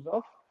 2 rounds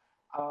of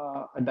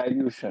a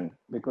dilution,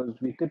 because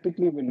we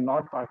typically will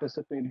not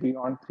participate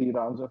beyond 3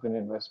 rounds of an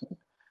investment.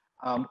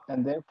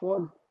 And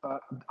therefore,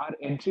 our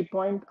entry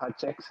point, our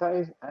check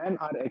size, and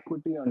our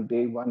equity on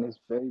day one is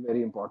very,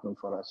 very important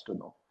for us to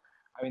know.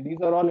 I mean,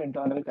 these are all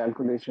internal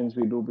calculations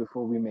we do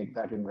before we make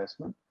that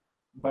investment.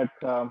 But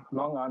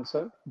long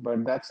answer, but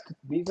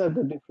these are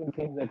the different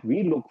things that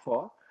we look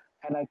for.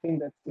 And I think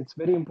that it's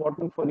very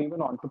important for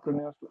even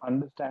entrepreneurs to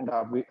understand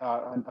our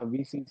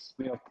VC's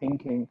way of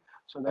thinking,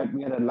 so that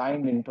we are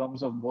aligned in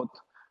terms of both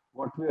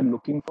what we are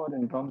looking for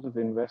in terms of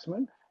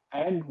investment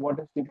and what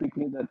is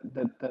typically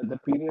the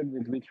period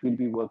with which we'll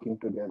be working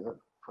together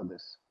for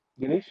this.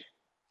 Girish?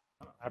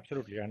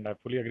 Absolutely, and I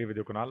fully agree with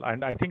you, Kunal.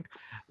 And I think,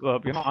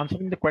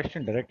 answering the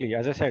question directly,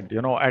 as I said,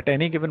 at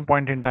any given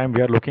point in time,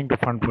 we are looking to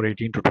fund for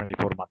 18 to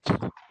 24 months.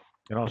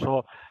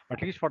 So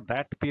at least for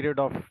that period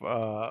of,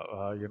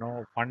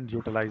 fund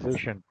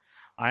utilization,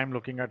 I am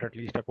looking at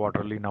least a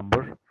quarterly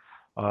number,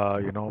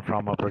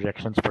 from a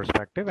projections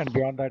perspective. And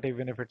beyond that,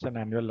 even if it's an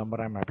annual number,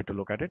 I'm happy to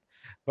look at it.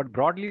 But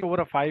broadly, over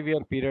a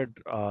 5-year period,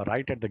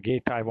 right at the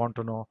gate, I want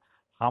to know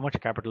how much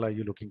capital are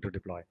you looking to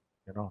deploy,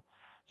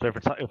 So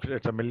if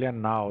it's a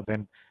million now,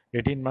 then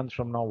 18 months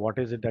from now, what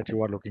is it that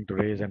you are looking to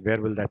raise, and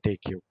where will that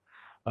take you?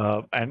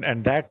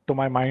 And that, to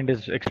my mind,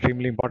 is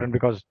extremely important,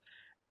 because,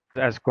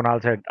 as Kunal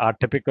said, our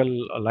typical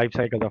life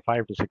cycles are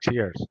 5 to 6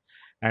 years,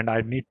 and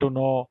I need to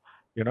know,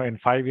 in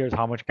 5 years,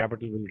 how much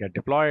capital will get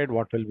deployed,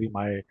 what will be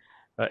my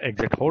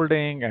exit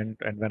holding, and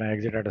when I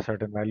exit at a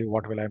certain value,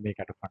 what will I make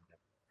at a fund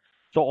level.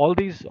 So all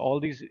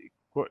these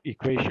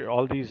equation,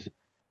 all these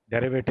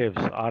derivatives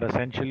are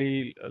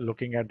essentially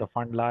looking at the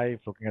fund life,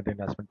 looking at the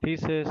investment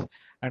thesis,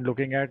 and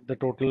looking at the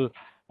total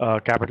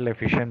capital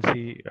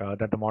efficiency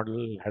that the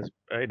model has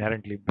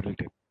inherently built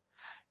in.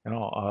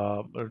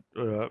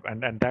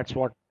 And that's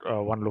what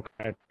one looks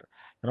at.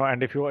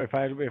 And if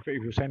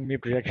you send me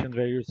projections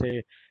where you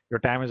say your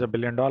TAM is $1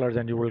 billion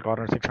and you will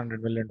corner $600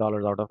 million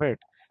out of it,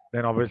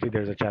 then obviously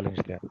there's a challenge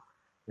there.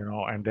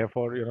 and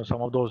therefore,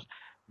 some of those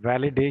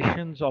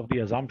validations of the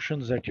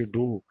assumptions that you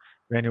do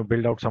when you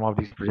build out some of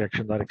these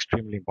projections are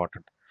extremely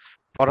important.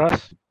 For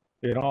us,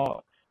 at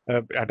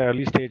an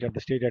early stage, at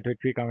the stage at which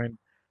we come in,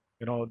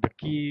 the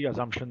key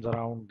assumptions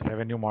around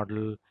revenue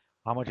model,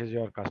 how much is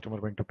your customer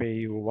going to pay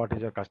you, what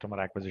is your customer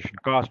acquisition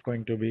cost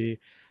going to be,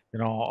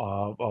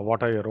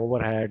 what are your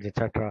overheads,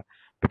 etc.,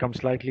 become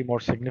slightly more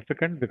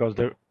significant because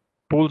the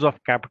pools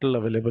of capital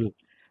available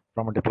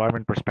from a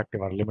deployment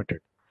perspective are limited.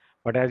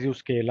 But as you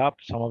scale up,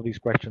 some of these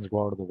questions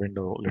go out of the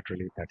window,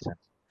 literally, in that sense.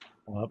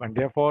 And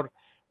therefore,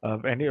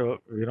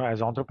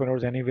 as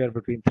entrepreneurs, anywhere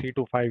between 3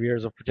 to 5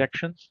 years of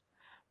projections,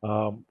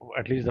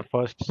 at least the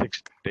first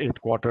 6 to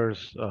 8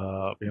 quarters,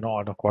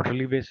 on a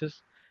quarterly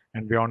basis,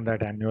 and beyond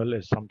that, annual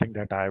is something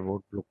that I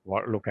would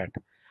look at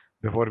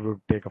before we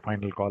would take a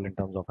final call in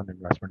terms of an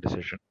investment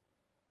decision.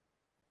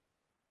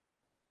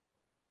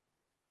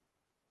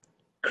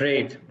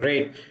 Great,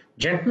 great.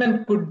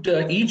 Gentlemen, could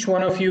each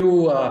one of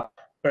you,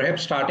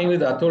 perhaps starting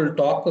with Atul,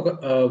 talk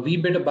a wee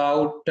bit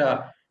about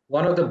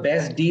one of the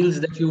best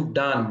deals that you've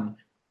done,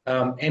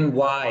 and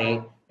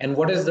why, and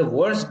what is the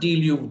worst deal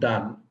you've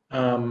done,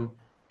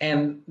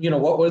 and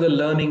what were the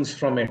learnings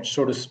from it,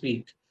 so to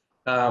speak.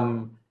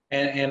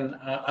 And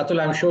Atul,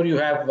 I'm sure you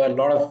have a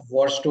lot of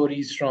war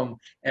stories from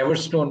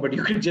Everstone, but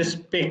you could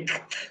just pick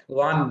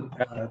one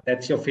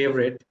that's your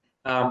favorite,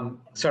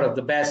 sort of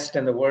the best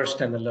and the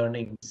worst and the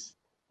learnings.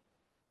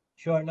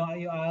 Sure. No,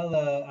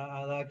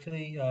 I'll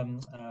actually,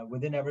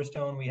 within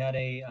Everstone, we had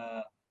a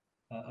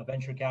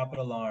venture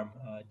capital arm,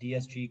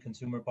 DSG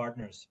Consumer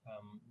Partners,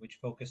 which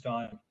focused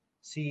on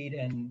seed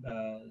and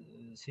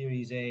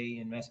Series A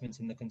investments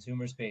in the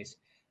consumer space.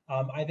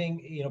 I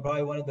think,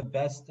 probably one of the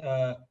best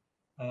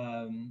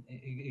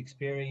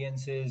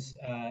experiences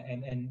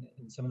and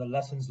some of the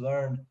lessons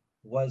learned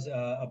was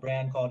a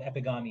brand called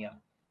Epigamia.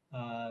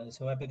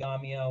 So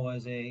Epigamia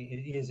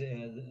is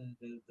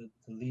the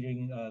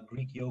leading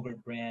Greek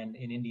yogurt brand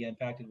in India. In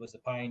fact, it was the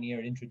pioneer.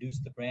 It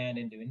introduced the brand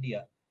into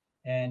India.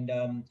 And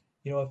a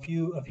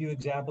few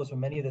examples from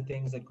many of the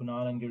things that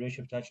Kunal and Girish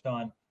have touched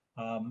on.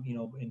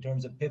 In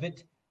terms of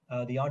pivot,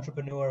 the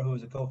entrepreneur who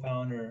was a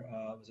co-founder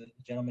was a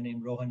gentleman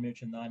named Rohan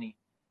Mirchandani.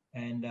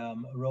 And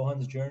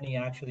Rohan's journey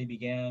actually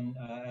began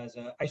as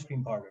ice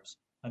cream parlors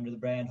under the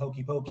brand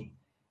Hokey Pokey.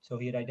 So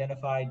he had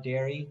identified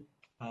dairy,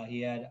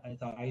 he had, I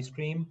thought, ice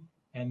cream,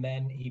 and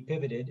then he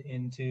pivoted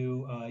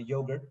into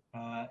yogurt,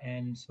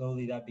 and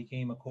slowly that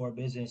became a core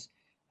business.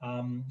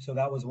 So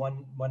that was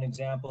one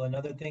example.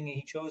 Another thing,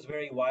 he chose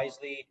very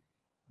wisely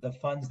the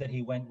funds that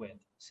he went with.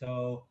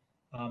 So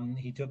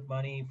he took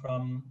money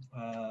from,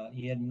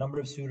 he had a number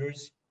of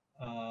suitors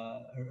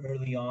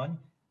early on,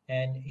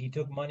 and he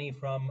took money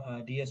from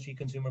DSG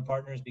Consumer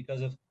Partners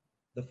because of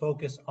the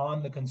focus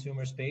on the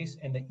consumer space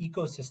and the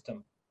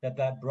ecosystem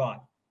that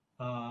brought.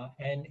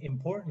 And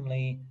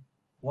importantly,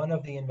 one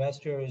of the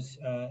investors,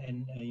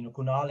 and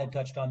Kunal had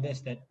touched on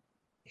this, that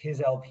his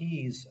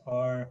LPs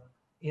are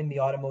in the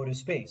automotive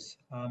space.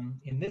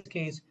 In this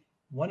case,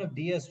 one of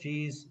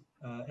DSG's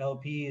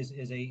LPs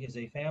is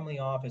a family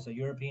office, a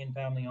European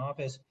family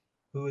office,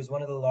 who is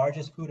one of the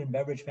largest food and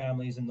beverage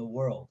families in the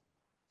world.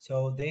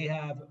 So they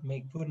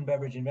make food and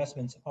beverage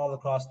investments all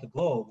across the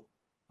globe,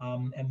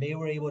 and they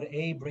were able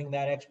to bring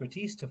that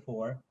expertise to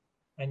fore,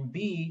 and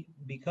B,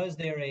 because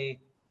they're a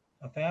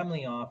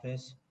family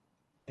office,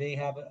 they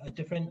have a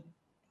different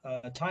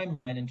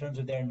timeline in terms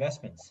of their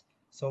investments.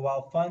 So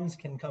while funds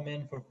can come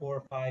in for 4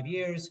 or 5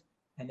 years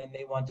and then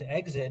they want to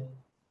exit,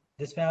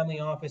 this family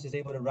office is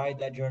able to ride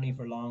that journey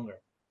for longer.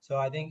 So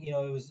I think it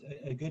was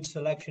a good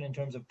selection in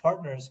terms of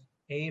partners,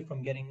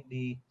 from getting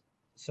the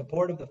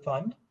support of the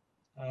fund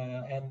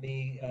and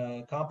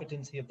the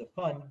competency of the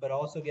fund, but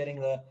also getting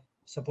the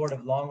support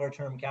of longer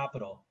term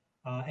capital.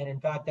 And in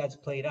fact, that's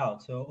played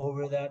out. So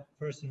over that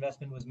first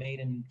investment was made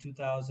in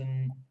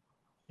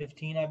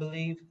 2015, I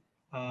believe.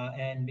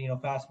 And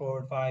fast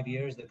forward 5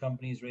 years, the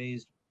company's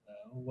raised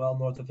well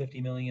north of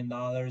 $50 million,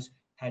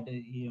 had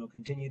to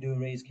continue to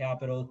raise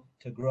capital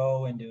to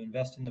grow and to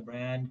invest in the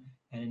brand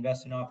and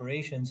invest in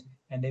operations,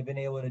 and they've been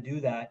able to do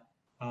that.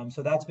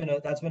 So that's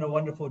been a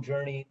wonderful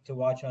journey to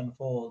watch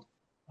unfold,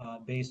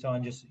 based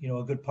on just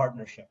a good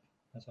partnership.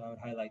 That's how I would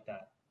highlight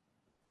that.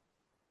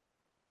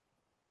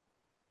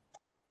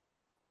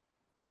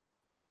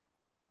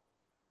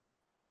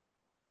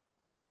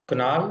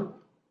 Kunal?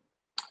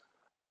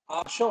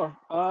 Sure.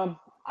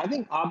 I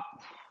think,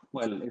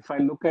 well, if I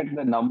look at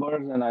the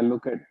numbers and I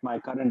look at my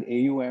current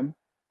AUM,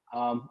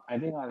 I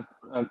think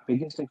our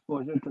biggest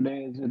exposure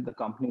today is with the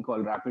company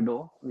called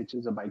Rapido, which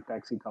is a bike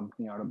taxi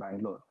company out of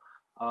Bangalore.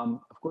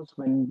 Of course,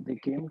 when they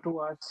came to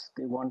us,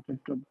 they wanted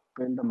to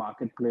build a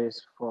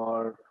marketplace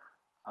for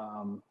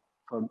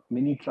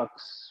mini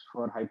trucks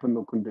for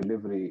hyperlocal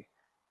delivery.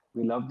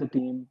 We loved the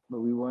team, but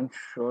we weren't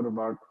sure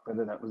about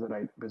whether that was the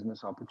right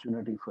business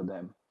opportunity for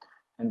them.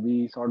 And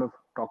we sort of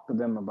talked to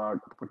them about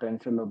the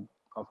potential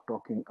of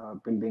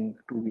building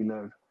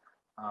two-wheeler,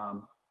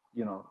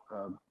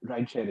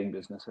 ride-sharing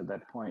business at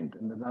that point.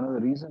 And one of the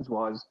reasons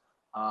was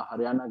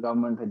Haryana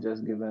government had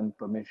just given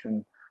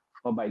permission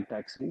for bike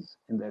taxis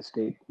in their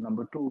state.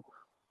 Number two,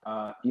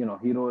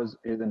 Hero is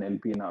an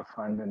LP in our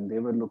fund, and they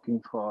were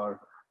looking for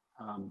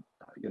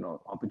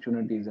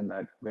opportunities in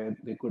that where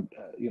they could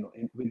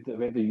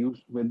with the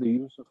use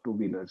of two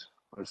wheelers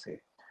per se.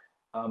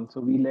 So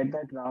we led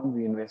that round.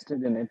 We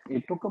invested in it.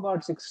 It took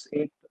about 6,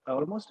 8,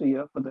 almost a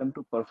year for them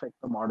to perfect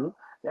the model.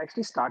 They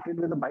actually started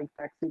with a bike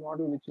taxi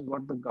model, which is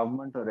what the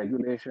government or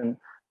regulation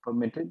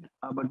permitted.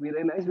 But we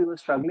realized we were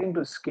struggling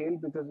to scale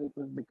because it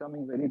was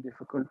becoming very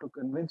difficult to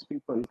convince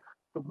people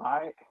to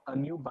buy a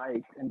new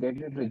bike and get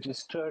it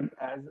registered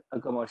as a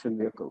commercial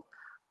vehicle.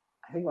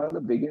 I think one of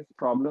the biggest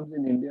problems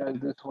in India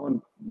is this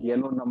whole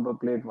yellow number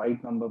plate,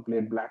 white number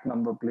plate, black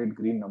number plate,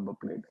 green number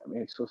plate. I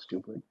mean, it's so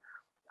stupid.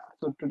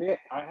 So today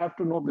I have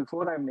to know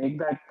before I make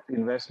that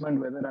investment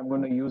whether I'm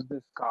going to use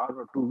this car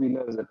or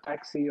two-wheeler as a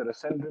taxi or a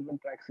self-driven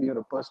taxi or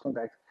a personal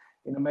taxi.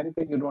 In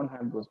America, you don't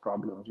have those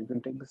problems. You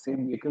can take the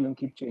same vehicle and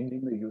keep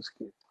changing the use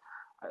case.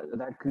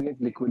 That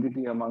creates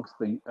liquidity amongst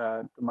the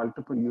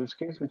multiple use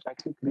case, which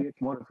actually creates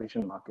more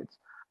efficient markets.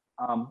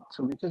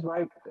 So which is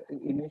why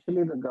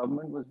initially the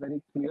government was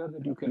very clear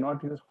that you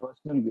cannot use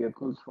personal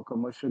vehicles for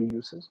commercial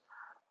uses.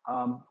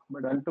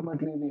 But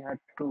ultimately, we had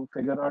to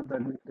figure out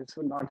that this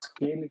will not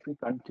scale if we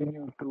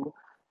continue to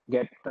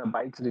get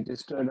bikes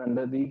registered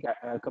under the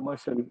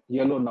commercial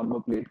yellow number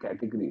plate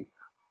category.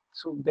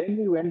 So then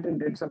we went and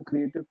did some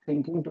creative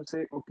thinking to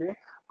say, okay,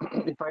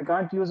 if I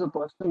can't use a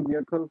personal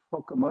vehicle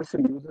for commercial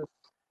uses,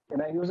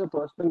 can I use a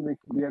personal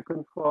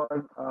vehicle for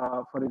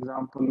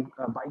example,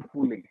 bike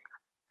pooling?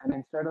 And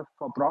instead of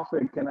for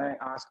profit, can I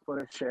ask for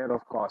a share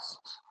of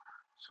costs?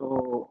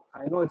 So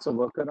I know it's a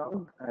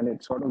workaround and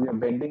it's sort of you're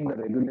bending the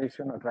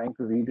regulation or trying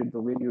to read it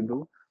the way you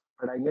do.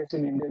 But I guess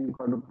in India, you've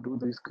got to do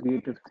these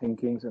creative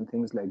thinkings and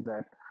things like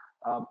that.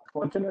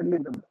 Fortunately,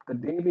 the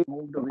day we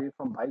moved away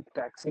from bike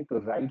taxi to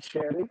ride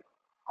sharing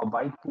or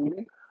bike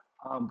pooling,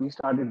 we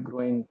started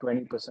growing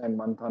 20%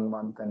 month on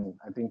month. And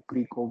I think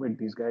pre-COVID,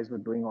 these guys were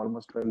doing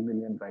almost 12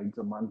 million rides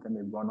a month, and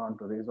they've gone on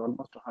to raise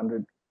almost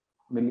 100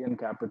 million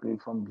capital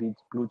from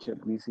blue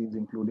chip VCs,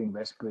 including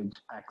Westbridge,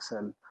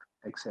 Axel,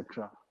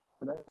 etc.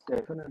 So that's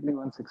definitely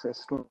one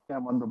success story.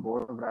 I'm on the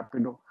board of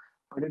Rapido,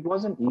 but it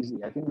wasn't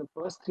easy. I think the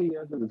first 3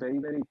 years was very,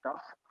 very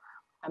tough.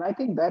 And I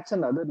think that's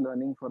another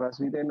learning for us.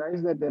 We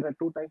realized that there are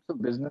two types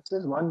of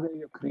businesses. One where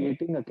you're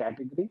creating a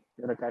category,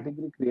 you're a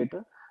category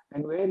creator,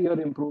 and where you're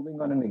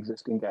improving on an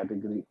existing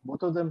category.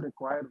 Both of them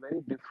require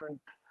very different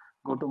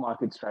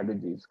go-to-market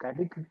strategies.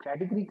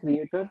 Category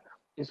creator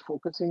is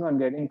focusing on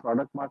getting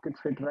product market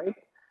fit right.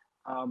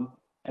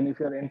 And if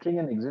you're entering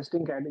an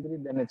existing category,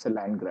 then it's a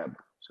land grab.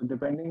 So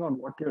depending on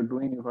what you're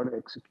doing, you've got to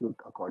execute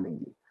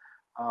accordingly.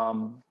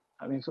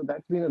 So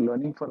that's been a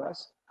learning for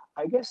us.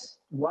 I guess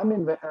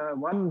one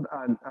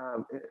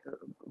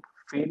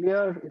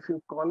failure, if you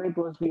call it,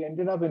 was we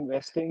ended up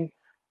investing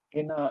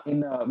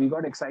we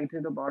got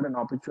excited about an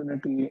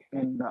opportunity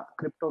in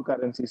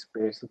cryptocurrency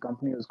space. The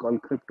company was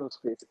called Crypto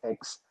Space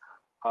X.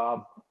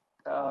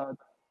 3-4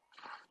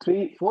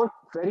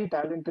 very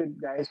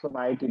talented guys from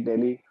IIT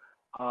Delhi.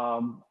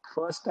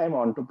 First time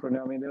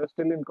entrepreneur. I mean, they were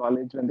still in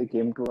college when they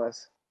came to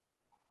us,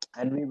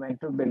 and we went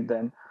to build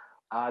them.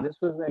 This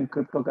was when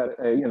crypto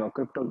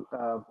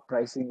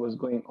pricing was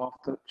going off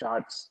the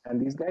charts, and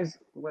these guys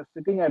were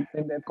sitting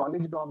in their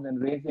college dorms and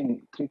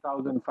raising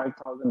 $3,000,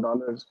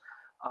 $5,000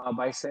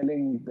 by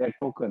selling their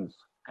tokens.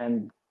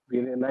 And we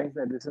realized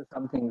that this is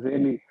something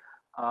really,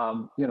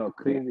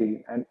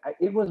 crazy. And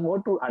it was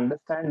more to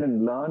understand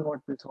and learn what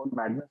this whole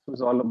madness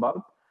was all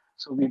about.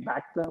 So we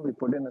backed them. We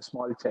put in a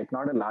small check,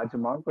 not a large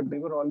amount, but they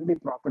were already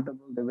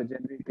profitable. They were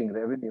generating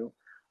revenue,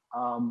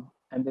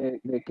 and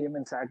they came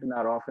and sat in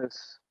our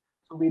office.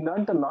 So we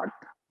learned a lot,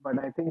 but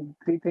I think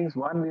three things.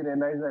 One, we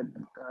realized that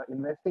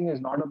investing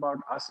is not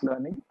about us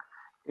learning.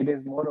 It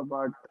is more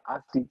about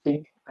us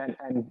teaching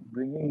and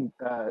bringing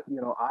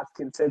our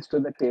skill sets to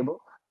the table.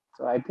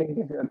 So I think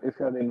if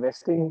you're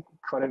investing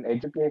for an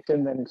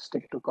education, then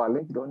stick to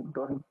college. Don't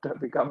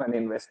become an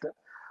investor.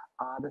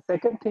 The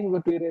second thing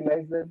that we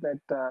realized is that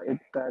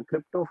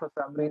crypto for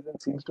some reason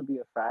seems to be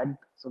a fad.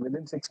 So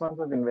within 6 months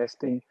of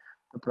investing,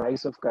 the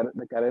price of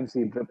the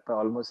currency dipped by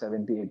almost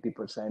 70,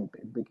 80%.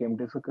 It became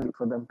difficult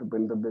for them to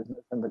build a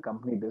business, and the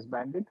company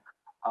disbanded.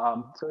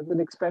 So it's an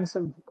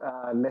expensive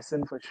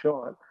lesson for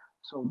sure.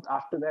 So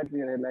after that,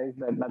 we realized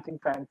that nothing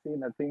fancy,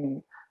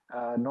 nothing,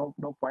 no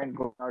point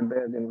going out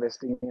there and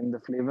investing in the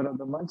flavor of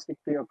the month. Stick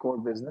to your core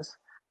business,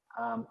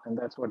 and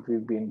that's what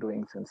we've been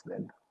doing since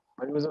then.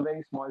 But it was a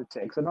very small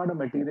check, so not a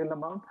material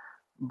amount,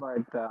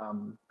 but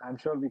I'm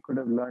sure we could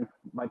have learned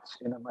much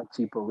in a much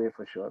cheaper way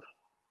for sure.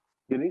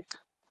 Girish?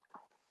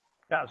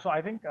 Yeah, so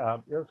I think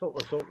so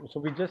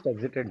we just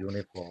exited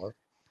Unifor,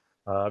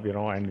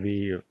 and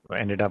we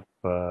ended up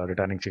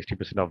returning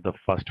 60% of the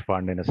first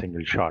fund in a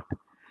single shot.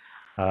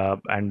 We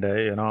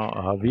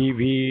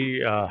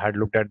had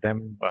looked at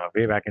them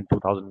way back in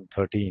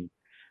 2013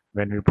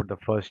 when we put the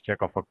first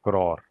check of 1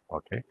 crore.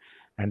 Okay,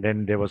 and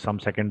then there was some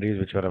secondaries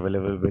which were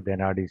available with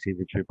NRDC,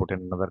 which we put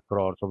in another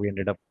crore. So we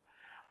ended up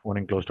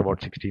owning close to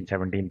about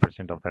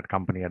 16-17% of that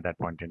company at that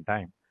point in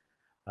time.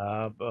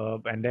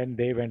 And then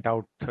they went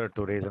out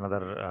to raise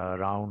another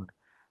round,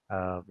 at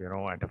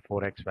a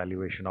 4x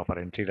valuation of our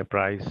entry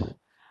price.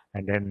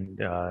 And then,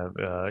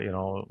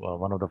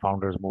 one of the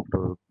founders moved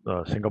to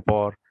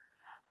Singapore.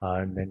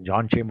 And then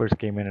John Chambers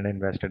came in and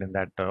invested in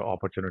that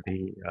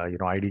opportunity.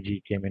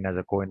 IDG came in as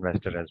a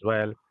co-investor as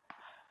well.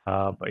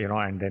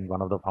 And then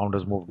one of the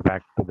founders moved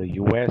back to the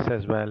US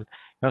as well.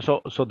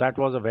 So that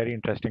was a very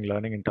interesting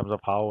learning in terms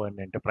of how an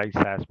enterprise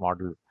SaaS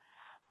model,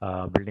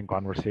 building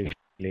conversational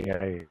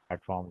AI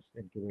platforms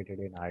incubated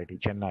in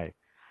IIT Chennai,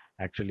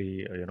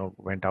 actually,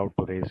 went out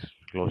to raise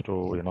close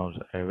to,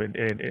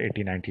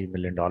 80, $90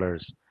 million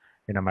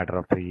in a matter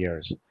of 3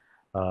 years.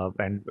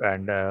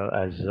 And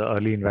as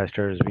early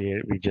investors,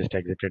 we just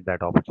exited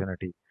that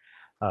opportunity.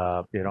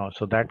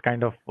 So that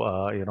kind of,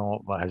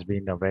 has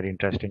been a very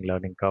interesting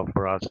learning curve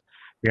for us.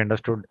 We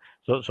understood.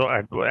 So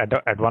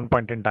at one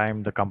point in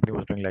time, the company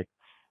was doing like,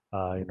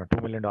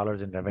 $2 million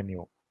in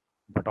revenue,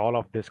 but all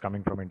of this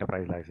coming from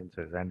enterprise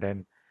licenses. And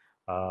then,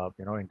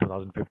 in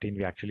 2015,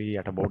 we actually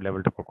at a board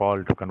level took a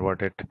call to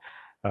convert it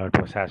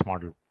to a SaaS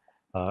model.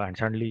 And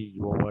suddenly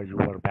you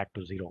were back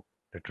to zero,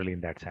 literally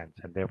in that sense.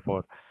 And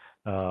therefore,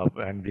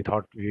 and we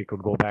thought we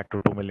could go back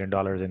to $2 million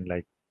in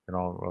like,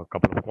 a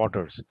couple of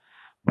quarters.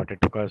 But it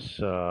took us,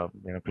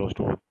 close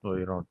to,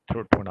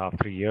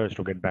 2.5, 3 years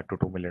to get back to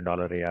 $2 million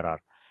ARR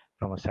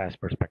from a SaaS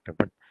perspective.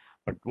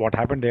 But what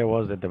happened there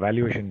was that the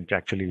valuation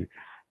actually,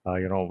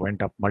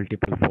 went up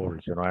multiple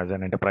folds. As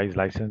an enterprise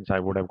license, I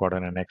would have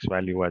gotten an X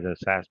value. As a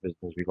SaaS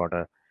business, we got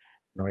a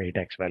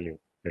 8x value,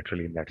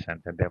 literally in that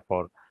sense. And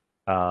therefore,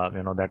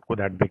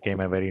 that became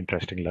a very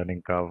interesting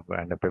learning curve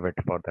and a pivot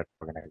for that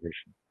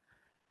organization.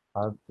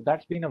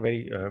 That's been a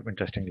very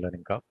interesting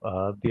learning curve.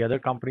 The other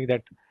company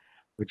that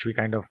which we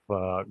kind of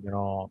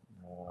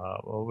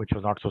which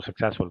was not so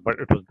successful, but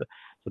it was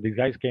so these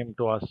guys came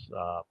to us.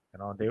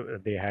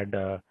 They had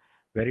a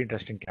very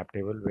interesting cap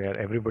table where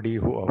everybody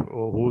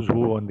who's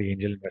who on the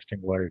angel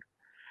investing world,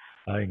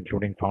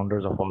 including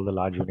founders of all the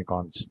large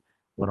unicorns,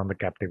 were on the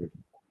cap table.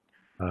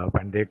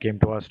 When they came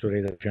to us to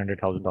raise a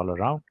 $300,000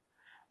 round,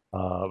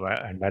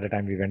 and by the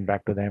time we went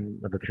back to them,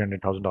 the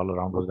 $300,000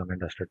 round was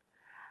uninvested.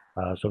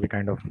 So we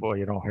kind of,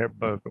 held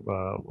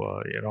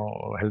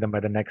them by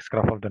the neck,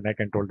 scruff of the neck,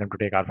 and told them to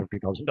take our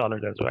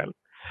 $50,000 as well,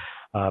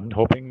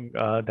 hoping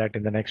that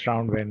in the next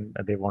round, when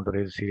they want to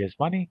raise serious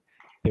money,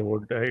 it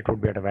would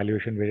be at a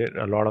valuation where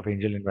a lot of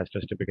angel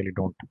investors typically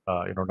don't,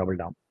 double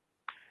down.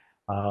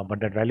 But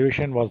that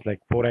valuation was like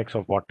 4x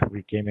of what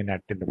we came in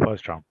at in the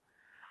first round.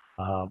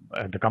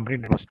 The company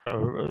was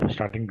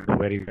starting to do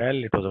very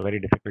well. It was a very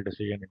difficult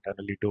decision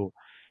internally to,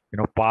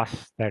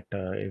 pass that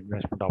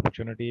investment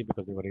opportunity,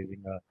 because they were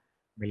raising $1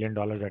 million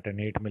at an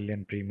 $8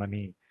 million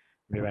pre-money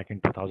way back in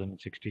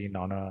 2016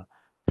 on a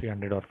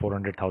 $300,000 or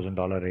 $400,000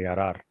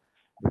 ARR,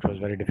 which was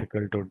very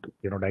difficult to,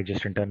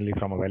 digest internally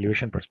from a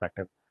valuation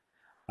perspective.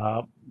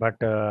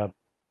 But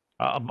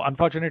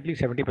unfortunately,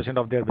 70%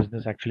 of their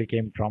business actually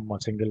came from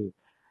a single,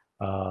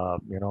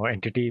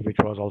 entity, which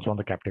was also on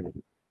the cap table.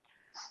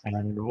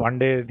 And one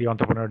day the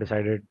entrepreneur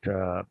decided,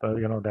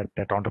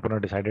 that entrepreneur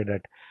decided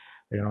that,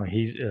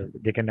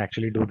 they can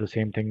actually do the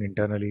same thing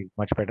internally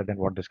much better than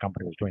what this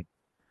company was doing.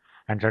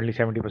 And suddenly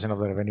 70% of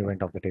the revenue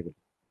went off the table.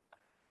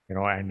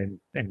 And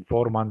in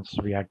 4 months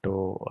we had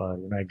to,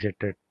 exit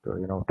it,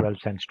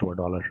 12 cents to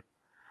 $1.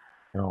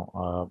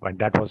 And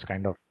that was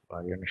kind of,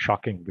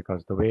 shocking,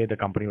 because the way the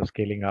company was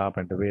scaling up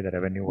and the way the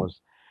revenue was,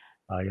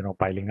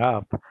 piling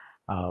up,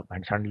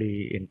 and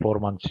suddenly in 4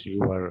 months you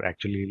were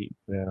actually,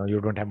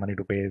 you don't have money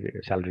to pay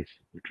the salaries,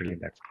 literally in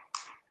that.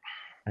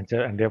 And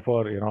so, and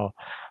therefore,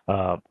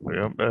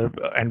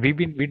 and we've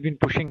been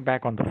pushing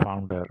back on the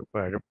founder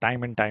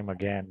time and time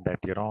again that,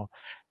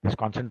 this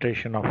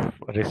concentration of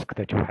risk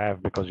that you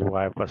have, because you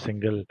have a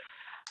single,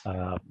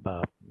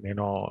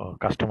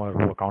 customer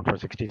who account for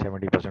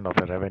 60-70% of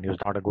the revenue, is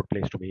not a good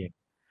place to be in.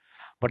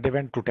 But they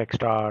went to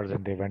Techstars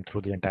and they went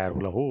through the entire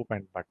hula hoop,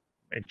 but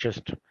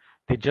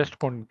they just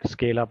couldn't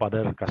scale up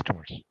other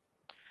customers.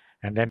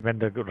 And then when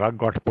the rug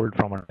got pulled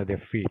from under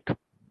their feet,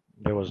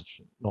 there was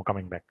no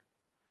coming back.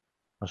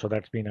 So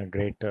that's been a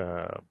great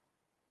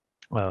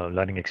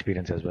learning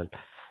experience as well.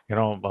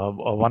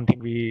 One thing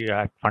we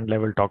at fund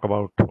level talk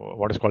about,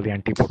 what is called the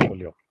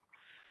anti-portfolio.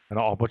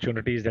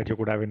 Opportunities that you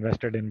could have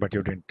invested in, but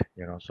you didn't.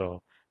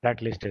 So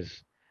that list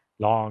is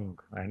long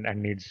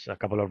and needs a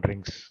couple of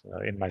drinks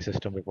in my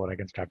system before I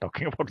can start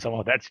talking about some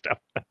of that stuff.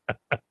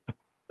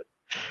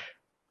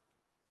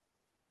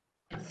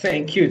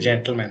 Thank you,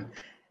 gentlemen.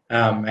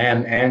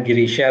 And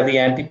Girish, the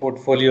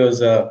anti-portfolio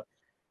is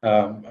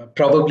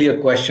probably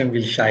a question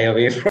we'll shy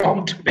away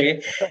from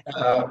today.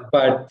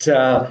 But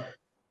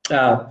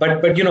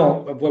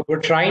we're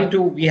trying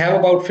to. We have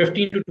about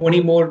 15 to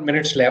 20 more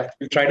minutes left.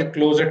 We'll try to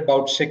close at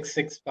about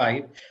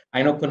 6:05.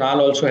 I know Kunal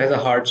also has a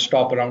hard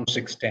stop around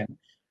 6:10.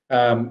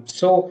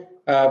 So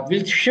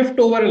we'll shift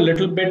over a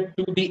little bit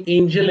to the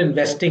angel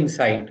investing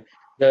side,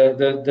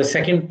 the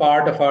second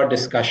part of our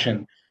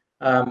discussion.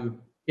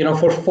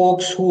 For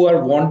folks who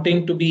are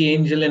wanting to be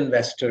angel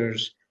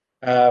investors,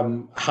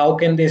 how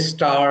can they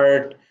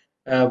start?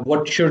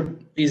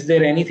 Is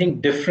there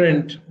anything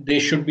different they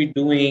should be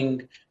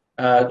doing?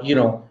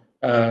 So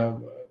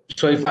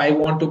if I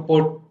want to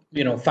put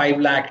 5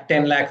 lakh,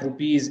 10 lakh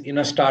rupees in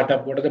a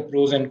startup, what are the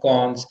pros and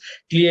cons?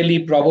 Clearly,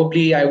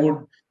 probably I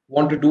would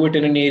want to do it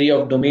in an area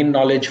of domain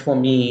knowledge for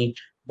me,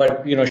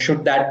 but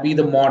should that be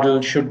the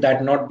model? Should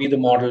that not be the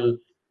model?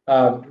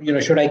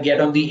 Should I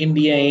get on the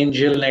India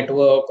Angel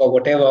network or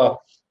whatever,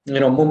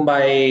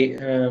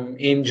 Mumbai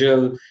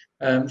Angel,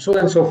 so on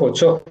and so forth.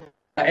 So,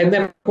 and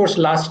then of course,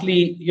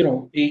 lastly,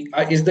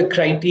 is the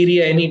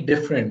criteria any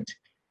different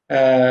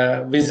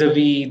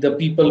vis-a-vis the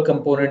people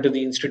component of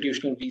the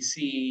institutional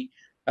VC?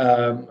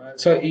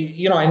 So,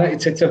 I know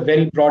it's a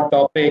very broad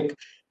topic.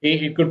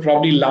 It could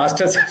probably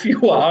last us a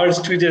few hours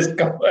to just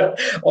cover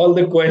all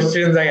the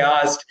questions I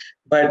asked,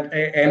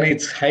 and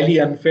it's highly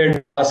unfair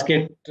to ask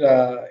it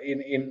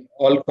in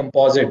all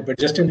composite. But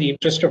just in the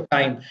interest of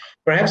time,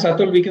 perhaps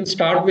Atul, we can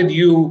start with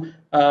you.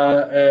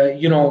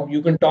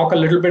 You can talk a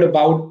little bit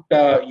about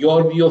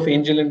your view of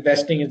angel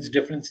investing, its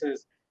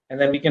differences, and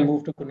then we can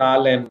move to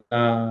Kunal and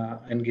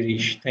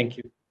Girish. Thank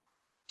you.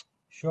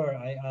 Sure,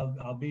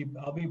 I'll be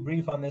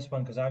brief on this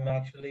one because I'm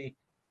actually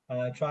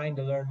trying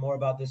to learn more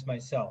about this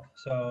myself.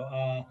 So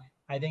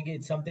I think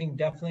it's something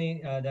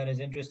definitely that is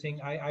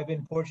interesting. I've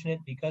been fortunate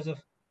because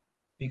of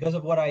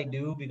what I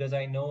do, because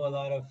I know a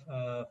lot of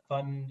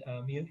fund.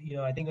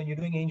 I think when you're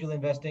doing angel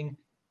investing,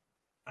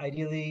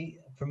 ideally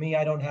for me,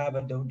 I don't have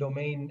a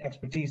domain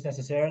expertise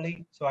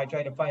necessarily, so I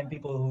try to find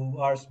people who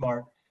are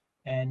smart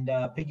and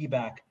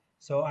piggyback.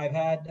 So I've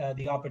had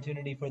the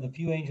opportunity for the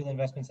few angel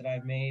investments that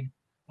I've made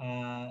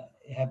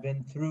have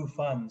been through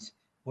funds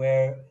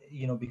where,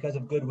 because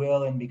of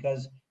goodwill and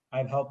because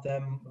I've helped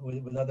them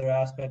with other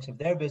aspects of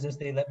their business,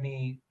 they let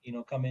me,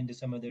 come into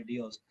some of their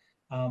deals.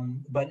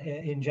 But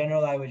in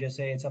general, I would just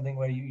say it's something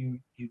where you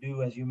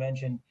do, as you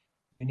mentioned,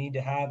 you need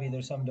to have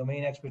either some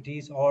domain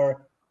expertise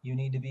or you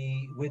need to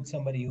be with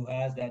somebody who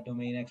has that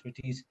domain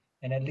expertise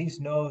and at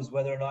least knows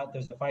whether or not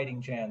there's a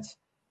fighting chance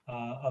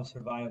of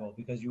survival,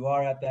 because you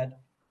are at that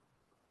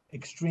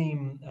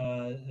extreme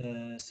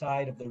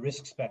side of the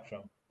risk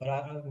spectrum. But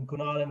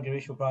Kunal and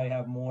Girish will probably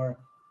have more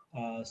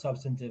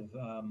substantive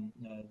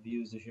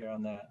views to share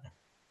on that.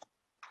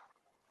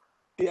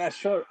 Yeah,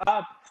 sure.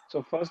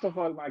 So first of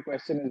all, my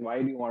question is,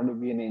 why do you want to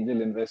be an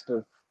angel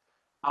investor?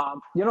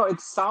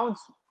 It sounds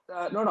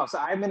no. So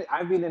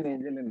I've been an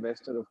angel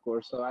investor, of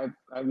course. So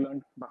I've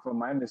learned from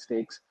my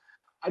mistakes.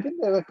 I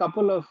think there are a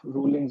couple of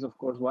rulings, of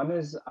course. One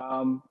is,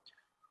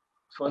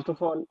 first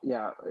of all,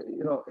 yeah,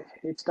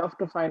 it's tough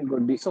to find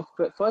good deals. So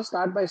first,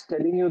 start by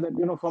telling you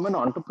that from an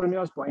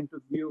entrepreneur's point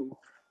of view,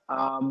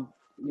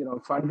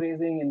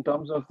 fundraising in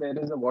terms of there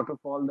is a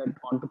waterfall that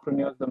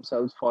entrepreneurs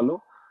themselves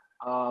follow.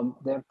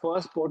 Their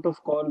first port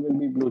of call will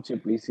be blue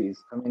chip VCs.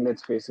 I mean,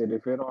 let's face it,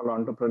 if we're all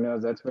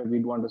entrepreneurs, that's where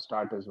we'd want to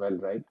start as well,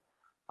 right?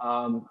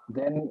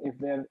 Then if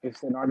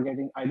they're not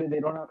getting, either they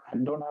don't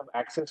have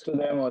access to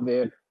them or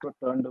they're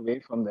turned away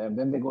from them,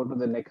 then they go to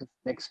the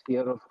next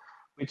tier of,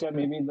 which are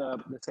maybe the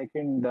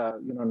second,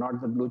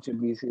 not the blue chip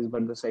VCs,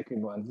 but the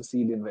second ones, the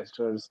seed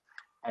investors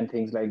and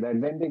things like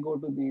that. Then they go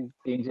to these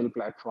angel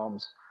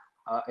platforms,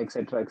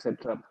 etc.,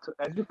 etc. So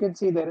as you can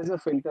see, there is a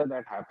filter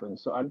that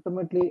happens. So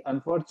ultimately,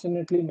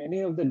 unfortunately,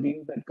 many of the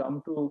deals that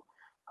come to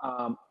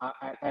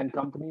and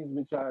companies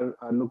which are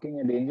looking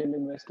at angel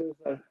investors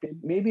are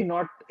maybe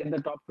not in the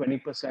top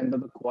 20%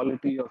 of the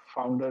quality of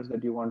founders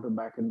that you want to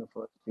back in the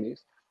first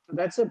place.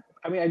 So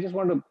I just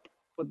want to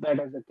put that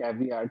as a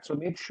caveat. So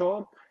make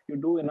sure you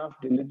do enough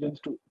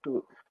diligence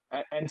to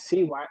and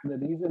see why the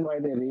reason why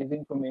they're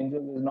raising from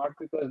angels is not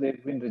because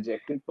they've been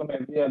rejected from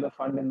every other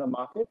fund in the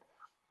market,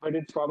 but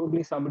it's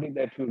probably somebody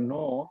that you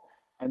know,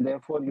 and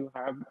therefore you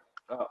have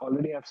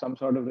already have some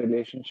sort of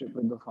relationship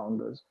with the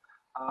founders.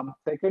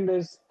 Second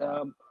is,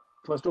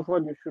 first of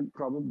all, you should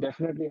probably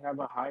definitely have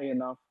a high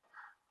enough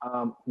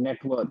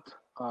net worth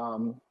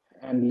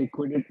and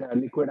liquid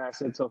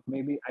assets of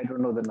maybe, I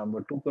don't know the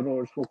number, 2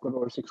 crores, 4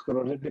 crores, 6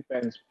 crores, it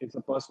depends. It's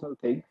a personal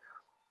thing.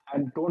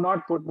 And do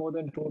not put more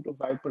than 2 to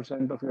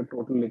 5% of your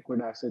total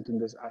liquid assets in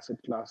this asset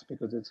class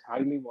because it's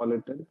highly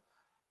volatile.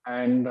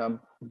 And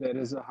there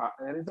is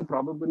a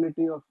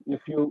probability of,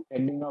 if you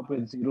ending up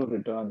with zero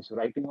returns,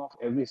 writing off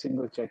every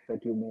single check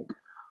that you make.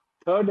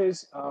 Third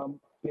is,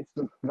 it's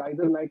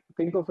rather like,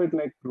 think of it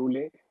like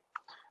roulette,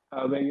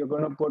 where you're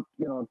going to put,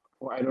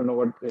 I don't know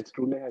what it's,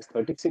 roulette has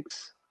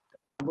 36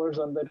 numbers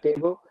on the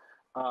table.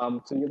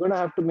 So you're going to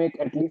have to make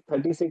at least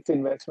 36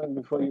 investments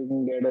before you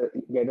can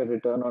get a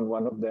return on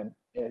one of them.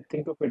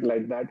 Think of it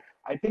like that.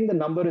 I think the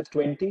number is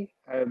 20.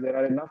 There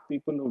are enough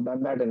people who've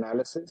done that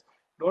analysis.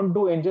 Don't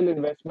do angel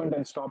investment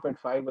and stop at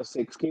 5 or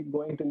 6. Keep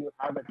going till you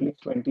have at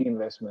least 20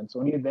 investments.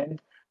 Only then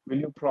will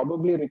you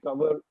probably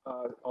recover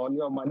all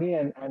your money,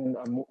 and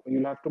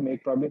you'll have to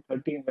make probably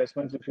 30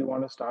 investments if you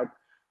want to start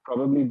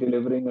probably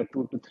delivering a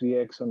 2 to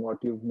 3x on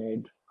what you've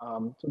made.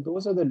 So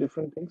those are the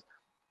different things.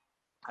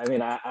 I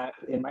mean,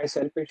 in my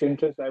selfish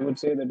interest, I would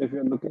say that if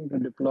you're looking to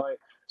deploy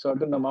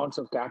certain amounts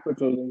of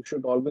capital, you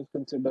should always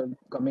consider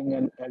coming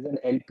in as an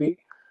LP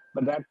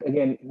but that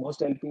again,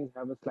 most LPs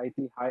have a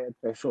slightly higher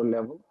threshold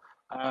level.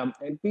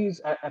 LPs,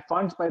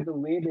 funds, by the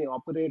way they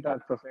operate, are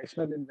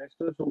professional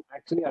investors who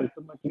actually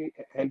ultimately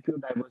help you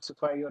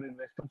diversify your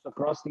investments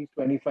across these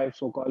 25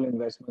 so-called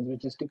investments,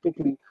 which is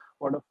typically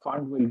what a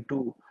fund will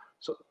do.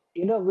 So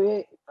in a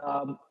way,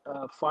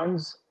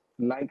 funds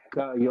like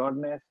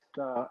Yournest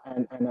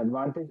and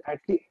Advantedge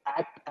actually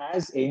act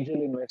as angel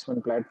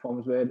investment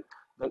platforms where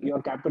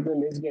your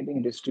capital is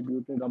getting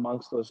distributed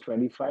amongst those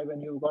 25,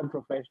 and you've got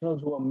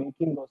professionals who are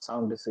making those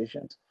sound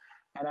decisions.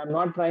 And I'm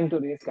not trying to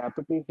raise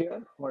capital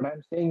here. What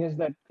I'm saying is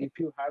that if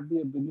you have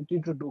the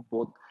ability to do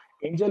both,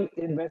 angel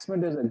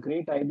investment is a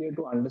great idea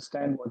to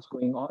understand what's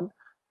going on,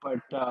 but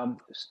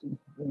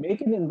make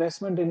an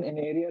investment in an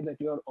area that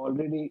you're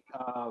already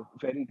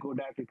very good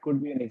at. It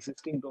could be an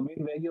existing domain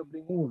where you're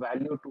bringing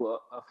value to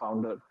a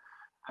founder.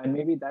 And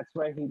maybe that's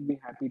why he'd be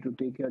happy to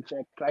take your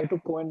check. Try to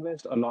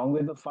co-invest along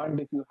with the fund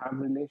if you have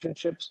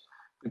relationships,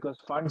 because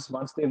funds,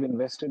 once they've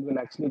invested, will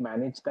actually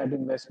manage that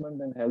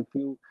investment and help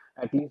you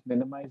at least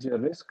minimize your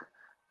risk.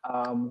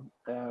 I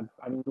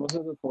mean, those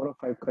are the 4 or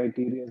 5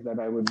 criteria that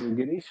I would do.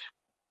 Girish?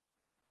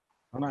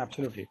 No,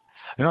 absolutely.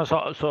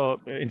 So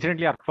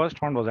incidentally, our first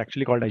fund was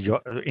actually called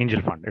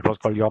angel fund. It was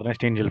called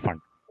Yournest Angel Fund.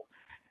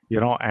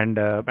 And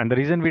the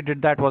reason we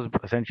did that was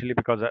essentially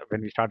because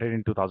when we started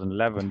in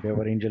 2011, there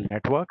were angel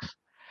networks,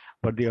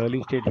 but the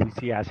early stage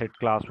VC asset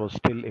class was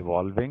still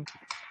evolving,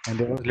 and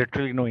there was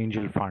literally no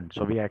angel fund.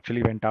 So we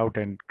actually went out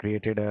and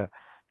created a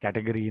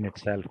category in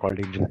itself called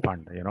angel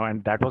fund.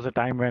 And that was a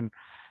time when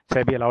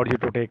SEBI allowed you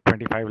to take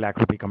 25 lakh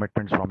rupee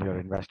commitments from your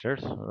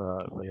investors.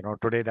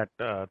 Today that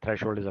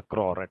threshold is a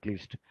crore at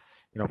least.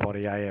 For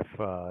AIF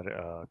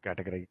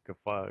category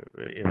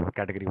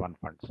 1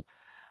 funds.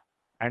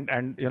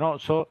 And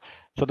so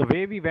the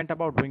way we went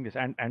about doing this,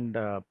 and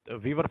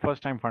we were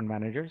first time fund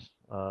managers,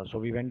 so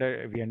we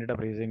ended up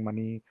raising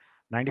money.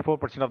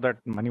 94% of that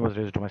money was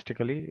raised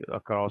domestically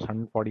across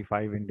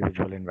 145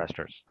 individual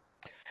investors.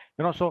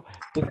 So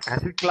this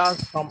asset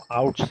class from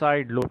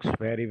outside looks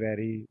very,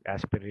 very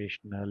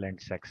aspirational and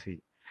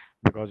sexy,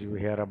 because you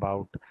hear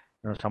about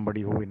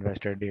somebody who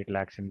invested 8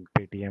 lakhs in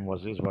Paytm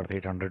is worth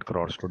 800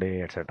 crores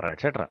today, etc.,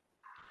 etc.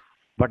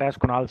 But as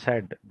Kunal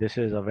said, this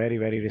is a very,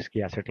 very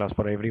risky asset class.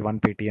 For every one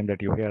Paytm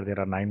that you hear, there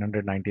are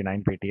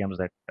 999 Paytms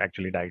that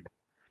actually died.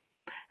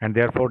 And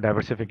therefore,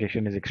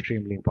 diversification is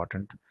extremely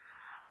important.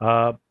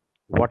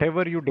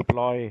 Whatever you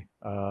deploy,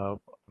 in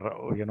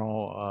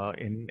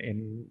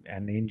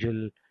an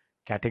angel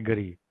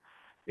category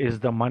is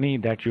the money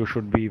that you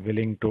should be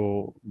willing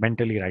to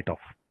mentally write off.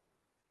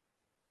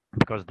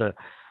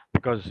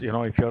 Because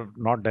if you're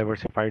not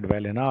diversified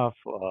well enough,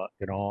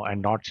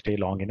 and not stay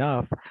long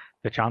enough,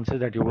 the chances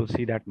that you will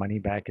see that money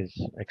back is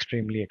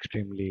extremely,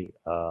 extremely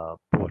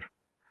poor.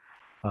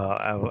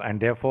 And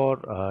therefore,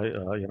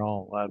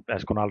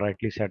 as Kunal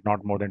rightly said,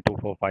 not more than 2,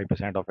 4,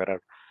 5% of your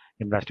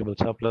investable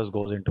surplus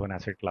goes into an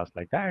asset class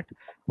like that.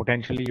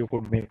 Potentially, you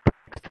could make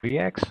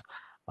 3x,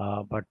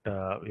 but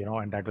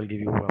and that will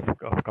give you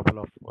a couple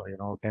of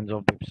tens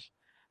of bips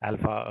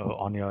alpha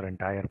on your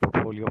entire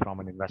portfolio from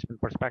an investment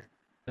perspective.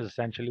 Is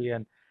essentially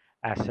an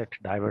asset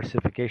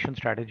diversification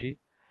strategy.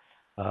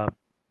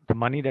 The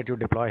money that you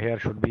deploy here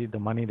should be the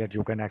money that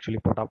you can actually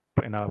put up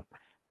in a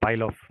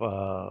pile of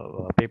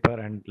paper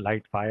and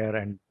light fire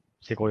and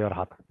सिको your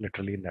हाथ,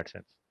 literally in that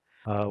sense.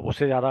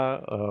 उससे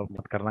ज़्यादा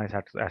मत करना इस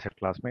asset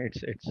class में.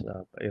 It's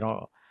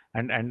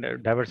and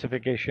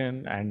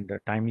diversification and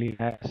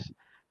timeliness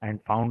and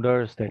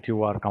founders that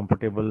you are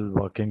comfortable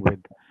working with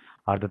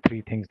are the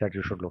 3 things that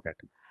you should look at.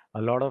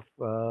 A lot of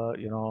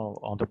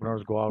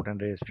entrepreneurs go out and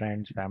raise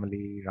friends,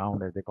 family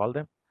round, as they call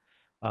them.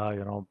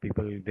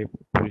 People, they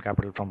pull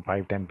capital from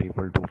 5-10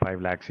 people to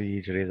 5 lakhs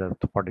each, raise a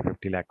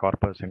 40-50 lakh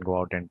corpus and go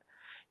out and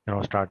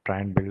start try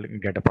and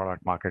get a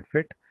product market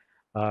fit.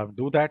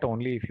 Do that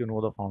only if you know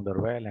the founder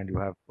well and you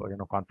have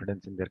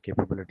confidence in their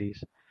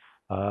capabilities.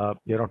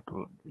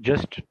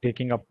 Just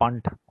taking a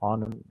punt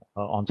on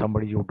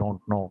somebody you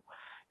don't know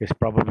is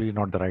probably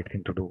not the right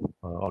thing to do,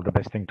 or the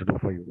best thing to do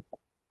for you.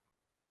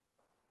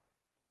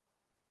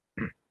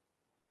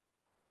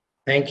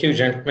 Thank you,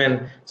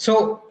 gentlemen.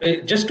 So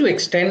just to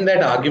extend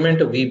that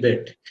argument a wee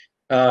bit,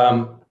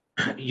 let's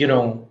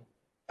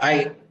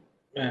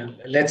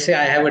say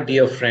I have a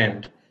dear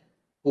friend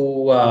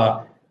who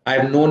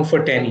I've known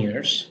for 10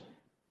 years,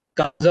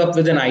 comes up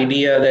with an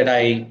idea that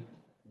I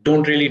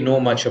don't really know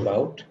much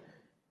about,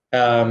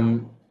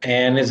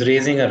 and is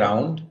raising a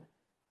round.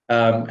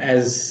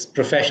 As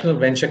professional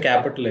venture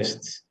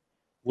capitalists,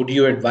 would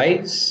you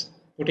advise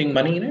putting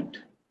money in it?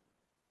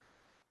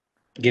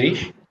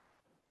 Girish?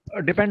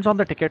 Depends on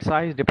the ticket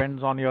size,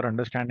 depends on your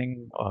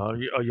understanding,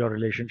 your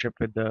relationship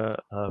with the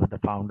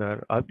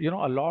founder. A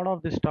lot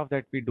of this stuff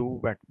that we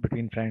do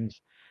between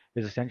friends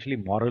is essentially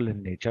moral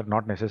in nature,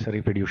 not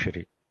necessarily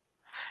fiduciary.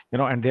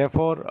 And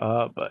therefore,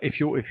 if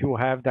you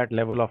have that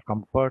level of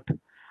comfort,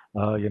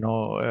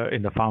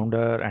 in the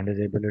founder and his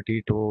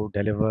ability to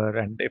deliver,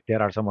 and if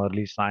there are some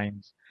early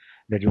signs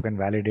that you can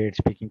validate,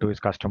 speaking to his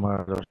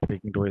customers or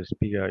speaking to his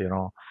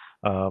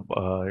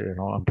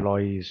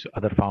employees,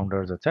 other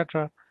founders,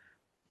 etc.,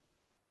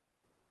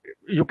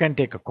 you can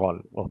take a call,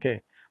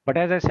 okay? But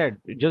as I said,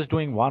 just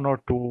doing 1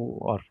 or 2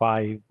 or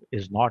 5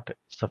 is not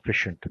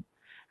sufficient.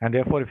 And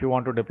therefore, if you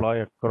want to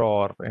deploy a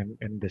crore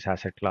in this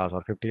asset class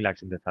or 50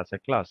 lakhs in this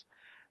asset class,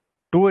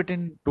 do it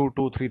in 2,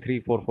 3, 3,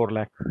 4, 4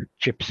 lakh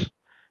chips,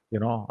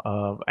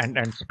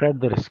 and spread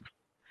the risk.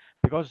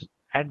 Because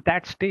at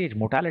that stage,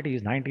 mortality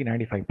is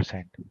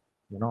 90-95%,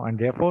 and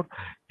therefore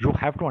you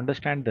have to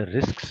understand the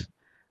risks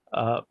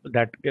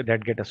that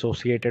get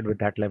associated with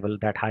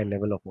that high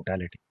level of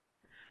mortality.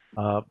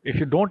 If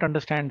you don't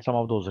understand some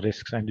of those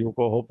risks and you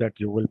hope that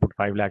you will put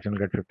 5 lakhs and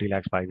get 50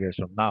 lakhs 5 years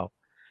from now,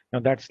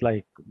 that's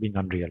like being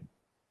unreal.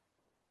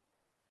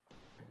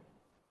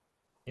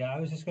 Yeah, I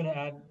was just going to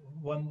add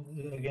one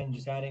again,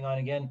 just adding on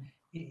again.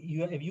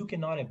 If you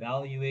cannot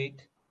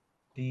evaluate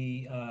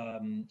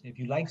if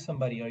you like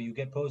somebody or you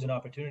get posed an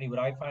opportunity, what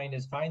I find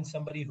is find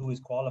somebody who is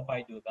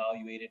qualified to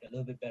evaluate it a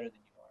little bit better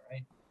than you are,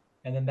 right?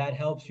 And then that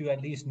helps you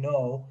at least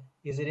know,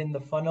 is it in the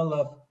funnel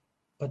of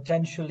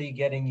potentially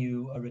getting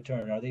you a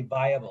return? Are they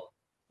viable?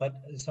 But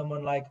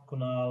someone like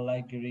Kunal,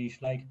 like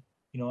Girish, like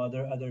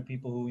other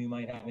people who you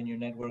might have in your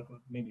network,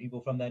 maybe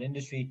people from that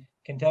industry,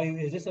 can tell you,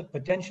 is this a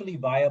potentially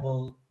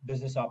viable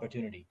business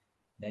opportunity?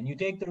 Then you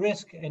take the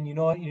risk, and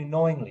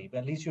knowingly, but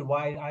at least your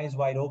eyes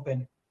wide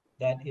open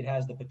that it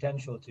has the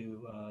potential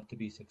to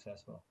be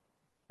successful.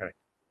 Right.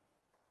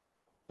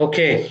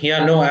 Okay.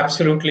 Yeah. No.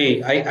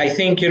 Absolutely. I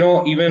think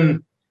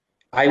even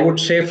I would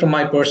say from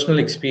my personal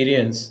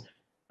experience,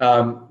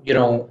 I've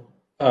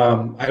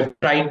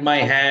tried my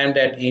hand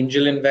at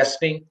angel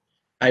investing.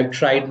 I've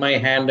tried my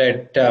hand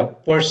at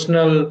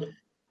personal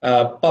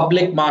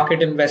public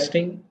market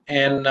investing,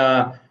 and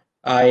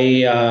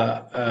I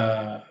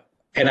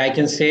and I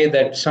can say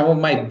that some of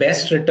my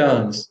best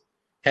returns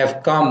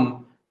have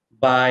come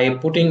by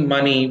putting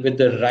money with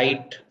the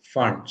right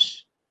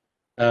funds.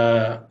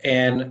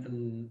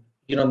 And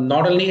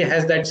not only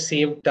has that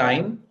saved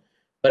time,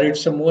 but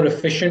it's a more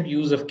efficient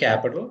use of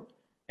capital,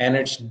 and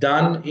it's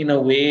done in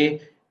a way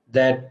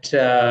that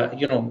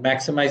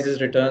maximizes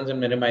returns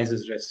and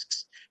minimizes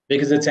risks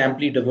because it's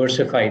amply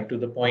diversified, to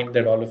the point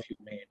that all of you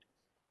made.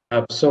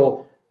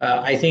 So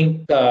I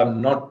think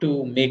not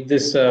to make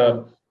this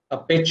a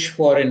pitch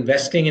for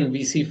investing in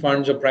VC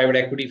funds or private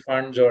equity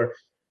funds or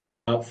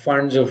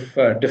funds of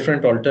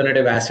different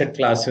alternative asset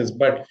classes,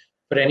 but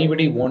for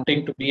anybody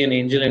wanting to be an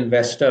angel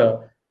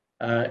investor,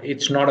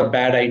 it's not a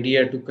bad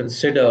idea to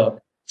consider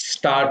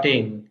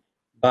starting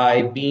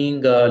by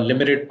being a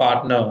limited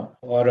partner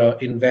or an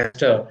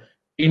investor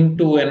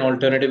into an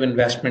alternative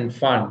investment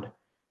fund.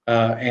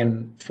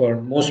 And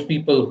for most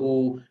people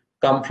who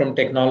come from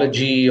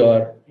technology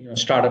or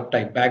startup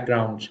type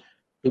backgrounds,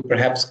 to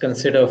perhaps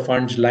consider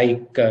funds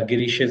like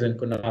Girish's and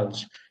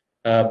Kunal's,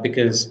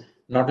 because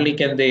not only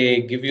can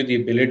they give you the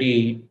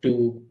ability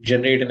to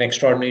generate an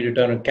extraordinary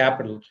return on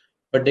capital,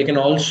 but they can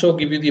also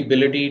give you the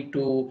ability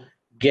to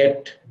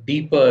get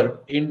deeper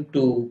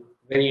into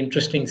very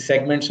interesting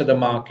segments of the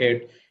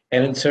market,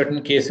 and in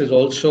certain cases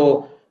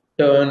also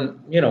turn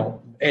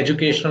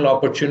educational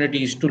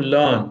opportunities to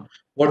learn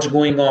what's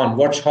going on,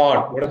 what's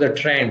hot, what are the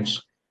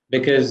trends,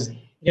 because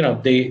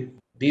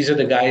these are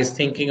the guys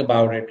thinking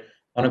about it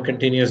on a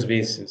continuous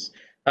basis.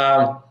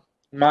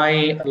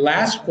 My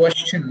last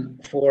question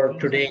for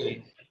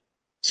today.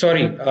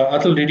 Sorry,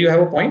 Atul, did you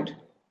have a point?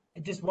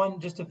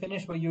 Just to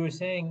finish what you were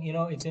saying,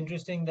 it's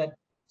interesting that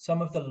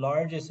some of the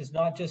largest, it's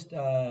not just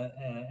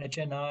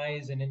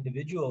HNIs and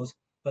individuals,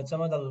 but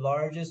some of the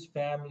largest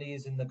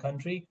families in the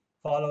country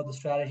follow the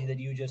strategy that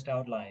you just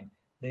outlined.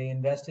 They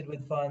invested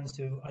with funds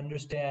to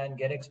understand,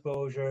 get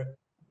exposure,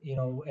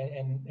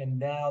 and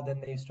now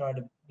then they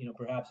started,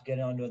 perhaps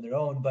getting onto their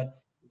own, but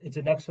it's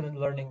an excellent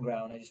learning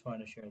ground. I just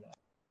wanted to share that.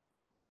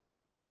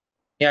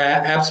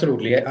 Yeah,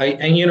 absolutely.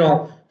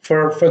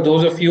 For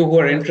those of you who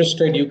are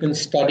interested, you can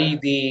study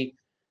the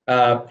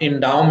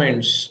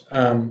endowments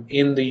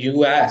in the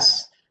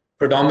US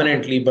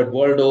predominantly, but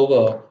world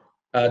over,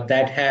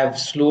 that have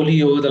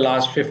slowly over the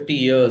last 50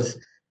 years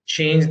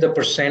changed the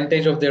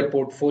percentage of their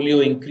portfolio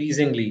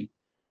increasingly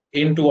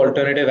into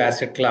alternative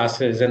asset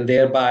classes, and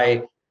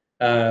thereby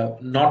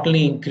not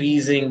only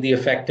increasing the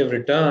effective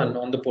return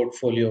on the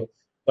portfolio,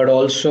 but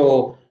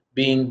also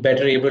being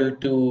better able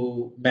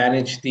to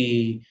manage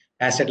the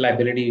asset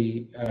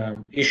liability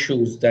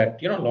issues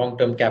that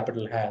long-term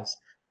capital has.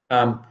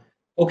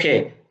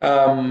 Okay,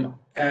 one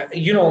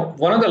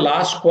of the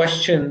last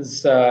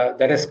questions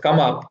that has come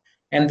up,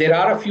 and there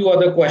are a few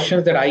other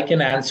questions that I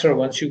can answer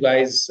once you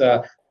guys.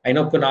 I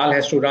know Kunal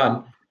has to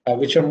run,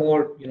 which are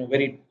more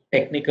very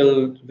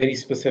technical, very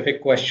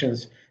specific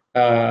questions.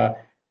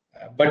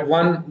 But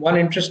one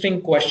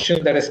interesting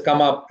question that has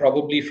come up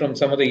probably from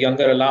some of the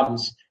younger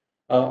alums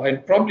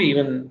and probably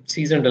even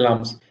seasoned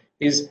alums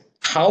is,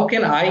 how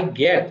can I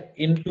get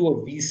into a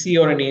VC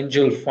or an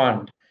angel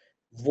fund?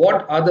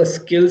 What are the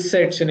skill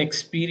sets and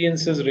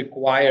experiences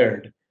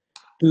required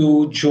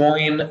to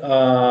join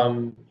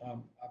a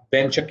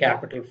venture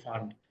capital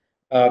fund?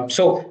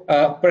 So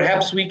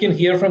perhaps we can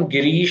hear from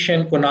Girish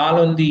and Kunal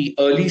on the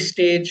early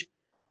stage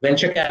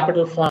venture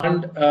capital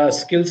fund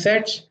skill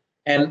sets,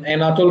 and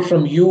Atul,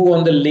 from you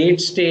on the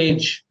late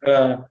stage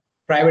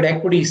private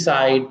equity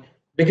side,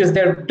 because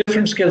they're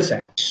different skill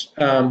sets.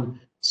 Atul,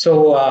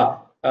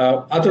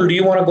 do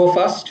you want to go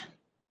first?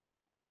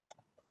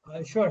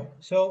 Sure.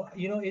 So,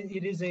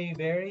 it is a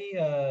very,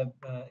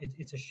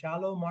 it's a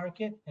shallow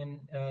market. And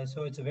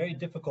so it's a very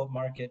difficult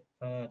market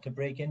to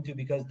break into,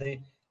 because the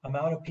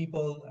amount of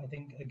people, I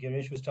think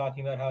Girish was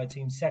talking about how it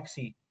seems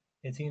sexy.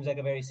 It seems like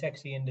a very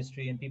sexy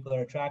industry and people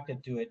are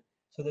attracted to it.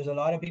 So there's a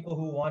lot of people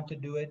who want to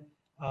do it,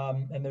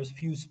 and there's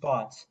few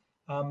spots.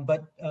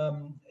 But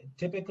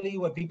typically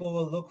what people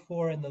will look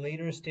for in the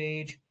later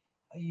stage,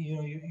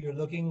 you're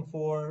looking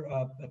for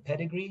a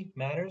pedigree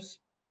matters,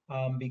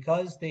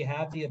 because they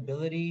have the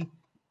ability,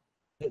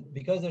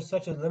 because there's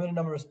such a limited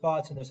number of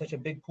spots and there's such a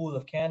big pool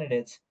of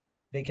candidates,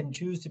 they can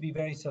choose to be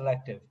very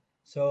selective.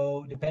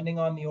 So depending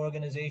on the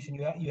organization,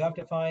 you have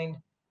to find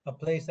a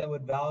place that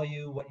would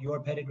value what your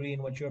pedigree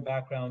and what your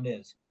background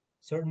is.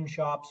 Certain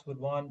shops would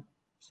want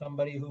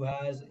somebody who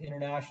has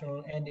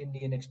international and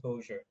Indian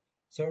exposure.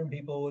 Certain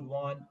people would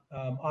want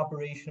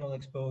operational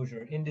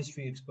exposure,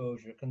 industry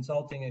exposure,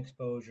 consulting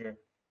exposure.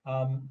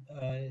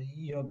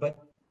 But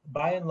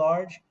by and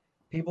large,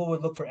 people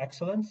would look for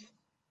excellence.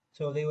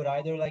 So they would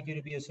either like you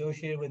to be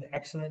associated with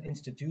excellent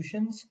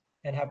institutions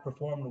and have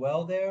performed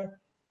well there,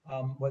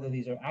 whether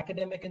these are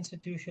academic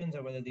institutions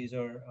or whether these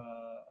are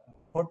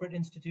corporate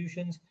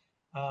institutions,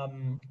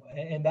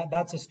 and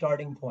that's a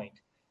starting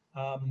point.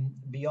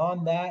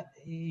 Beyond that,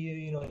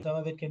 some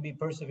of it can be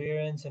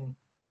perseverance and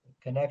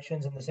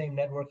connections and the same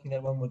networking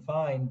that one would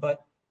find.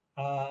 But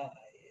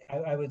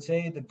I would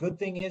say the good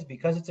thing is,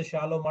 because it's a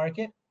shallow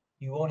market,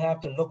 you won't have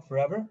to look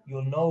forever.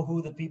 You'll know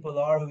who the people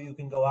are who you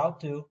can go out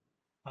to.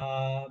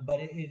 But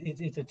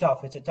it's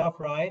a tough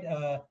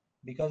ride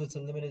because it's a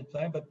limited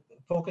plan. But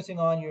focusing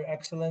on your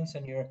excellence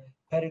and your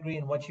pedigree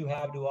and what you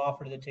have to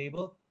offer to the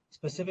table,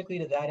 specifically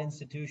to that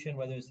institution,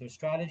 whether it's their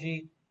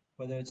strategy,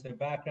 whether it's their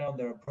background,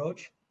 their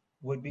approach,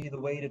 would be the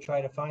way to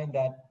try to find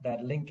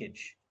that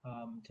linkage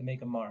to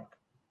make a mark.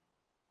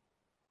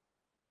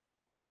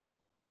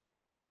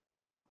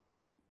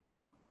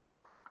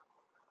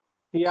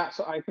 Yeah,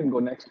 so I can go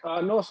next.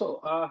 No,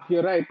 so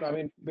you're right. I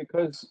mean,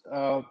 because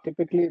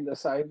typically the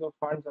size of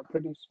funds are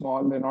pretty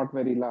small, they're not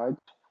very large.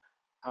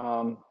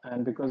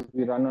 And because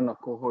we run on a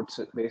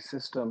cohort-based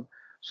system.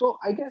 So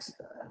I guess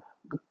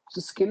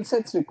the skill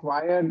sets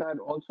required are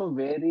also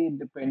vary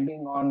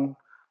depending on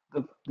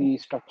the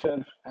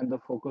structure and the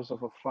focus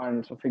of a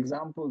fund. So for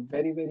example,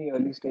 very, very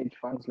early stage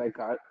funds like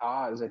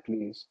ours at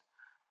least,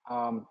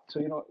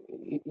 so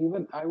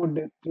even I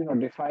would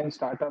define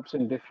startups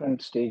in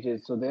different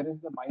stages. So there is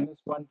the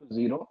 -1 to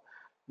 0,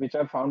 which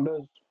are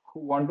founders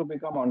who want to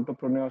become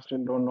entrepreneurs,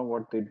 still don't know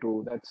what they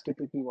do. That's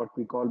typically what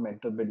we call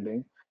mentor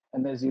building.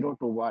 And there's 0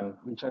 to 1,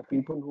 which are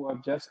people who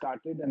have just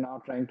started and now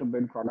trying to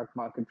build product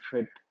market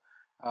fit,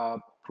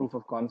 proof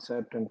of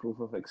concept, and proof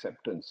of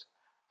acceptance.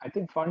 I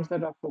think funds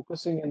that are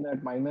focusing in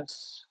that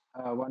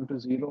 -1 to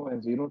 0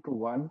 and 0 to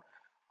 1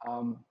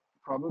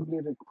 probably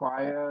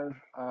require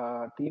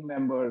team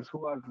members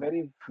who are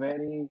very,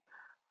 very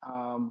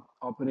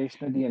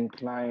operationally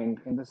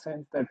inclined, in the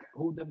sense that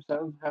who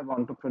themselves have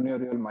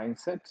entrepreneurial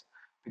mindsets,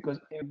 because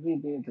every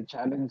day the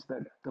challenge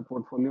that the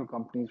portfolio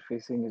company is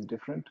facing is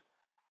different.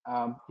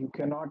 You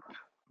cannot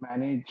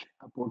manage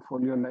a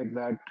portfolio like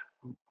that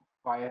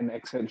by an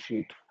Excel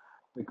sheet,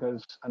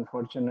 because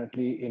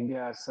unfortunately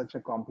India is such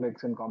a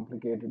complex and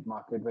complicated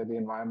market where the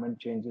environment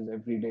changes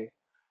every day.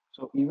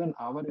 So even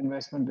our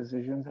investment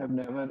decisions have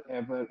never,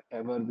 ever,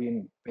 ever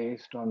been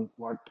based on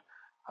what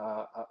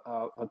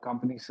a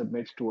company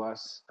submits to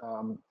us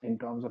in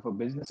terms of a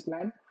business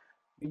plan.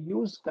 We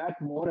use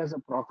that more as a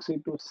proxy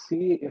to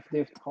see if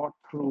they've thought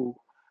through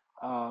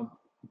uh,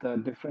 the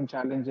different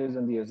challenges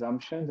and the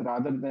assumptions,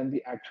 rather than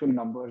the actual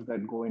numbers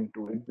that go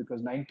into it,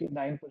 because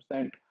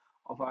 99%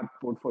 of our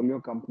portfolio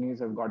companies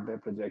have got their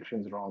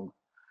projections wrong.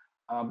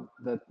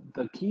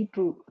 The key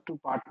to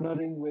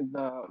partnering with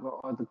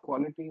or the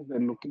qualities we're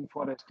looking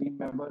for as team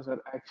members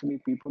are actually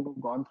people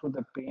who've gone through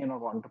the pain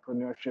of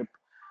entrepreneurship.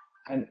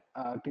 And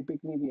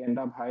typically we end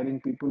up hiring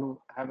people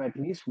who have at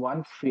least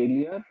one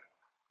failure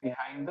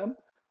behind them.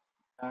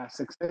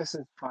 Success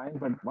is fine,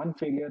 but one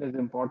failure is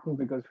important,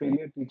 because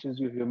failure teaches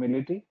you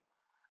humility,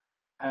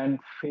 and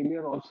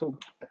failure also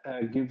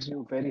gives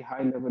you very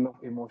high level of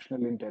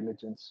emotional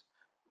intelligence.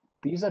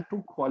 These are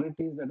two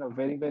qualities that are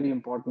very, very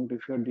important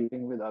if you're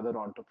dealing with other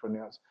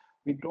entrepreneurs.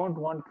 We don't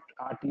want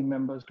our team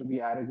members to be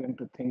arrogant,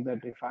 to think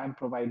that if I'm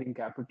providing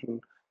capital,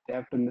 they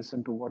have to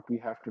listen to what we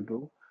have to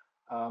do.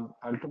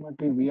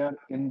 Ultimately, we are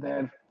in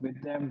there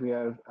with them. We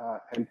are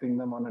helping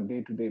them on a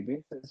day-to-day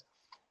basis.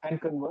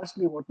 And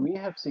conversely, what we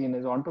have seen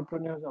is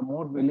entrepreneurs are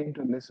more willing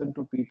to listen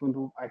to people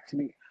who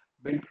actually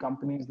built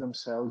companies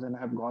themselves and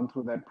have gone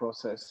through that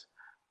process.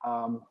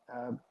 Um,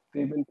 uh,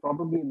 they will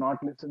probably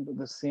not listen to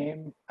the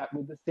same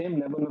with the same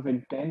level of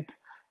intent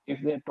if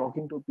they're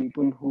talking to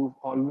people who've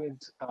always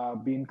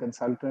been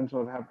consultants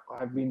or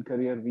have been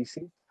career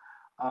VCs.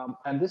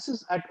 And this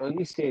is at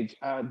early stage.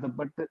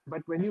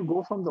 But when you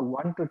go from the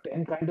 1 to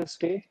 10 kind of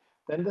stage,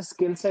 then the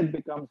skill set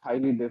becomes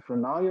highly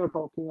different. Now you're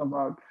talking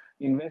about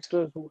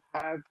investors who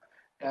have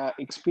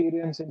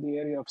experience in the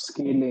area of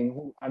scaling,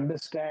 who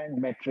understand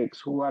metrics,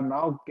 who are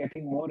now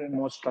getting more and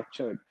more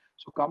structured.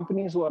 So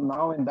companies who are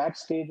now in that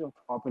stage of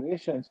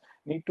operations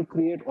need to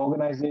create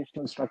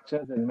organizational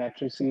structures and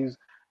matrices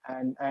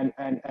and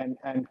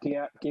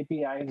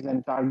KPIs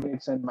and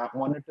targets and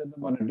monitor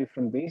them on a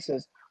different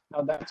basis.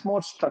 Now that's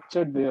more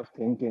structured way of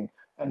thinking.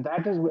 And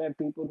that is where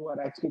people who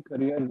are actually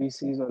career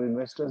VCs or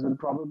investors will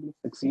probably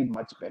succeed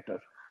much better.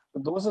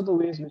 So those are the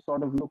ways we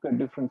sort of look at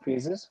different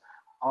phases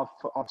of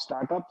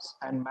startups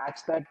and match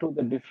that to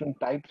the different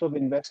types of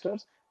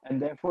investors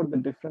and therefore the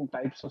different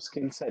types of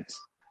skill sets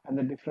and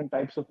the different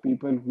types of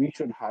people we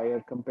should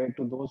hire compared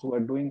to those who are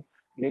doing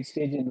late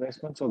stage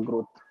investments or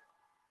growth.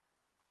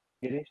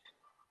 Girish?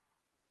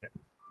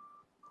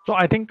 So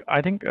I think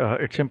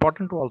it's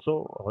important to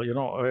also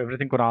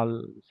everything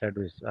Kunal said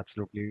is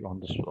absolutely on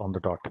the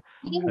dot.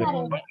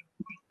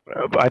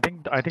 I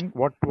think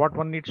what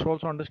one needs to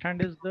also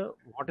understand is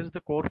what is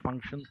the core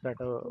functions that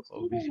a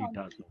VC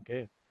does.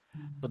 Okay,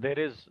 so there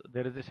is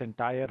this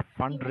entire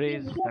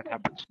fundraise that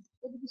happens.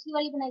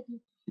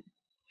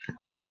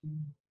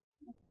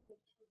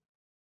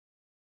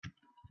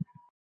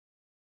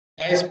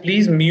 Guys,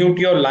 please mute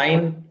your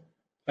line.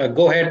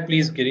 Go ahead,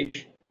 please,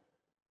 Girish.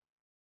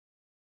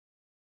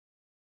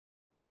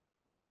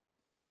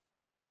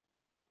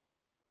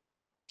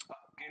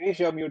 Girish,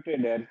 you're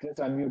muted there. Just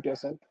unmute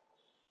yourself.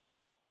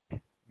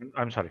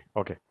 I'm sorry.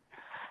 Okay.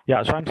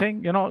 Yeah, so I'm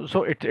saying,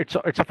 so it's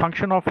a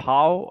function of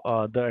how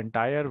the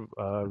entire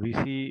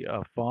VC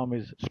firm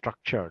is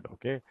structured.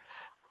 Okay,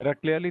 there are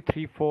clearly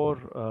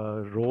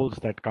 3-4 roles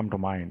that come to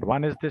mind.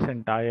 One is this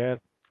entire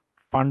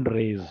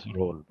fundraise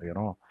role.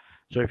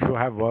 So if you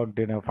have worked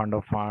in a fund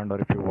of fund,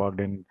 or if you worked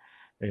in,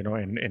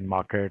 in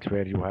markets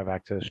where you have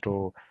access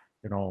to,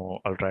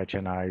 ultra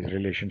HNIs,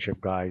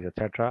 relationship guys,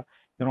 etc.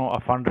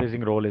 A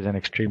fundraising role is an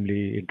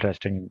extremely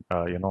interesting,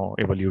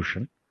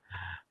 evolution.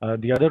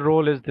 The other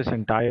role is this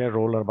entire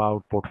role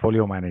about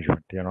portfolio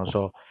management.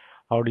 So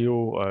how do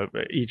you,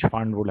 each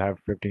fund will have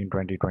 15,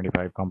 20,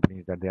 25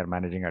 companies that they are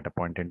managing at a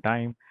point in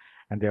time.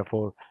 And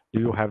therefore, do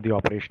you have the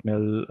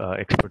operational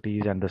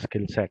expertise and the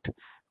skill set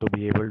to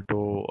be able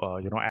to,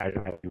 add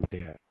value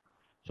there?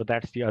 So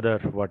that's the other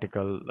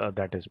vertical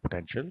that is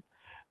potential.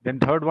 Then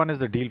third one is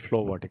the deal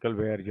flow vertical,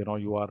 where,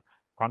 you are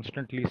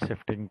constantly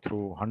sifting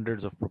through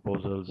hundreds of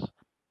proposals,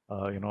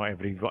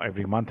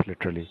 every month,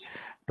 literally,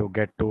 to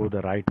get to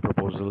the right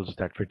proposals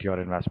that fit your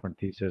investment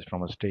thesis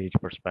from a stage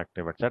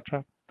perspective,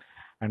 etc.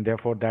 And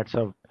therefore, that's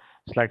a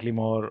slightly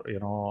more,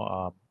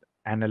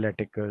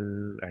 analytical,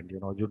 and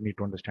you need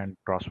to understand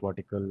cross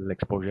vertical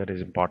exposure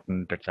is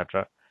important,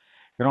 etc.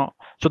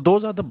 So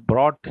those are the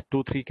broad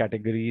 2-3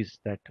 categories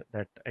that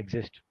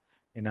exist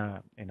in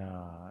a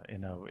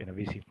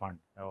VC fund,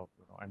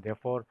 and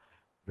therefore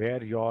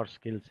where your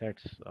skill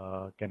sets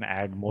can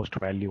add most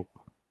value,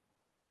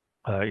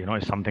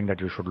 is something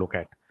that you should look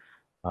at.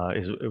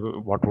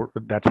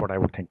 That's what I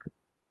would think.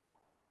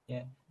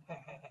 Yeah,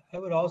 I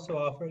would also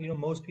offer,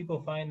 most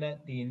people find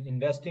that the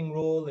investing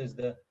role is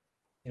the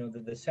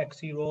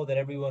sexy role that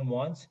everyone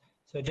wants.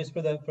 So just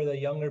for the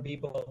younger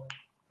people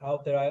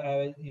out there,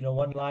 I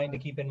one line to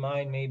keep in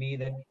mind may be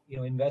that,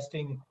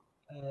 investing,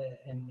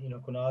 and,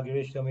 Kunal,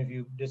 Girish, tell me if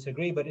you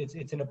disagree, but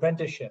it's an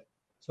apprenticeship.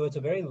 So it's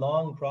a very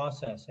long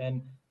process.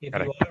 And if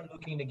you are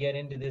looking to get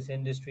into this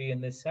industry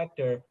and this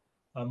sector,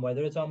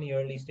 whether it's on the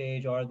early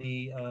stage or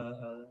the,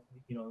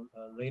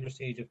 later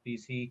stage of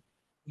VC,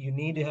 you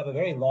need to have a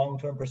very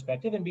long-term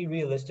perspective and be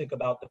realistic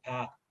about the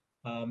path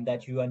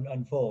that you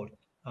unfold.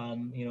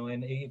 And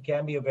it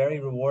can be a very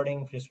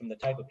rewarding just from the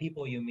type of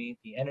people you meet,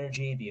 the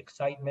energy, the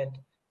excitement,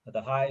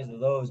 the highs, the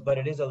lows, but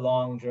it is a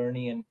long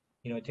journey, and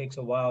it takes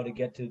a while to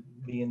get to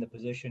be in the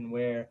position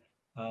where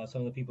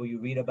some of the people you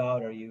read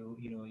about or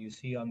you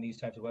see on these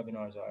types of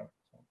webinars are.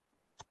 So.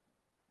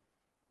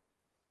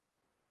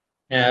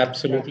 Yeah,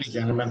 absolutely,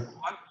 gentlemen.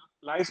 One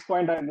last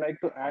point I'd like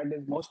to add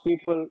is most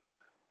people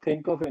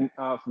think of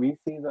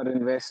VCs or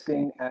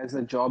investing as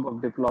a job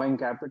of deploying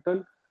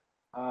capital.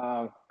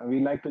 We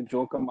like to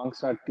joke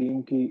amongst our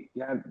team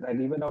that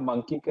even a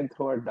monkey can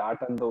throw a dart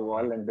on the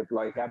wall and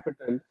deploy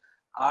capital.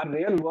 Our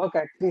real work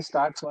actually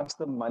starts once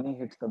the money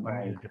hits the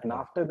bank, and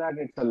after that,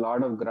 it's a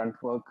lot of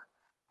grunt work.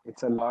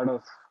 It's a lot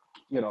of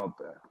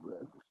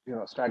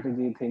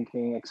strategy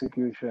thinking,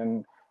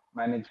 execution,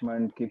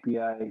 management,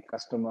 KPI,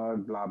 customer,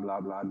 blah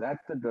blah blah.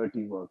 That's the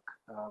dirty work.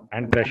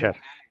 And pressure.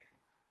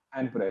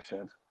 And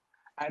pressure.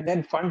 And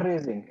then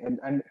fundraising,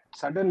 and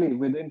suddenly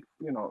within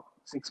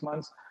 6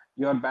 months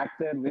you're back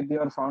there with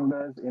your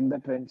founders in the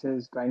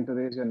trenches trying to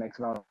raise your next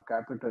round of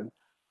capital.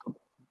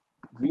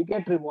 We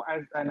get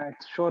rewarded, and I'm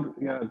sure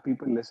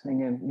people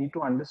listening in need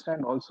to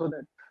understand also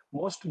that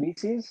most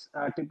VCs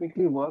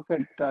typically work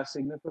at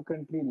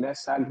significantly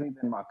less salary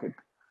than market.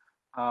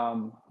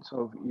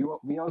 So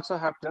we also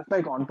have, just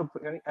like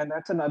entrepreneur, and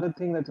that's another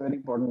thing that's very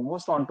important.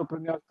 Most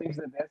entrepreneurs think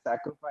that they're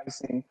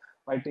sacrificing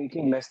by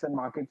taking less than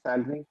market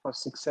salary for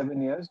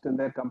 6-7 years till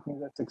their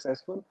companies are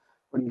successful.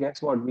 But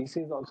guess what?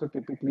 VCs also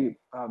typically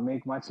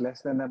make much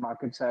less than their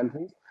market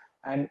salaries.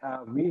 And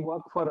we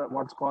work for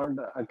what's called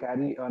a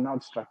carry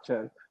earnout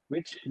structure,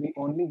 which we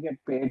only get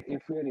paid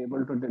if we are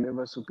able to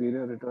deliver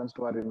superior returns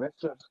to our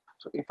investors.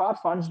 So if our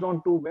funds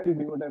don't do well,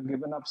 we would have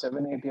given up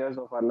 7-8 years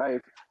of our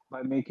life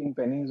by making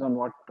pennies on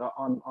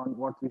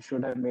what we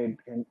should have made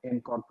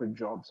in corporate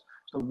jobs.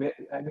 So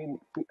I mean,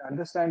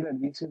 understand that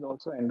VCs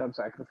also end up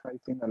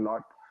sacrificing a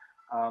lot.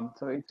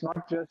 So it's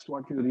not just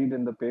what you read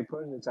in the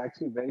papers; it's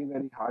actually very,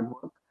 very hard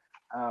work.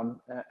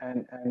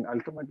 And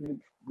ultimately,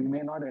 we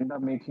may not end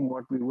up making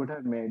what we would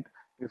have made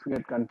if we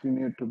had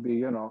continued to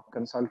be,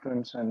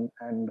 consultants and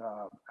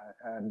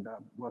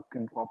work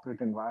in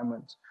corporate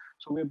environments.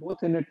 So we're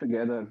both in it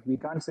together. We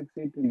can't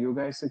succeed till you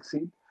guys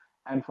succeed.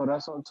 And for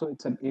us also,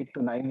 it's an 8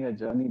 to 9 year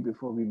journey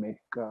before we make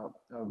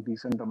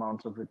decent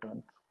amounts of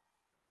return.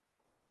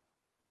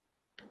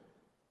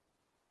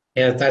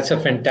 Yeah, that's a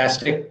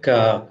fantastic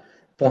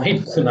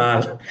point,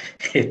 Kunal.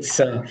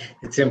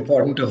 It's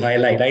important to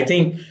highlight. I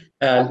think,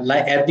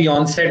 like at the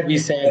onset, we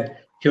said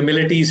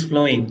humility is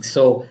flowing.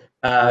 So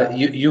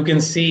you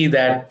can see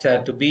that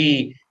to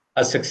be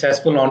a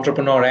successful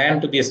entrepreneur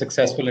and to be a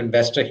successful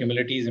investor,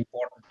 humility is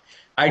important.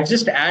 I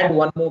just add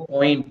one more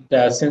point.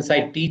 Since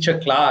I teach a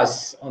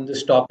class on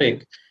this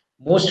topic,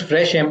 most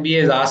fresh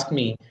MBAs ask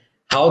me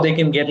how they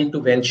can get into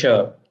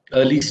venture,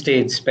 early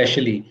stage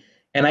especially.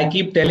 And I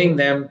keep telling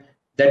them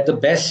that the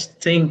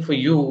best thing for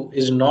you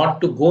is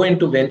not to go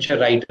into venture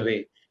right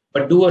away,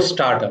 but do a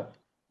startup,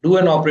 do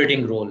an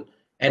operating role.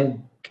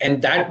 And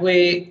that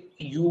way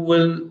you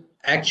will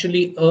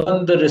actually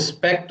earn the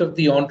respect of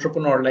the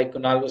entrepreneur, like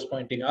Kunal was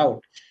pointing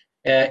out,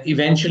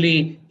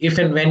 eventually, if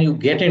and when you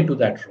get into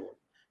that role.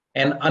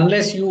 And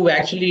unless you've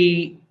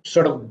actually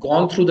sort of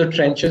gone through the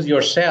trenches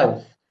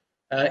yourself,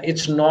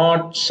 it's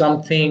not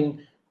something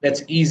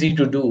that's easy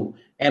to do.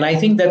 And I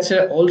think that's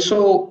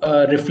also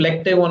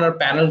reflective on our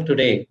panel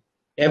today.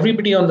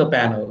 Everybody on the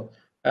panel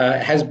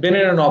has been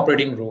in an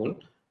operating role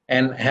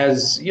and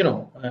has,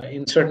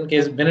 in certain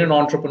cases, been an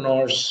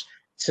entrepreneurs,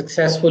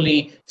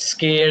 successfully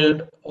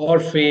scaled or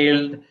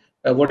failed,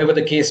 whatever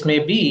the case may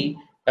be.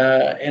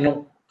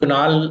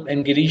 Kunal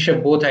and Girish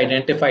have both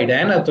identified,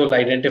 and Atul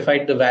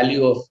identified the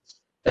value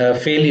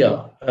of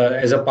failure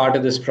as a part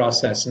of this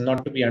process, and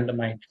not to be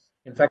undermined.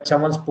 In fact,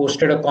 someone's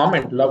posted a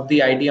comment, love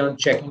the idea on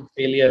checking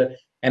failure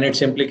and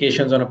its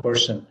implications on a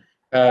person.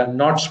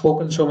 Not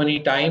spoken so many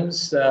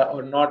times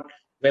or not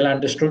well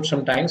understood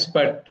sometimes,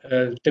 but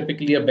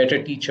typically a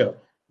better teacher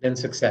than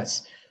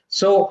success.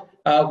 So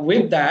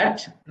with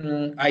that,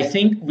 I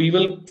think we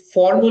will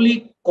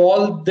formally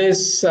call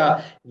this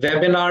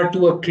webinar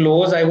to a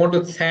close. I want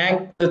to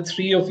thank the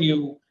three of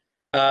you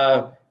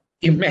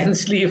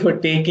immensely for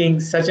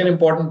taking such an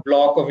important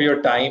block of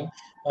your time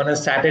on a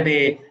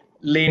Saturday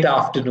late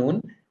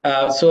afternoon.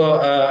 So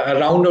a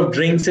round of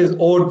drinks is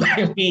owed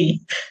by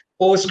me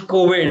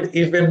post-COVID,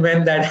 if and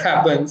when that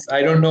happens.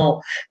 I don't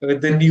know,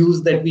 with the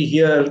news that we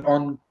hear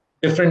on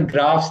different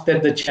graphs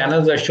that the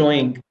channels are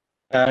showing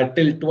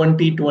till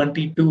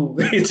 2022,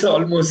 it's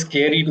almost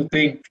scary to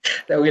think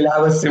that we'll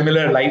have a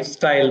similar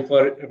lifestyle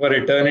for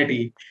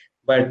eternity.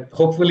 But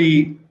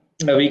hopefully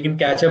we can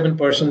catch up in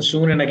person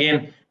soon. And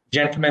again,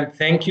 gentlemen,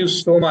 thank you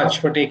so much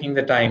for taking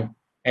the time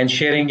and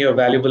sharing your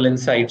valuable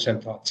insights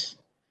and thoughts.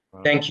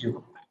 Thank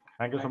you.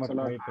 Thank you so much,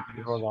 Punnet.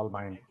 It was all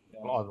mine.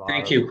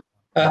 Thank you.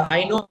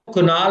 I know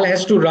Kunal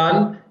has to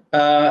run,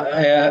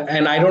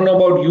 and I don't know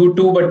about you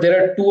two, but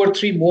there are 2 or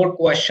 3 more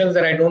questions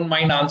that I don't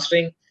mind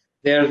answering.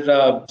 They're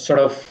sort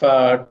of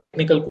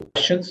technical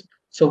questions,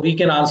 so we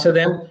can answer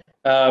them.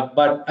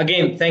 But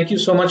again, thank you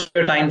so much for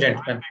your time,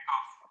 gentlemen.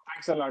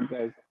 Thanks a lot,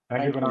 guys.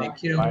 Thank you, Kunal.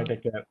 Thank you. Bye.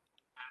 Take care.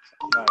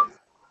 Bye.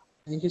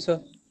 Thank you,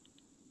 sir.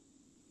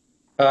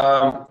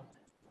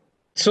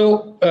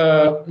 So,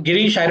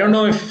 Girish, I don't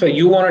know if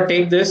you want to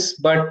take this,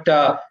 but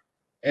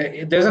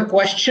there's a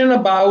question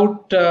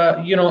about,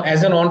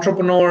 as an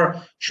entrepreneur,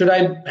 should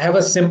I have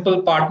a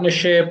simple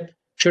partnership?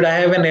 Should I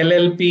have an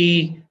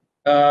LLP?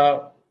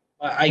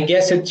 I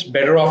guess it's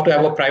better off to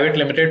have a private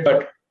limited,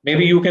 but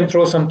maybe you can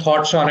throw some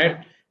thoughts on it.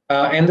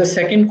 And the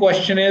second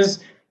question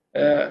is,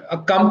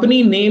 a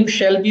company name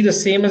shall be the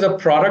same as a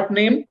product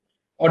name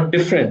or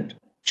different?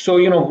 So,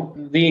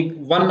 the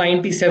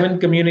 197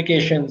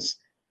 Communications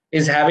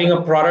is having a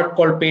product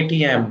called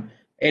Paytm.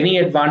 Any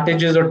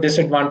advantages or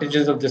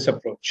disadvantages of this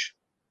approach?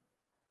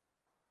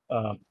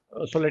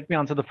 So let me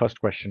answer the first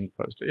question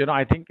first.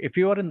 I think if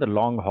you are in the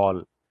long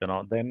haul,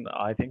 then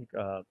I think,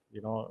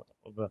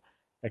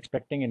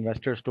 expecting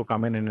investors to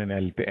come in an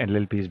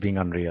LLP is being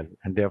unreal.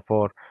 And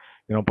therefore,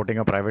 putting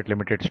a private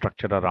limited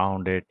structure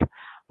around it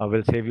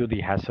will save you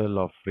the hassle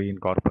of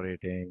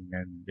reincorporating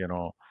and,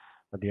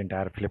 the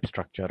entire flip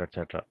structure,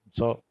 etc.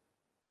 So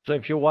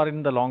if you are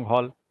in the long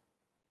haul,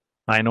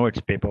 I know it's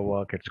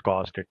paperwork, it's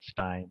cost, it's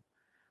time,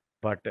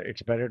 but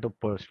it's better to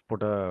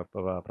put a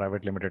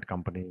private limited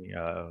company,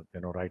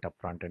 right up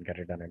front and get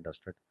it done and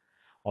dusted.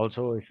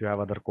 Also, if you have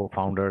other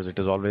co-founders, it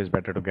is always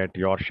better to get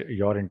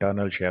your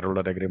internal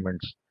shareholder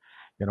agreements,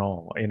 in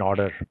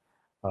order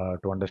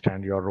to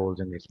understand your roles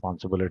and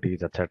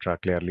responsibilities, etc.,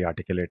 clearly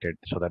articulated,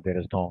 so that there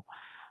is no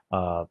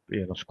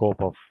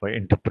scope of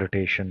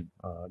interpretation,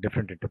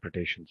 different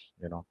interpretations.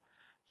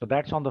 So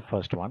that's on the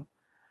first one.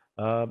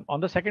 On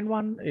the second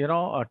one,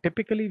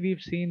 typically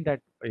we've seen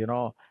that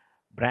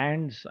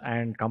brands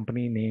and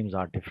company names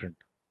are different.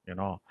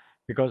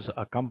 Because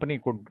a company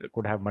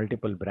could have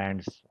multiple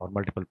brands or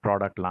multiple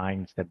product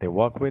lines that they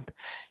work with.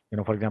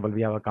 For example,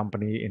 we have a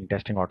company in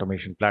testing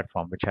automation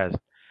platform which has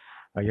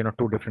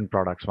two different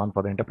products, one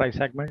for the enterprise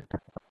segment,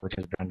 which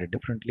is branded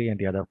differently, and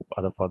the other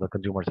for the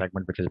consumer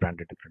segment, which is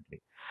branded differently.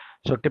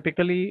 So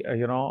typically,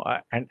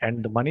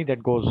 and the money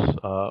that goes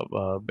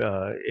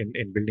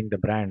in building the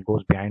brand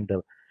goes behind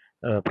the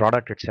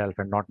product itself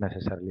and not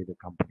necessarily the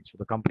company. So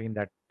the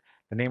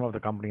name of the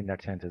company in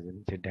that sense is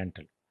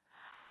incidental.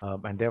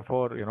 And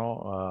therefore,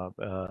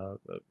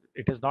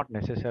 it is not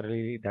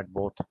necessarily that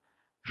both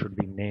should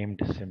be named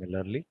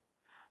similarly.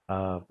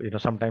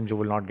 Sometimes you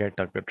will not get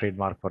a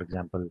trademark, for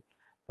example,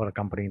 for a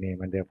company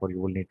name, and therefore you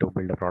will need to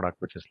build a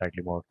product which is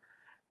slightly more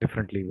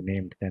differently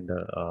named than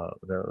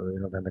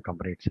than the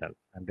company itself.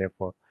 And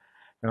therefore,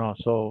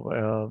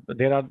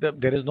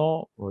 there is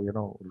no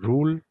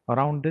rule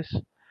around this.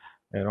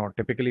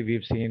 Typically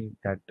we've seen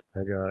that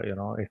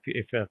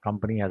if a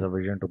company has a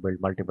vision to build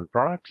multiple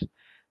products,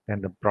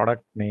 then the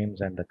product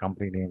names and the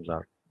company names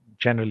are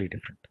generally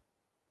different.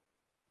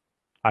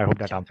 I hope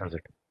that answers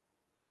it.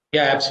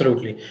 Yeah,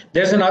 absolutely.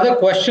 There's another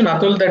question,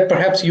 Atul, that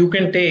perhaps you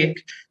can take.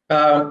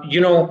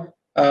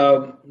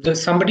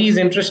 Somebody is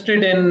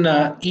interested in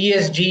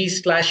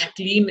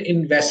ESG/clean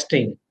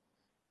investing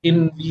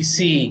in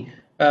VC.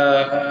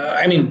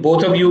 I mean,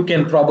 both of you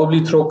can probably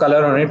throw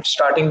color on it,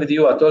 starting with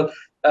you, Atul.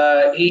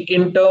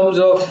 In terms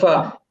of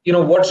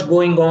what's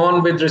going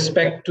on with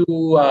respect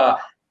to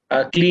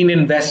clean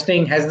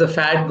investing, has the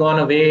fad gone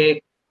away?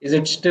 Is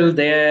it still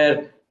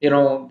there?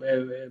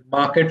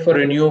 Market for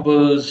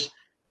renewables,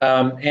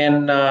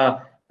 and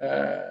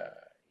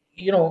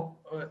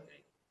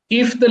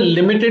if the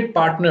limited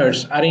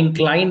partners are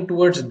inclined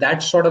towards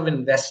that sort of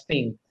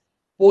investing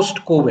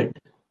post-COVID.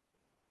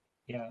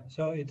 Yeah,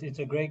 so it's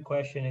a great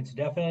question. It's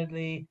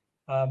definitely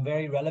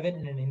very relevant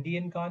in an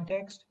Indian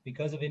context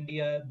because of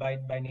India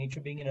by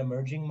nature being an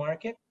emerging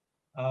market.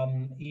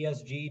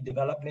 ESG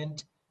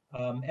development,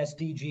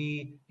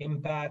 SDG,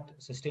 impact,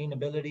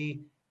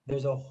 sustainability.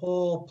 There's a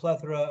whole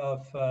plethora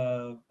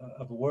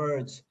of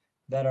words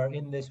that are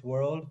in this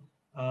world,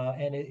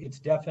 and it's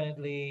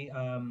definitely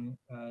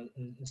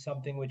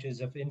something which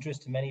is of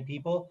interest to many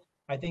people.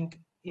 I think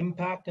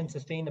impact and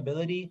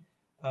sustainability,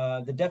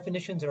 the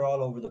definitions are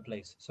all over the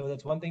place. So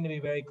that's one thing to be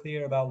very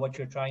clear about what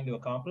you're trying to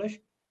accomplish.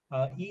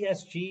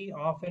 ESG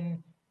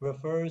often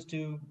refers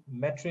to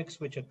metrics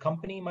which a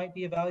company might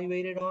be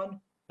evaluated on,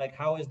 like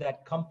how is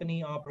that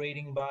company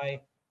operating by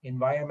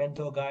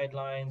environmental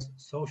guidelines,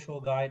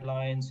 social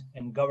guidelines,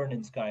 and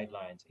governance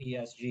guidelines,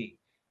 ESG.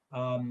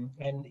 And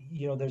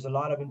there's a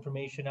lot of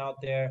information out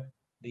there.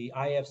 The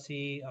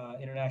IFC,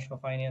 International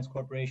Finance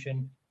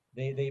Corporation,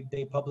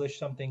 they publish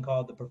something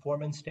called the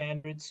Performance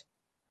Standards.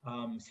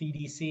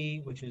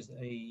 CDC, which is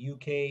a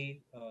UK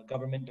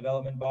government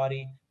development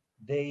body,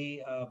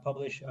 they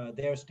publish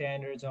their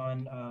standards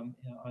on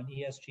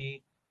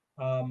ESG.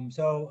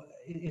 So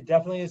it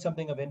definitely is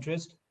something of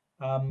interest.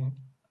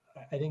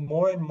 I think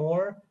more and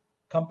more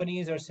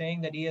companies are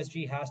saying that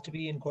ESG has to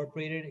be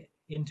incorporated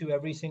into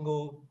every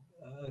single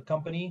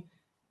company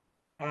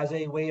as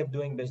a way of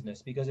doing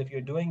business. Because if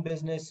you're doing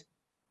business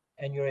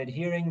and you're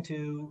adhering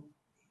to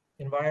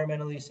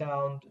environmentally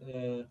sound,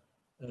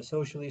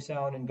 socially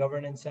sound, and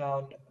governance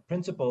sound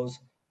principles,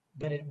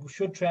 then it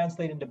should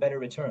translate into better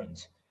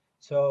returns.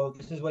 So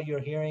this is what you're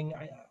hearing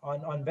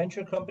on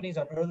venture companies,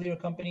 on earlier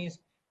companies.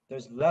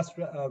 There's less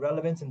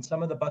relevance in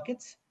some of the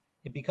buckets.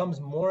 It becomes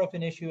more of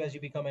an issue as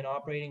you become an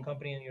operating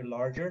company and you're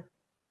larger.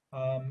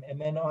 And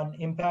then on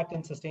impact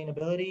and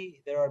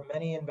sustainability, there are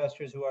many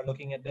investors who are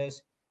looking at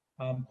this.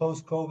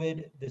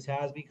 Post-COVID, this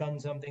has become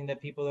something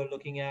that people are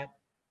looking at.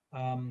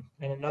 And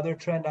another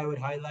trend I would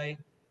highlight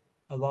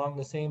along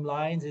the same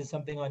lines is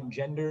something on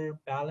gender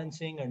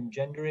balancing and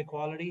gender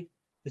equality.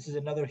 This is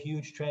another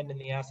huge trend in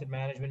the asset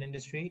management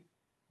industry,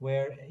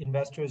 where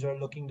investors are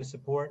looking to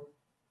support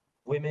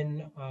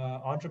women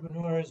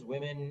entrepreneurs,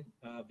 women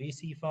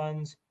VC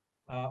funds,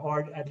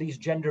 or at least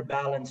gender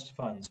balanced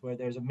funds, where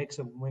there's a mix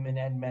of women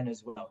and men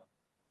as well.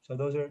 So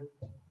those are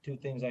two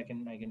things I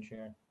can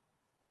share.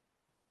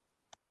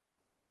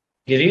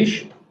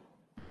 Girish?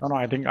 No,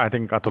 I think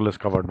Atul has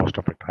covered most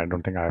of it. I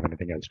don't think I have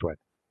anything else to add.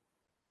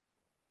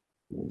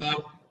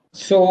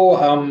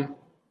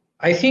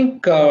 I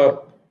think as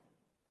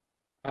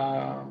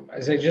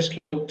I just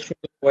look through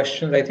the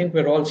questions, I think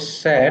we're all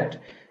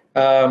set.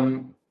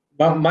 But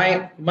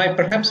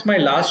perhaps my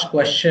last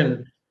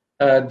question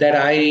that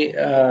I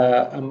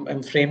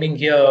am framing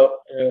here,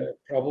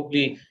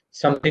 probably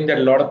something that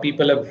a lot of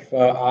people have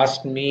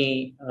asked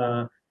me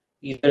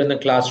either in the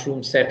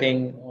classroom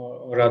setting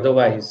or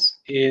otherwise,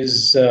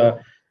 is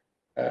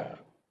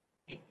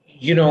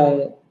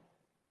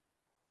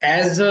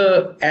as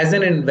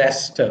an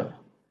investor,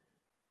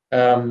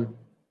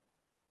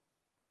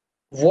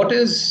 what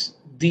is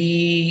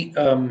the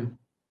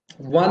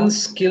one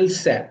skill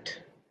set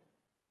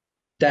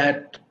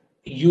that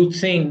you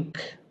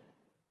think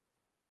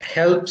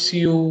helps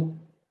you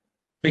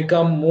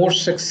become more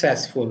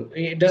successful?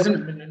 It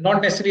doesn't,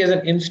 not necessarily as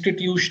an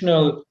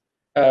institutional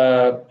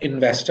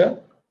investor,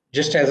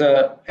 just as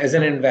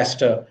an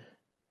investor.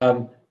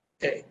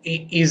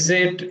 Is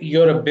it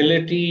your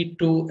ability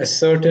to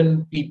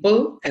ascertain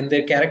people and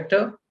their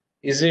character?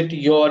 Is it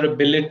your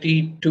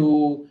ability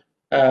to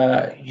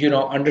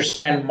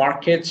understand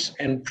markets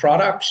and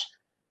products?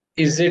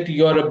 Is it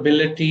your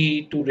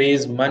ability to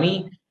raise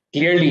money?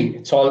 Clearly,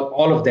 it's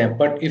all of them.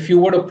 But if you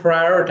were to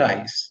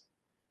prioritize,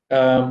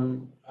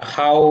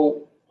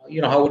 how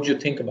would you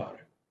think about it?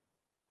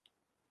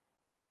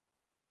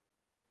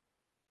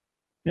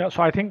 Yeah,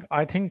 so I think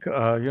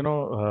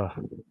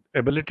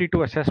ability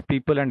to assess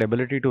people and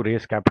ability to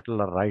raise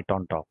capital are right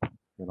on top.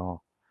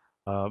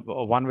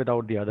 One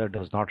without the other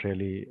does not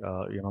really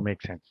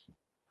make sense.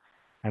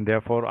 And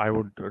therefore, I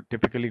would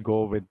typically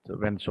go with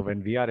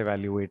when we are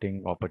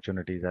evaluating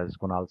opportunities, as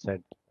Kunal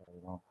said,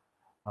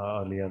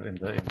 earlier in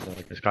the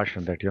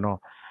discussion, that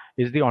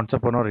is the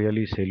entrepreneur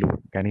really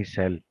selu? Can he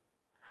sell?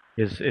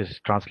 Is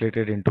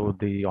translated into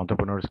the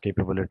entrepreneur's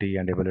capability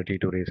and ability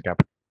to raise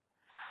capital.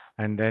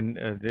 And then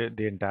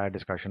the entire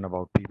discussion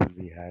about people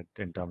we had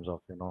in terms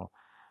of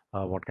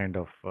what kind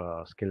of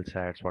skill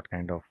sets, what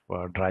kind of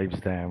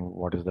drives them,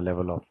 what is the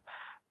level of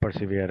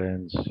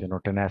perseverance,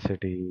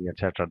 tenacity,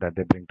 etc., that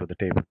they bring to the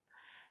table.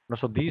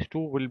 So these two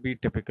will be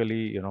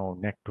typically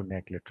neck to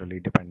neck, literally,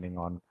 depending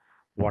on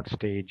what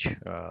stage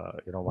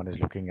one is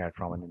looking at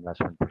from an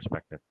investment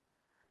perspective.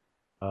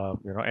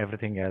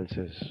 Everything else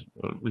is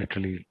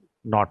literally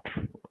not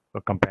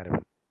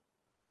comparable.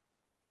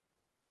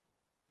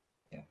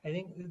 Yeah, I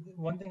think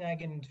one thing I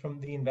can,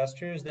 from the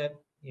investors that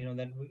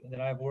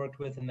that I've worked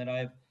with and that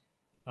I've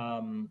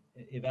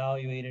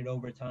evaluated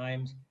over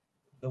times,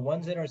 the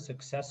ones that are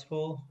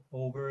successful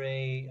over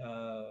a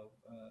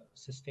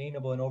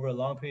sustainable and over a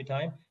long period of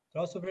time, they're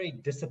also very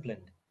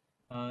disciplined,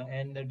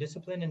 and they're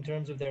disciplined in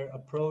terms of their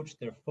approach,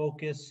 their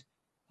focus,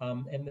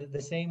 and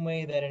the same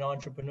way that an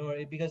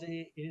entrepreneur, because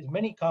it is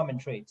many common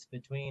traits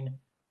between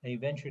a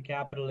venture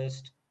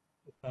capitalist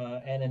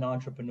and an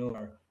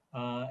entrepreneur,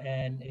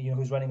 and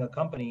who's running a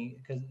company,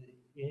 because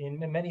in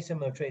many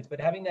similar traits, but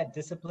having that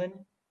discipline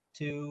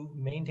to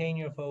maintain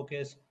your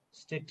focus,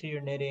 stick to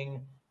your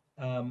knitting,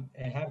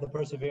 and have the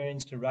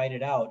perseverance to ride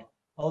it out.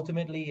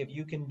 Ultimately, if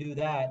you can do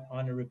that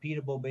on a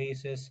repeatable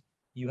basis,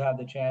 you have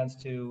the chance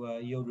to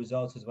yield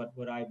results, is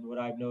what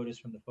I've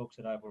noticed from the folks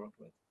that I've worked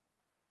with.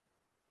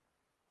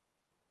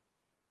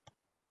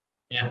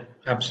 Yeah,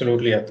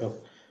 absolutely, Atul.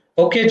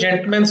 Okay,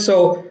 gentlemen.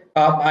 So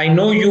I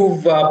know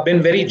you've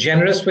been very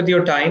generous with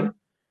your time.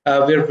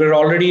 We're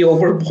already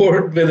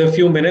overboard with a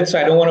few minutes. So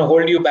I don't want to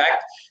hold you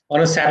back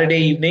on a Saturday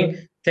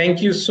evening.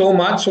 Thank you so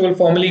much. So we'll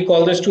formally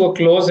call this to a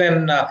close.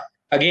 And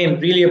again,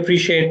 really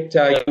appreciate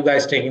you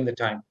guys taking the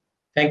time.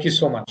 Thank you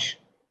so much.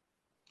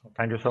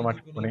 Thank you so much,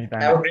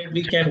 Punnet. Have a great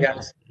weekend,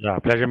 guys. Yeah,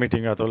 pleasure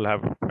meeting you,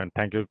 Atul. And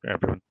thank you,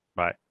 everyone.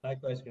 Bye.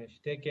 Likewise,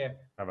 Girish. Take care.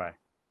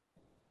 Bye-bye.